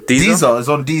imagine. Deezer. It's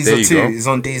on Deezer too. It's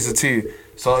on Deezer too.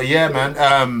 So yeah,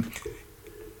 man.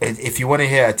 If you want to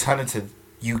hear a talented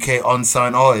UK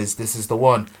unsigned artist, this is the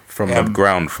one. From the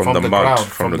ground, from the mud,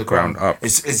 from the ground up.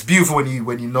 It's beautiful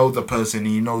when you know the person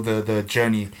and you know the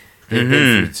journey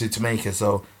to make it.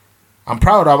 So I'm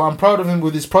proud of him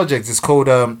with his project. It's called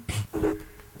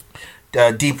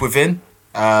Deep Within.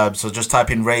 So just type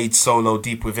in Raid Solo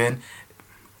Deep Within.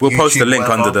 We'll post the link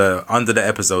under the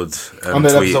episode.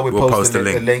 Under the episode, we'll post the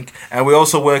link. And we're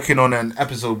also working on an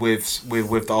episode with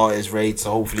the artist Raid. So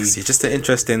hopefully, he's just an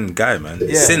interesting guy, man.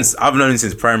 Yeah. Since I've known him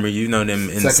since primary, you've known him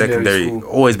in secondary.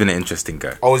 Always been an interesting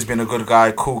guy. Always been a good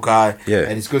guy, cool guy. Yeah,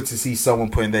 and it's good to see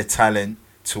someone putting their talent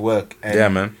to work. And yeah,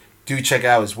 man. Do check it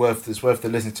out. It's worth to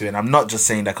listen to. And I'm not just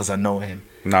saying that because I know him.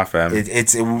 Nah, fam. I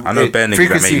know bare niggas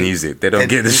that make music. They don't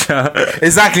get the shot.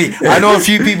 Exactly. I know a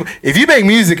few people. If you make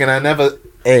music and I never.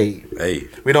 Hey,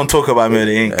 we don't talk about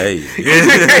Murder Inc. Hey.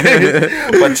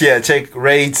 But yeah, check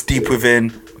Raids Deep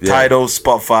Within, Tidal,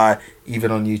 Spotify,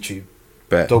 even on YouTube.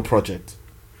 Bet. Dope project.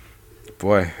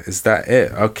 Boy, is that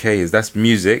it? Okay, that's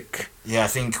music. Yeah, I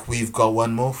think we've got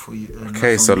one more for you.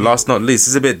 Okay, so last not least,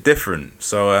 it's a bit different.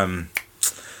 So I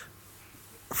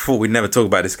thought we'd never talk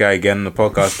about this guy again on the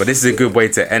podcast, but this is a good way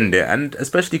to end it, and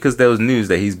especially because there was news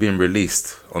that he's being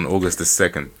released on August the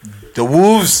 2nd. The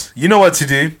Wolves, you know what to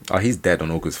do. Oh, he's dead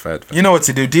on August 3rd. You know what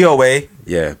to do, DOA.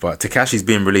 Yeah, but Tekashi's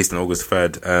being released on August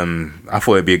 3rd. I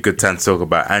thought it'd be a good time to talk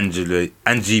about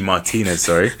Angie Martinez,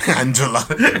 sorry. Angela.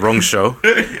 Wrong show.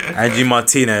 Angie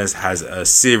Martinez has a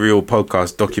serial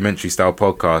podcast, documentary style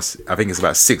podcast. I think it's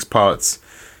about 6 parts.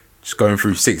 Just going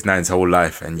through 6ix9ine's whole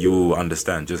life, and you'll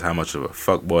understand just how much of a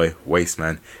fuckboy, waste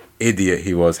man, idiot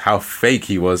he was, how fake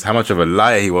he was, how much of a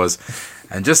liar he was,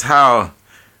 and just how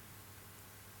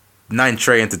 9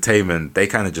 Trey Entertainment, they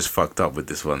kind of just fucked up with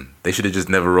this one. They should have just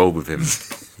never rolled with him.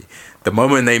 The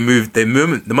moment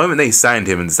they signed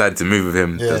him and decided to move with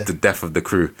him, the death of the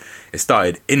crew. It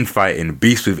started infighting,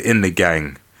 beefs within the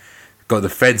gang. Got the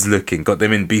feds looking, got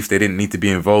them in beef they didn't need to be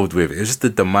involved with. It was just the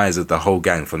demise of the whole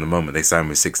gang from the moment they signed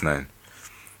with 6ix9ine.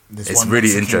 It's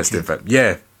really interesting.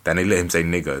 Yeah, then they let him say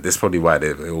nigger. That's probably why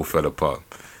it all fell apart.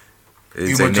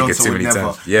 He say nigger too many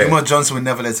times. Yeah, Umar Johnson would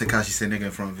never let Tekashi say nigger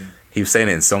in front of him. He was saying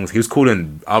it in songs. He was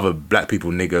calling other black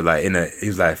people nigger. He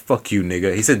was like, "Fuck you,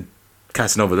 nigger." He said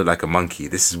Casanova looked like a monkey.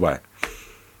 This is why.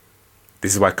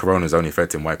 This is why Corona's only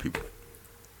affecting white people.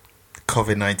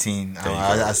 COVID-19.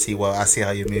 I see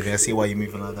how you're moving. I see why you're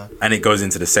moving like that. And it goes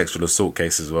into the sexual assault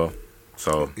case as well.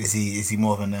 So is he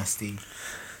more of a nasty?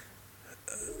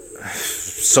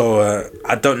 So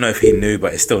I don't know if he knew,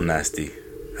 but it's still nasty.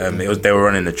 They were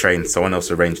running the train. Someone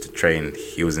else arranged the train.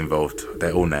 He was involved.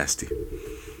 They're all nasty.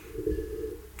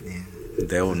 Yeah,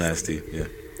 they're all nasty. Yeah.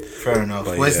 Fair enough.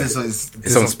 But Where's yeah. this?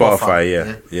 It's on Spotify.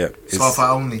 Yeah. Spotify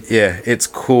only. Yeah, it's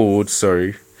called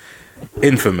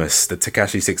Infamous, the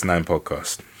Tekashi 6ix9ine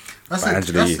podcast. That's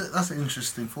an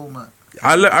interesting format.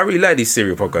 I really like these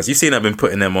serial podcasts. You've seen I've been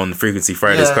putting them on Frequency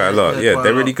Fridays quite a lot. Yeah,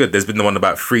 they're really good. There's been the one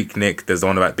about Freak Nick. There's the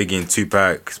one about Biggie and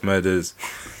Tupac's murders.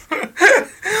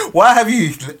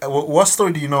 What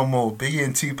story do you know more, Biggie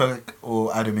and Tupac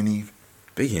or Adam and Eve?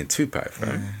 Biggie and Tupac,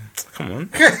 fam. Come on.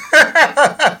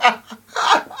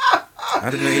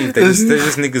 Adam and Eve, they're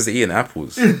just niggas eating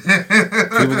apples.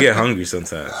 People get hungry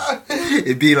sometimes.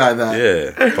 It'd be like that.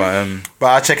 Yeah, but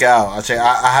I'll check it out.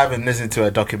 I haven't listened to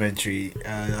a documentary,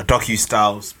 a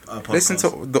docu-styles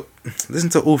podcast. Listen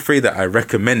to all 3 that I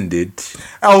recommended.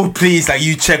 Oh please,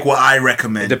 you check what I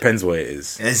recommend. It depends what it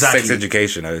is. Exactly. Sex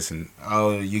Education, I listen.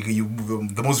 Oh, you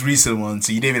the most recent one,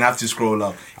 so you didn't even have to scroll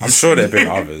up. I'm sure there've been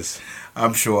others.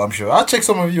 I'm sure. I'll check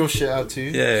some of your shit out too.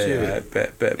 Yeah,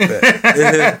 bet.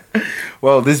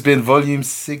 Well, this has been volume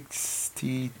 16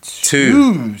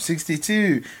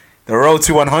 62. The road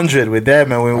to 100 with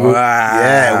them, and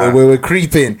we're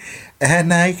creeping.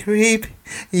 And I creep,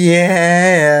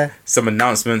 yeah. Some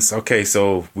announcements. Okay,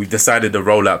 so we've decided the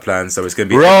rollout plan. So it's going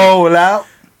to be... Rollout.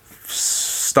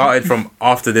 Started from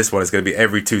after this one, it's going to be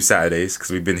every 2 Saturdays, because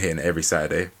we've been hitting every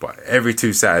Saturday. But every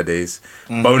 2 Saturdays.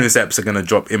 Bonus eps are going to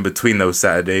drop in between those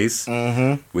Saturdays.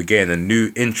 We're getting a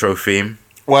new intro theme.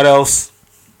 What else?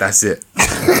 That's it.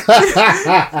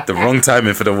 The wrong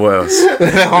timing for the what else.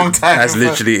 The wrong timing. That's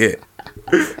literally it.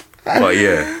 But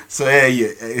yeah. So yeah,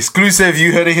 exclusive.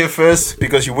 You heard it here first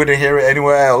because you wouldn't hear it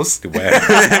anywhere else.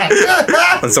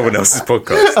 On someone else's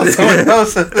podcast.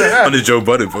 On the Joe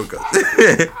Budden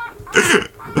podcast.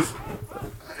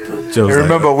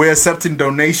 Remember, we're accepting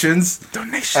donations.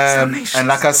 Donations. And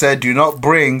like I said, do not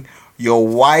bring your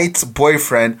white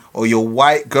boyfriend or your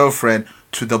white girlfriend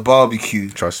to the barbecue.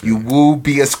 Trust me. You will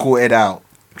be escorted out.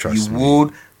 You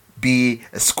will be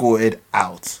escorted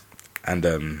out. And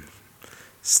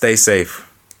stay safe.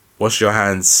 Wash your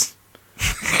hands.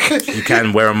 You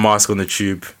can wear a mask on the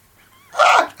tube.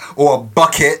 Or a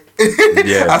bucket.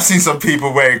 Yeah. I've seen some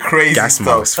people wearing crazy gas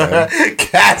stuff. masks,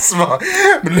 Gas mask.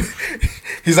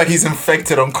 He's like he's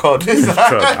infected on COD.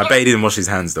 I bet he didn't wash his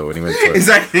hands though when he went to it.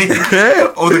 Exactly.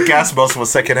 All the gas masks were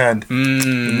second hand.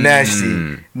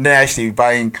 Nasty.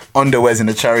 Buying underwears in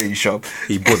a charity shop.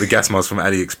 He bought the gas mask from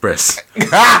AliExpress.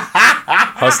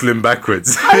 Hustling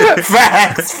backwards.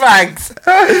 Facts.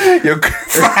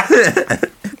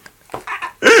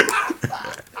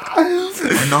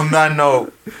 And on that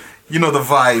note, you know the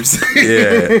vibes.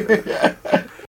 Yeah.